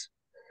face.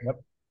 Yep.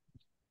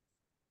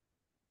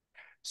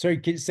 Sorry,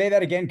 can you say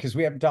that again? Because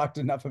we haven't talked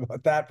enough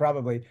about that,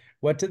 probably.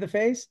 What to the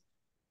face?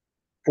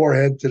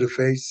 Forehead to the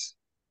face.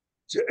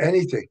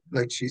 Anything,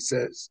 like she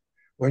says.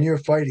 When you're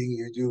fighting,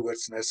 you do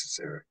what's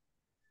necessary.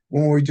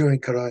 When we're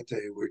doing karate,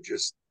 we're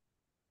just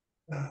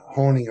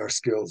honing our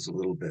skills a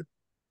little bit.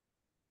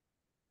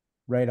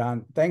 Right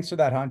on. Thanks for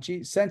that,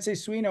 Hanshi. Sensei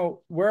Suino,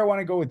 where I want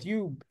to go with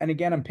you, and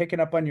again, I'm picking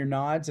up on your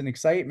nods and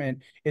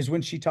excitement, is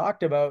when she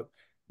talked about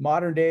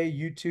modern day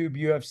YouTube,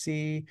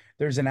 UFC,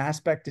 there's an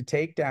aspect to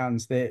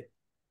takedowns that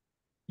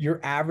your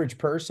average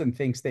person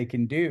thinks they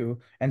can do.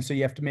 And so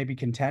you have to maybe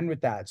contend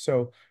with that.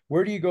 So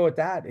where do you go with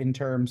that in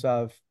terms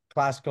of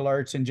classical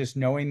arts and just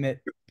knowing that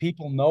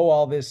people know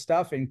all this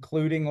stuff,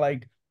 including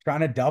like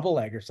trying to double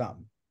leg or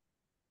something.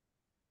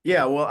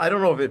 Yeah, well, I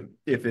don't know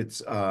if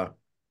it's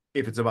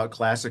about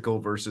classical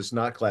versus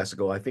not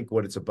classical. I think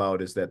what it's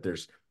about is that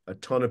there's a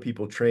ton of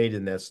people trained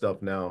in that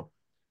stuff now.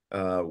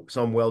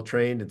 Some well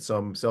trained and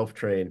some self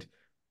trained.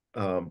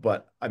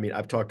 But I mean,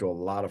 I've talked to a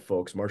lot of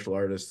folks, martial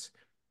artists,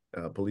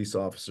 police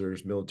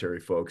officers, military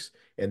folks,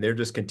 and they're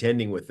just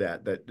contending with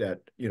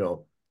that you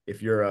know,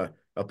 if you're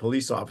a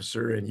police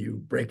officer and you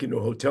break into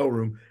a hotel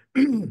room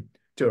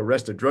to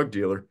arrest a drug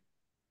dealer,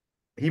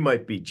 he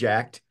might be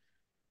jacked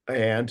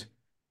and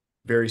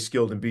very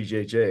skilled in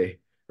BJJ,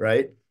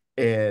 right?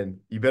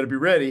 And you better be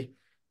ready,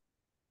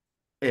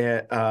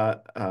 and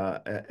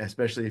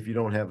especially if you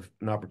don't have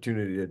an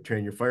opportunity to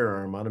train your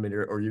firearm on them,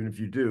 or even if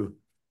you do.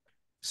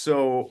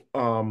 So,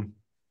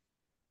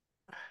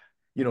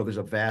 you know, there's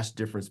a vast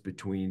difference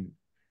between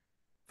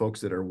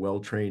folks that are well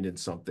trained in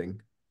something,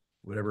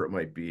 whatever it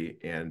might be,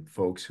 and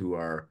folks who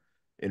are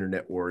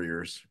internet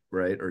warriors,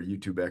 right, or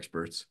YouTube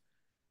experts.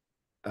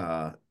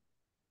 Uh,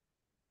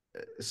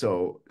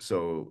 so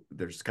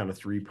there's kind of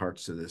three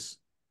parts to this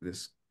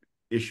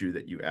issue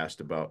that you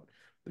asked about.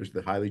 There's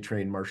the highly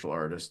trained martial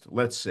artist,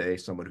 let's say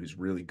someone who's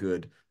really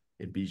good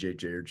in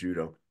BJJ or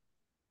judo.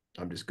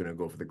 I'm just going to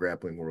go for the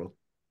grappling world.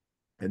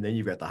 And then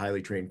you've got the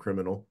highly trained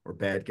criminal or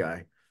bad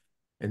guy.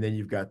 And then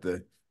you've got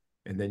the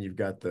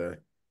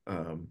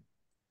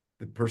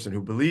the person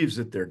who believes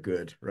that they're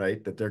good,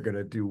 right? That they're going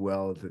to do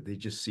well, that they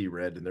just see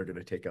red and they're going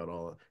to take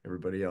out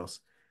everybody else.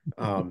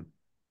 And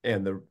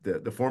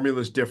the formula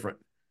is different.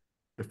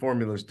 The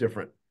formula is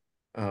different.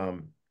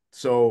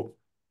 So,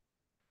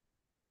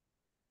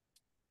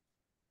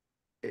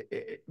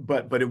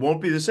 but it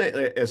won't be the same.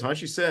 As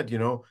Hanshi said, you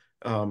know,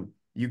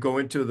 you go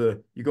into a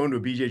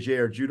BJJ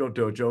or judo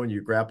dojo and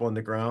you grapple on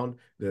the ground.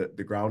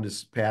 The ground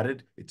is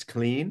padded. It's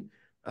clean.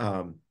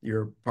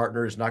 Your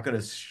partner is not going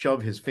to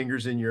shove his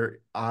fingers in your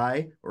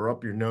eye or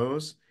up your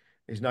nose.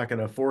 He's not going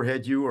to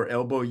forehead you or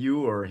elbow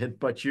you or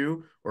headbutt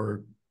you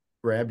or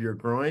grab your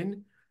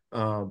groin.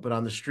 But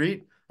on the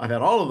street, I've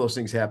had all of those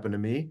things happen to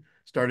me,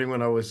 starting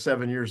when I was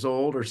 7 years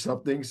old or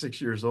something,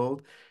 6 years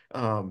old,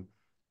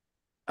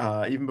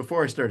 even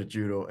before I started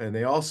judo, and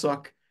they all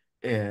suck,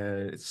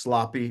 and it's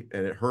sloppy,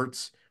 and it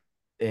hurts,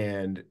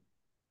 and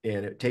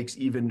it takes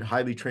even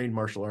highly trained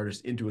martial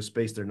artists into a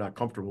space they're not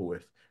comfortable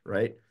with,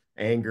 right?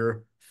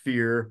 Anger,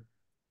 fear,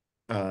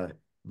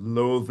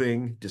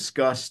 loathing,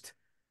 disgust.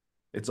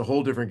 It's a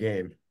whole different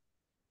game.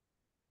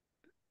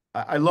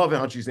 I love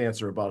Hanshi's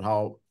answer about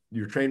how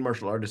your trained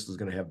martial artist is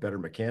going to have better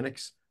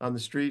mechanics on the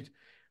street,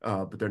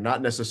 but they're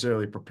not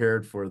necessarily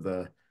prepared for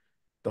the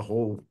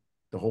whole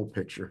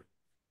picture.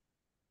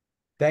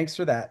 Thanks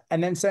for that.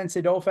 And then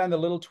Sensei Dauphin, the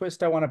little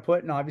twist I want to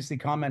put, and obviously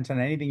comment on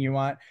anything you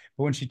want,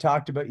 but when she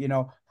talked about, you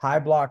know, high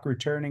block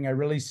returning, I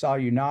really saw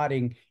you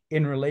nodding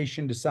in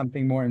relation to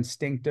something more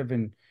instinctive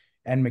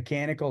and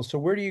mechanical. So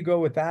where do you go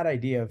with that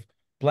idea of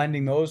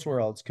blending those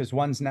worlds? Because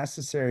one's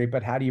necessary,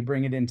 but how do you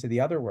bring it into the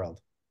other world?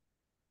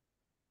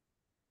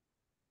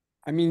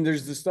 I mean,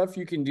 there's the stuff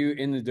you can do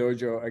in the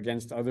dojo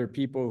against other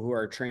people who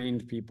are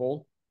trained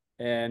people.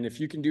 And if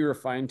you can do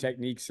refined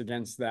techniques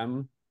against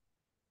them,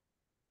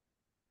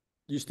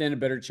 you stand a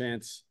better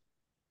chance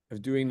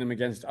of doing them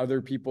against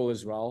other people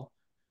as well.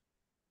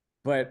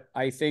 But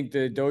I think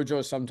the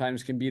dojo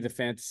sometimes can be the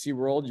fantasy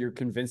world. You're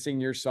convincing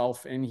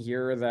yourself in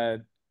here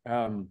that,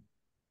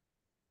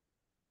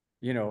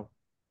 you know,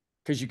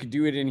 because you could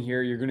do it in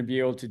here, you're going to be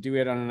able to do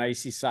it on an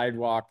icy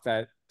sidewalk,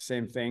 that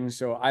same thing.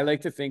 So I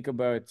like to think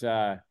about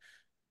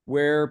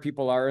where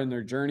people are in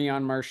their journey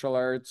on martial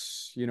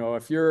arts. You know,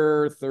 if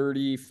you're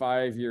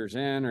 35 years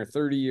in or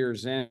 30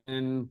 years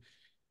in,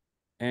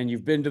 and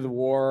you've been to the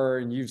war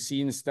and you've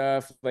seen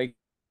stuff, like,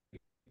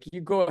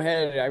 you go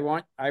ahead.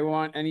 I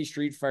want any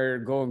street fighter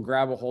to go and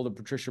grab a hold of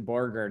Patricia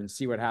Borgard and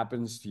see what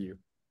happens to you.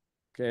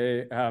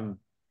 Okay.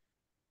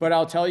 But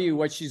I'll tell you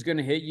what she's going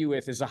to hit you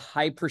with is a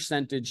high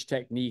percentage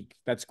technique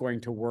that's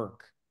going to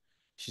work.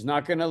 She's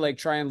not going to like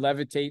try and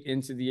levitate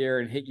into the air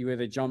and hit you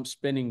with a jump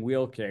spinning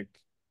wheel kick.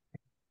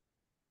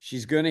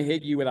 She's going to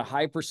hit you with a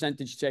high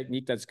percentage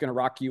technique that's going to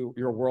rock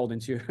your world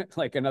into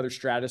like another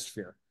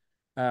stratosphere.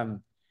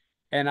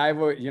 And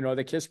I've, you know,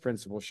 the KISS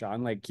principle,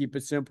 Sean, like, keep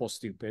it simple,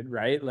 stupid,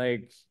 right?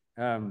 Like,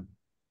 and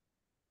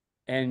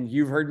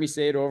you've heard me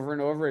say it over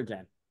and over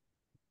again.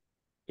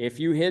 If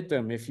you hit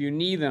them, if you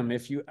knee them,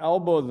 if you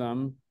elbow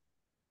them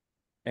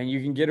and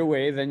you can get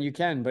away, then you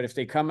can. But if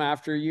they come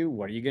after you,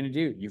 what are you going to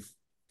do? You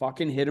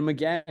fucking hit them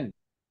again.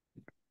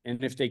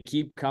 And if they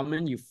keep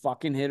coming, you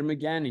fucking hit them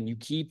again, and you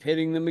keep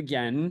hitting them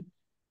again.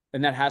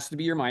 And that has to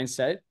be your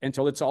mindset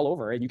until it's all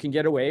over and you can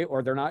get away,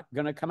 or they're not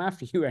going to come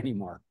after you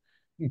anymore.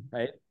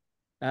 Right.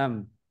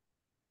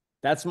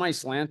 That's my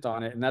slant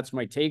on it, and that's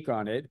my take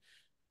on it.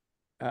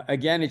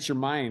 Again, it's your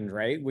mind,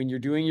 right? When you're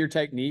doing your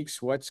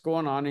techniques, what's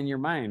going on in your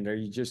mind? Are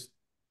you just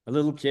a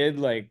little kid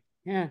like,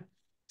 yeah,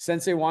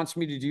 Sensei wants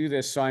me to do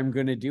this, so I'm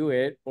going to do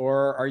it?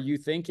 Or are you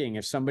thinking,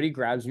 if somebody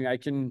grabs me, I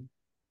can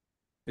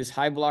this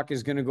high block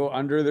is going to go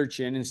under their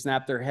chin and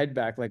snap their head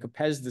back like a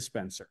Pez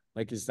dispenser.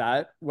 Like, is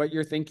that what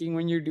you're thinking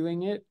when you're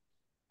doing it?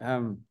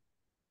 And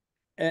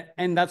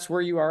that's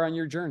where you are on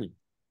your journey,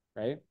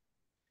 right?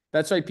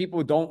 That's why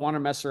people don't want to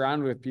mess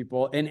around with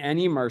people in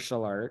any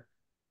martial art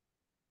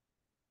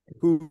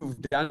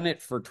who've done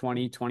it for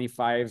 20,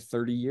 25,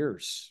 30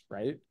 years,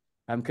 right?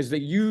 Because they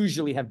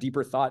usually have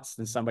deeper thoughts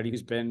than somebody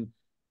who's been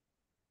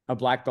a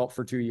black belt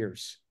for 2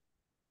 years.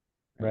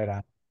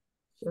 Right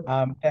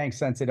on. Thanks,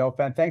 Sensei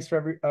Dauphin. Thanks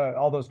for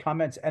all those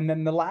comments. And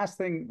then the last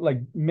thing, like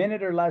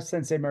minute or less,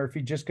 Sensei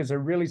Murphy, just because I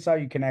really saw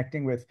you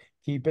connecting with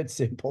keep it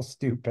simple,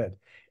 stupid.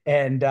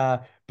 And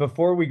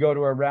before we go to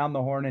around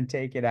the horn and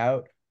take it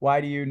out, why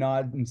do you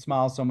nod and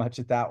smile so much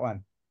at that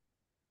one?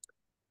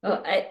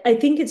 I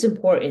think it's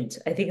important.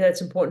 I think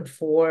that's important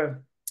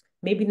for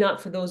maybe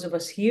not for those of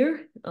us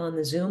here on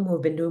the Zoom who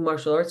have been doing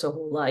martial arts our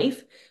whole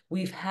life.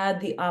 We've had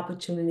the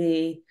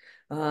opportunity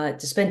to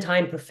spend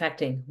time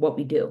perfecting what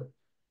we do.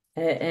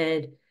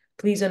 And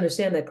please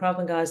understand that Krav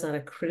Maga is not a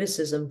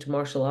criticism to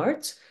martial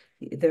arts.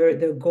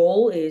 Their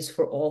goal is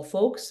for all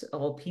folks,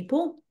 all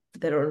people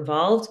that are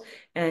involved,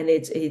 and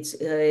it's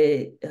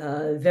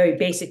very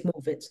basic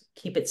movements.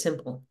 Keep it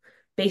simple.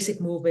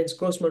 Basic movements,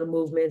 gross motor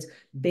movements,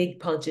 big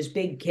punches,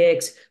 big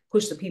kicks,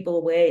 push the people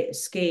away,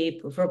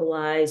 escape,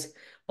 verbalize,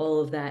 all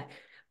of that.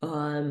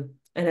 And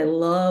I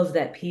love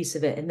that piece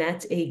of it. And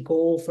that's a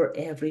goal for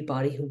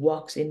everybody who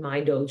walks in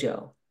my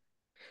dojo.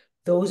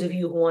 Those of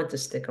you who want to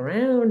stick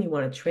around, you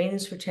want to train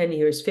this for 10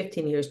 years,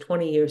 15 years,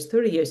 20 years,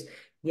 30 years,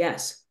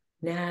 yes,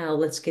 now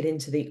let's get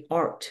into the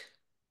art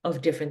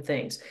of different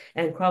things.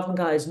 And Krav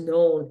Maga is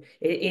known,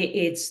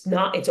 it's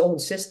not its own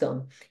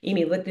system.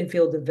 Emi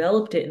Lichtenfeld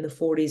developed it in the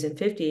 40s and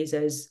 50s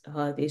as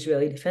the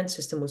Israeli defense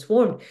system was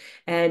formed.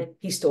 And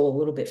he stole a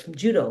little bit from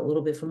Judo, a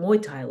little bit from Muay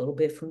Thai, a little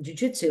bit from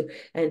Jiu-Jitsu.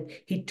 And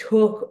he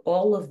took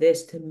all of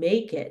this to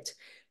make it.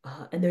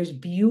 And there's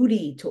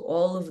beauty to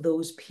all of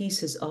those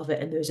pieces of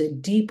it. And there's a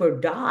deeper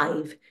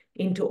dive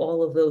into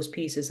all of those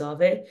pieces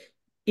of it.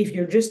 If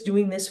you're just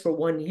doing this for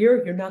 1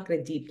 year, you're not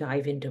going to deep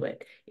dive into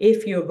it.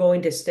 If you're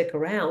going to stick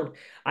around,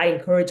 I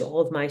encourage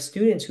all of my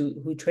students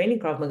who train in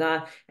Krav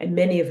Maga, and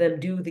many of them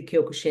do the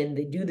Kyokushin,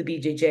 they do the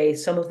BJJ.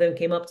 Some of them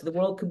came up to the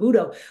World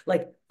Kabuto.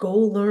 Like, go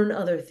learn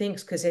other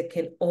things because it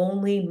can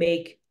only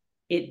make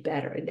it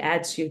better. It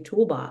adds to your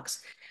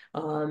toolbox.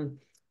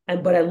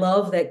 But I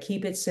love that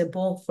keep it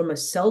simple from a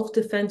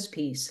self-defense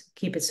piece.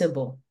 Keep it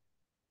simple.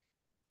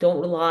 Don't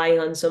rely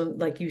on some,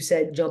 like you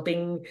said,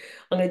 jumping.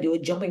 I'm going to do a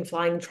jumping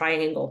flying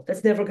triangle.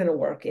 That's never going to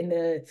work in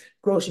the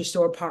grocery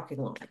store parking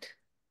lot.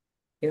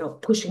 You know,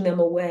 pushing them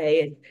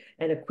away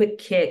and a quick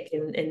kick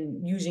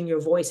and using your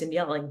voice and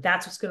yelling.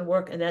 That's what's going to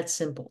work, and that's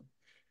simple.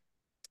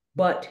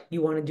 But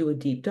you want to do a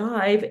deep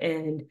dive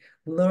and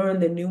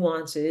learn the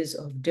nuances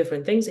of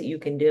different things that you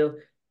can do.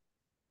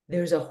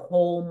 There's a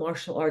whole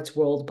martial arts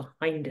world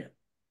behind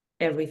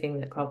everything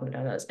that Krav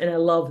Maga does. And I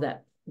love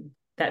that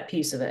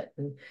piece of it.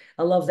 And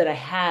I love that I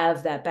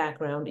have that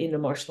background in the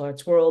martial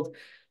arts world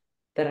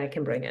that I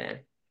can bring it in.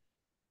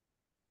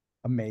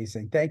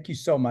 Amazing. Thank you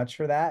so much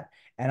for that.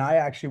 And I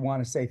actually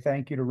want to say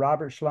thank you to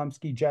Robert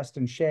Shlumsky,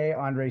 Justin Shea,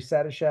 Andrei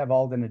Sedashev,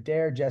 Alden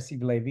Adair, Jesse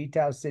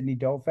Villevitao, Sydney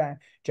Dauphin,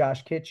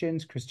 Josh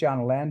Kitchens,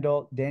 Cristiano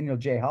Landel, Daniel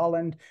J.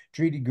 Holland,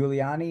 Dridi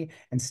Guliani,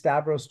 and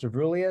Stavros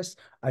Stavroulias.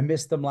 I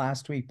missed them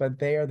last week, but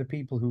they are the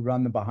people who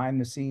run the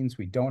behind the scenes.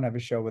 We don't have a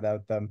show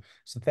without them.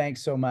 So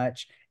thanks so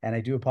much. And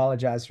I do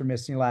apologize for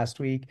missing you last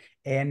week.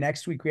 And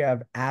next week we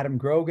have Adam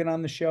Grogan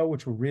on the show,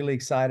 which we're really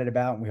excited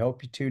about. And we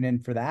hope you tune in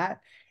for that.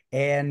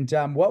 And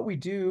what we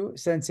do,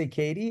 Sensei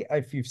Katie,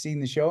 if you've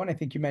seen the show, and I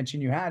think you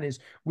mentioned you had, is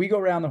we go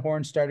around the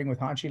horn starting with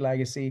Hanshi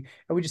Legacy,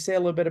 and we just say a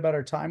little bit about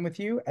our time with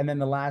you, and then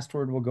the last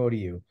word will go to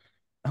you.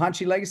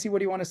 Hanshi Legacy, what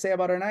do you want to say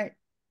about our night?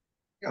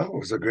 Oh, it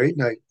was a great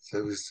night.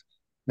 It was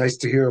nice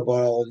to hear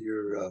about all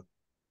your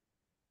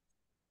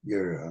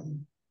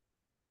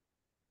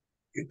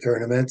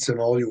tournaments and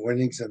all your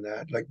winnings and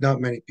that. Like,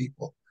 not many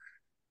people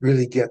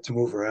really get to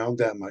move around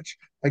that much.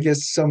 I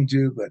guess some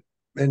do, but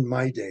in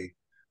my day,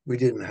 we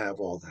didn't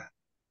have all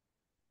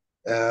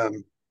that.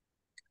 It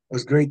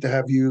was great to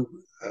have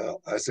you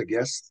as a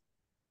guest,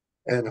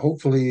 and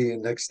hopefully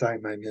next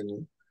time I'm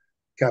in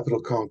Capital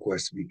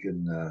Conquest, we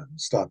can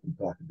stop and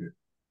talk a bit.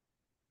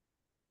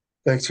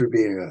 Thanks for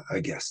being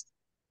a guest.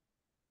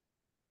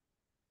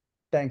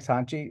 Thanks,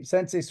 Hanshi.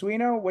 Sensei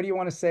Suino, what do you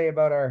want to say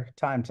about our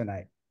time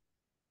tonight?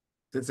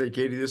 Sensei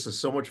Katie, this is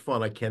so much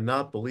fun. I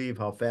cannot believe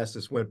how fast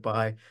this went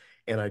by,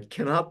 and I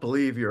cannot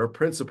believe you're a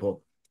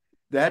principal.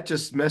 That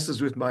just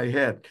messes with my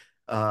head.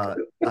 I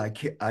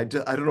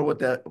don't know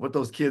what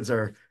those kids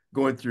are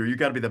going through. You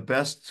got to be the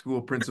best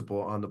school principal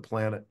on the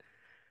planet.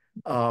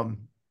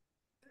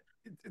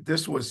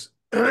 This was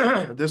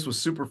this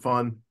was super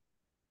fun.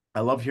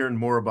 I love hearing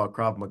more about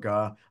Krav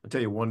Maga. I'll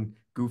tell you one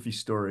goofy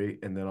story,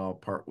 and then I'll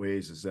part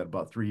ways. Is that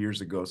about 3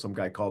 years ago, some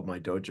guy called my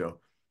dojo,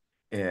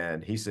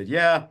 and he said,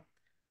 "Yeah,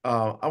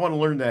 I want to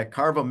learn that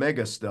Krav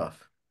Maga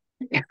stuff."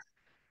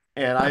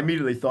 And I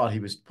immediately thought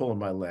he was pulling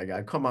my leg.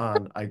 Come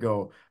on. I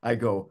go,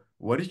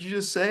 what did you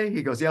just say?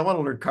 He goes, yeah, I want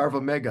to learn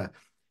Krav Maga.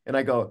 And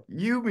I go,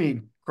 you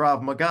mean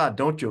Krav Maga,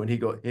 don't you? And he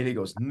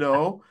goes,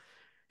 no.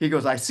 He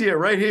goes, I see it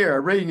right here.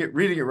 I'm reading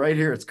it right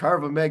here. It's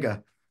Krav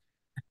Maga.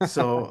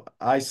 So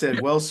I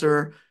said, well,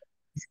 sir,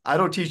 I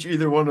don't teach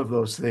either one of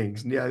those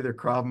things, neither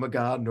Krav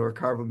Maga nor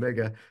Krav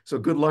Maga. So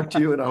good luck to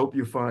you, and I hope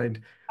you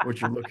find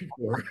what you're looking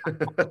for.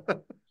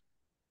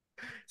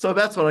 So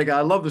that's what I got.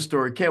 I love the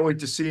story. Can't wait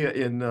to see you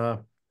in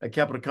at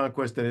Capital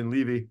Conquest and in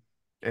Levy,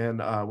 and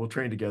we'll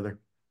train together.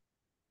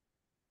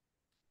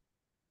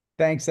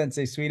 Thanks,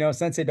 Sensei Suino.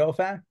 Sensei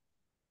Dauphin?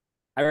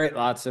 I write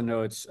lots of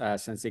notes,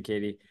 Sensei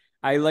Katie.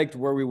 I liked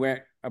where we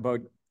went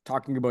about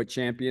talking about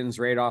champions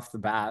right off the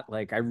bat.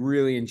 Like, I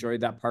really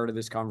enjoyed that part of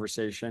this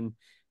conversation.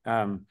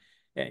 And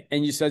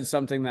you said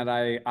something that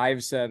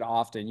I've said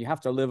often. You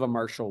have to live a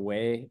martial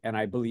way, and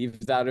I believe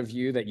that of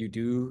you, that you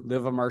do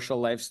live a martial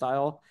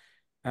lifestyle.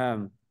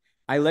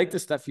 I like the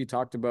stuff you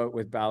talked about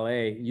with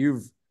ballet.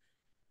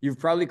 You've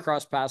probably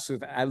crossed paths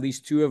with at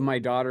least two of my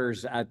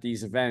daughters at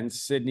these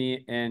events,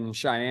 Sydney and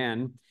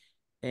Cheyenne,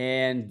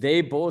 and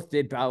they both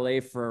did ballet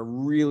for a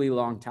really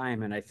long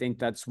time. And I think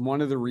that's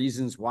one of the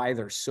reasons why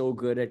they're so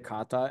good at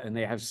kata and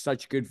they have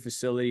such good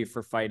facility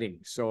for fighting.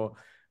 So,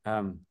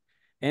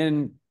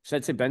 and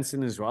Sensei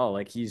Benson as well,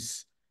 like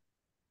he's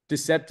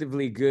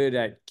deceptively good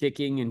at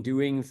kicking and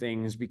doing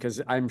things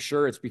because I'm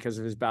sure it's because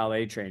of his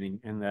ballet training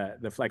and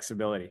the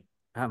flexibility.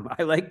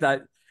 I like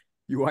that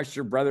you watched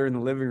your brother in the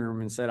living room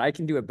and said, I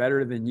can do it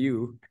better than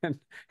you. and,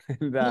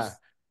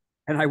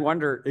 and I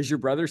wonder, is your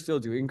brother still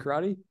doing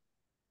karate?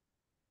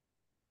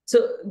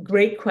 So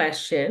great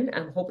question.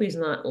 I hope he's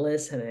not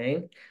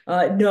listening.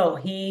 No,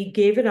 he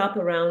gave it up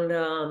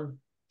around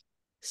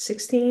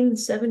 16,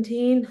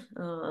 17.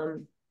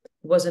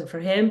 Wasn't for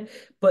him,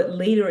 but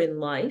later in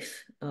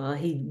life,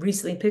 he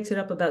recently picked it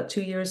up about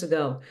 2 years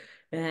ago.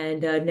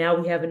 And now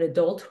we have an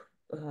adult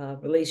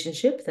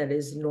relationship that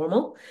is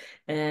normal.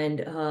 And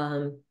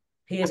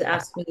he has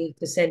asked me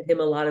to send him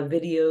a lot of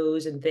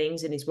videos and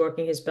things, and he's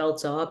working his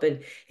belts up,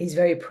 and he's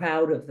very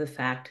proud of the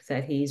fact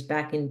that he's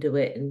back into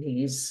it, and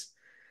he's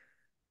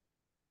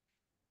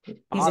in.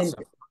 Awesome.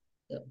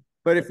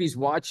 But if he's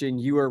watching,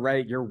 you are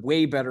right. You're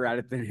way better at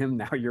it than him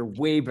now. You're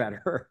way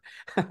better.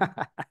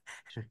 I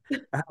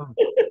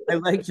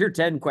like your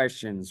 10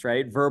 questions,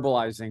 right?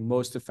 Verbalizing,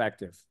 most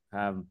effective.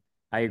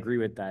 I agree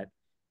with that.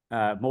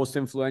 Most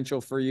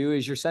influential for you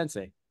is your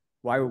sensei.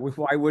 Why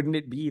wouldn't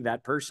it be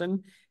that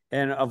person?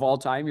 And of all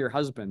time, your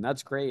husband.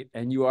 That's great.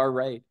 And you are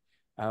right.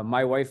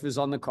 My wife is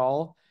on the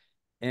call,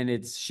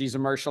 and she's a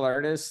martial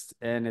artist,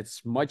 and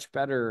it's much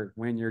better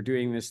when you're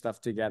doing this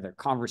stuff together.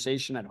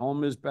 Conversation at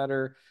home is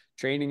better,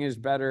 training is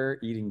better,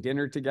 eating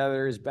dinner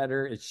together is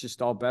better. It's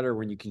just all better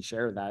when you can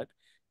share that.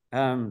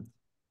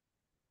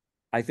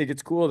 I think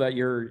it's cool that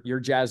you're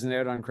jazzing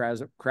out on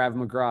Krav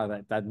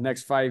Maga. That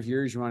next 5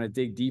 years you want to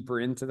dig deeper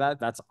into that.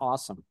 That's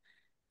awesome.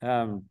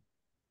 You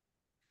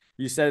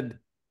said,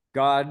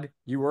 God,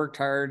 you worked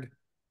hard.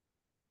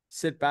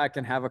 Sit back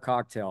and have a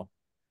cocktail.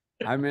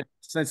 I'm in,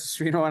 since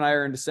Srino and I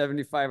are into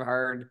 75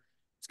 hard,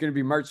 it's going to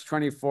be March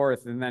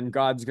 24th, and then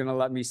God's going to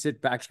let me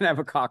sit back and have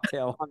a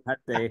cocktail on that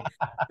day.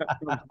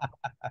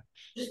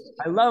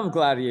 I love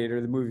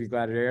Gladiator, the movie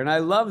Gladiator, and I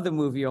love the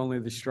movie Only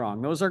the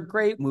Strong. Those are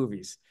great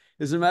movies.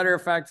 As a matter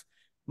of fact,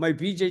 my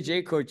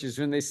BJJ coaches,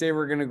 when they say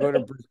we're going to go to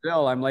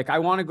Brazil, I'm like, I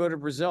want to go to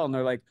Brazil. And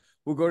they're like,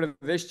 we'll go to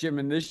this gym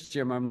and this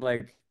gym. I'm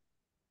like,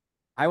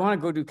 I want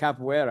to go do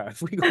capoeira.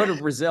 If we go to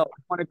Brazil,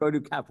 I want to go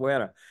do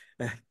capoeira.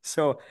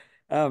 So,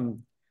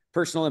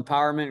 personal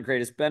empowerment,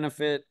 greatest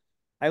benefit.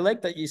 I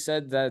like that you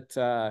said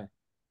that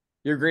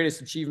your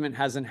greatest achievement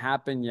hasn't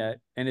happened yet,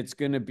 and it's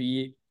going to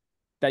be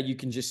that you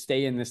can just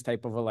stay in this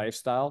type of a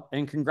lifestyle.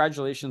 And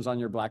congratulations on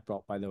your black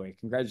belt, by the way.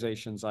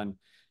 Congratulations on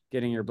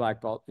getting your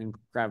black belt in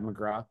Krav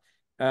Maga.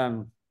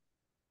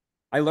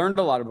 I learned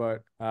a lot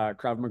about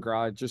Krav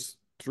Maga just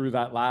through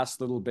that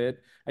last little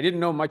bit. I didn't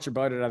know much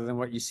about it other than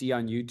what you see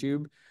on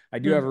YouTube. I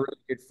do have a really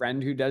good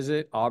friend who does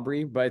it,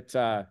 Aubrey, but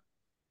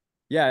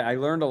yeah, I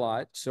learned a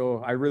lot.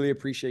 So I really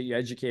appreciate you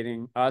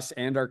educating us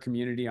and our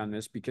community on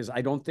this, because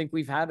I don't think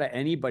we've had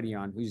anybody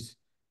on who's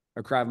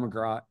a Krav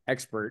Maga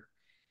expert.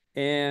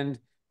 And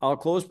I'll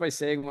close by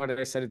saying what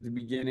I said at the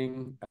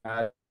beginning.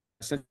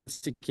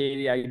 Sensei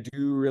Katie, I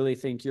do really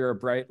think you're a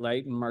bright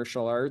light in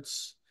martial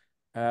arts.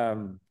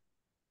 And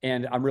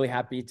I'm really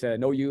happy to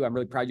know you. I'm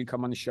really proud you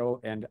come on the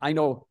show. And I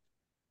know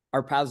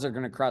our paths are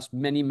going to cross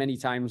many, many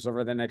times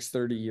over the next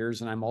 30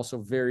 years. And I'm also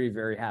very,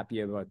 very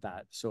happy about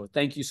that. So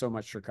thank you so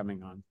much for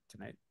coming on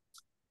tonight.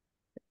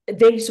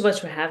 Thank you so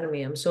much for having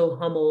me. I'm so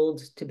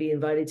humbled to be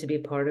invited to be a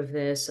part of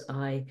this.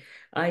 I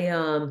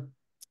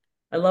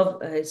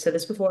love, I said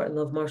this before, I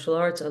love martial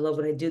arts. I love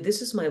what I do.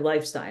 This is my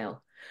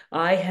lifestyle.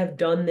 I have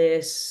done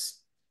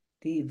this,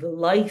 the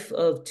life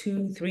of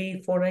 2,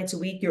 3, 4 nights a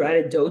week. You're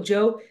at a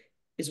dojo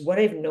is what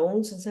I've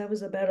known since I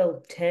was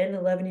about 10,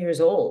 11 years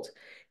old.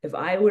 If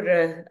I were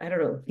to, I don't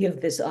know, give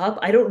this up,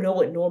 I don't know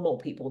what normal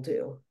people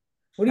do.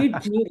 What do you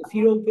do if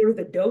you don't go to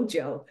the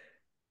dojo?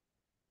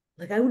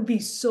 Like I would be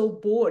so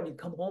bored. You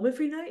come home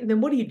every night, and then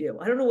what do you do?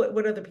 I don't know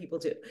what other people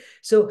do.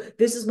 So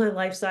this is my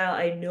lifestyle.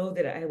 I know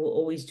that I will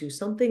always do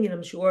something, and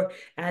I'm sure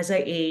as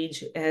I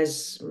age,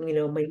 as you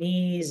know, my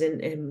knees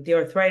and the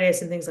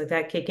arthritis and things like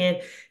that kick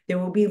in, there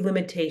will be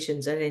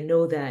limitations, and I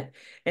know that.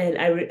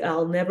 And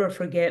I'll never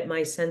forget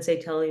my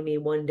sensei telling me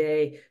one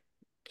day,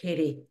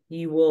 Katie,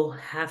 you will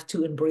have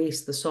to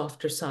embrace the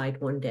softer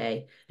side one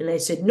day. And I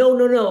said, no,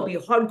 no, no, be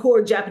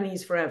hardcore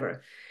Japanese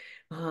forever.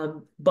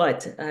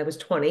 But I was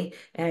 20,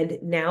 and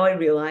now I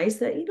realize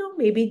that, you know,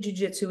 maybe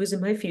jujitsu is in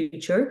my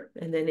future,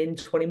 and then in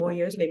 20 more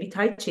years, maybe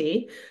Tai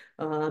Chi.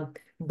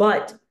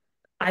 But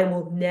I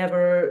will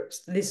never,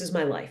 this is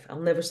my life. I'll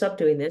never stop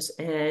doing this.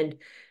 And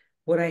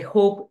what I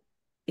hope,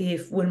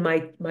 if when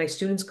my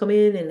students come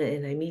in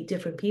and I meet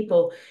different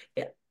people,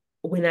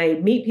 when I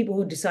meet people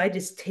who decide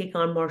to take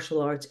on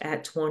martial arts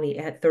at 20,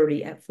 at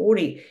 30, at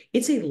 40,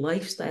 it's a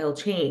lifestyle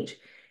change.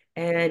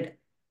 And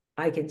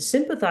I can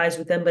sympathize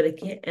with them, but I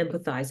can't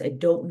empathize. I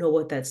don't know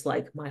what that's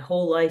like. My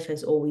whole life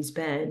has always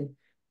been,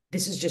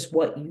 this is just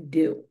what you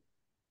do.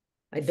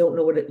 I don't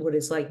know what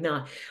it's like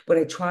now, but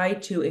I try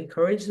to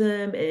encourage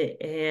them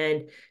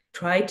and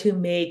try to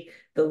make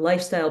the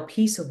lifestyle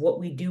piece of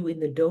what we do in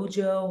the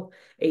dojo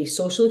a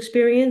social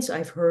experience.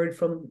 I've heard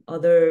from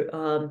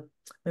other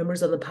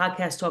members on the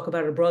podcast talk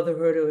about a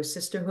brotherhood or a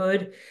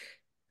sisterhood.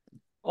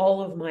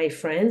 All of my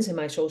friends in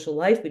my social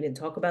life, we didn't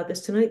talk about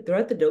this tonight, they're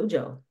at the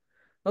dojo.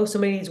 Oh,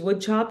 somebody needs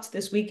wood chopped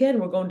this weekend,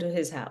 we're going to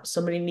his house.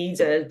 Somebody needs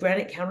a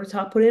granite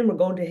countertop put in, we're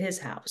going to his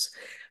house.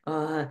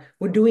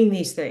 We're doing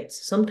these things.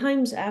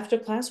 Sometimes after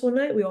class one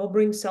night, we all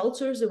bring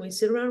seltzers and we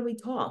sit around and we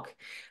talk.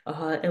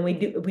 And we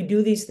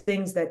do these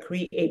things that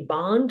create a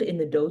bond in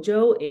the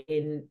dojo,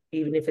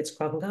 even if it's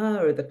Krav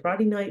Maga or the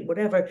karate night,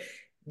 whatever.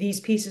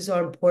 These pieces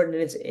are important,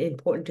 and it's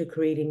important to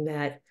creating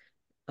that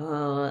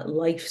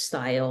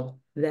lifestyle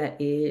that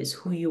is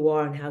who you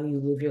are and how you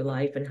live your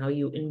life and how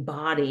you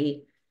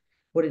embody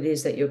what it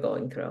is that you're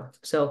going through.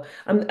 So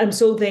I'm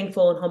so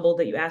thankful and humbled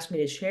that you asked me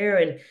to share.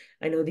 And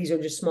I know these are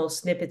just small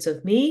snippets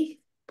of me,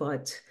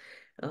 but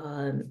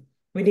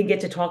we didn't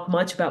get to talk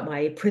much about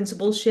my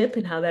principalship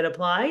and how that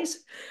applies.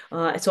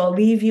 So I'll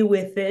leave you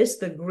with this,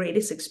 the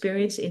greatest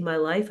experience in my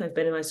life. I've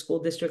been in my school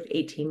district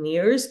 18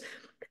 years.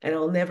 And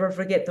I'll never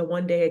forget the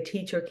one day a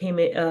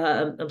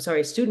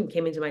student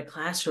came into my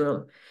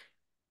classroom,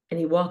 and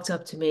he walked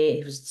up to me.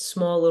 He was a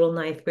small little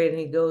ninth grade, and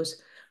he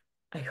goes,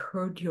 I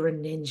heard you're a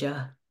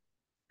ninja.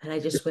 And I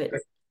just went,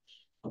 it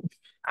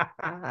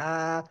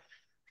was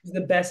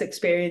the best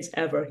experience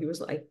ever. He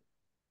was like,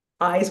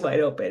 eyes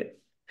wide open.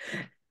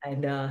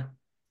 And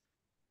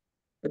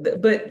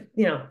but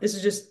you know, this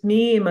is just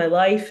me and my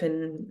life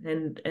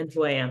and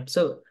who I am.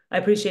 So I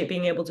appreciate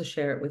being able to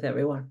share it with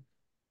everyone.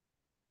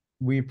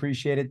 We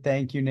appreciate it.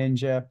 Thank you,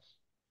 Ninja.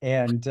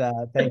 And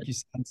thank you,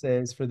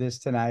 Senseis, for this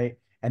tonight.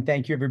 And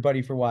thank you,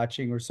 everybody, for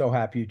watching. We're so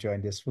happy you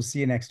joined us. We'll see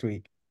you next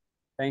week.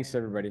 Thanks,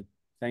 everybody.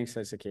 Thanks,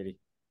 Sensei Katie.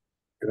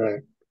 Good night.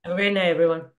 Have a great night, everyone.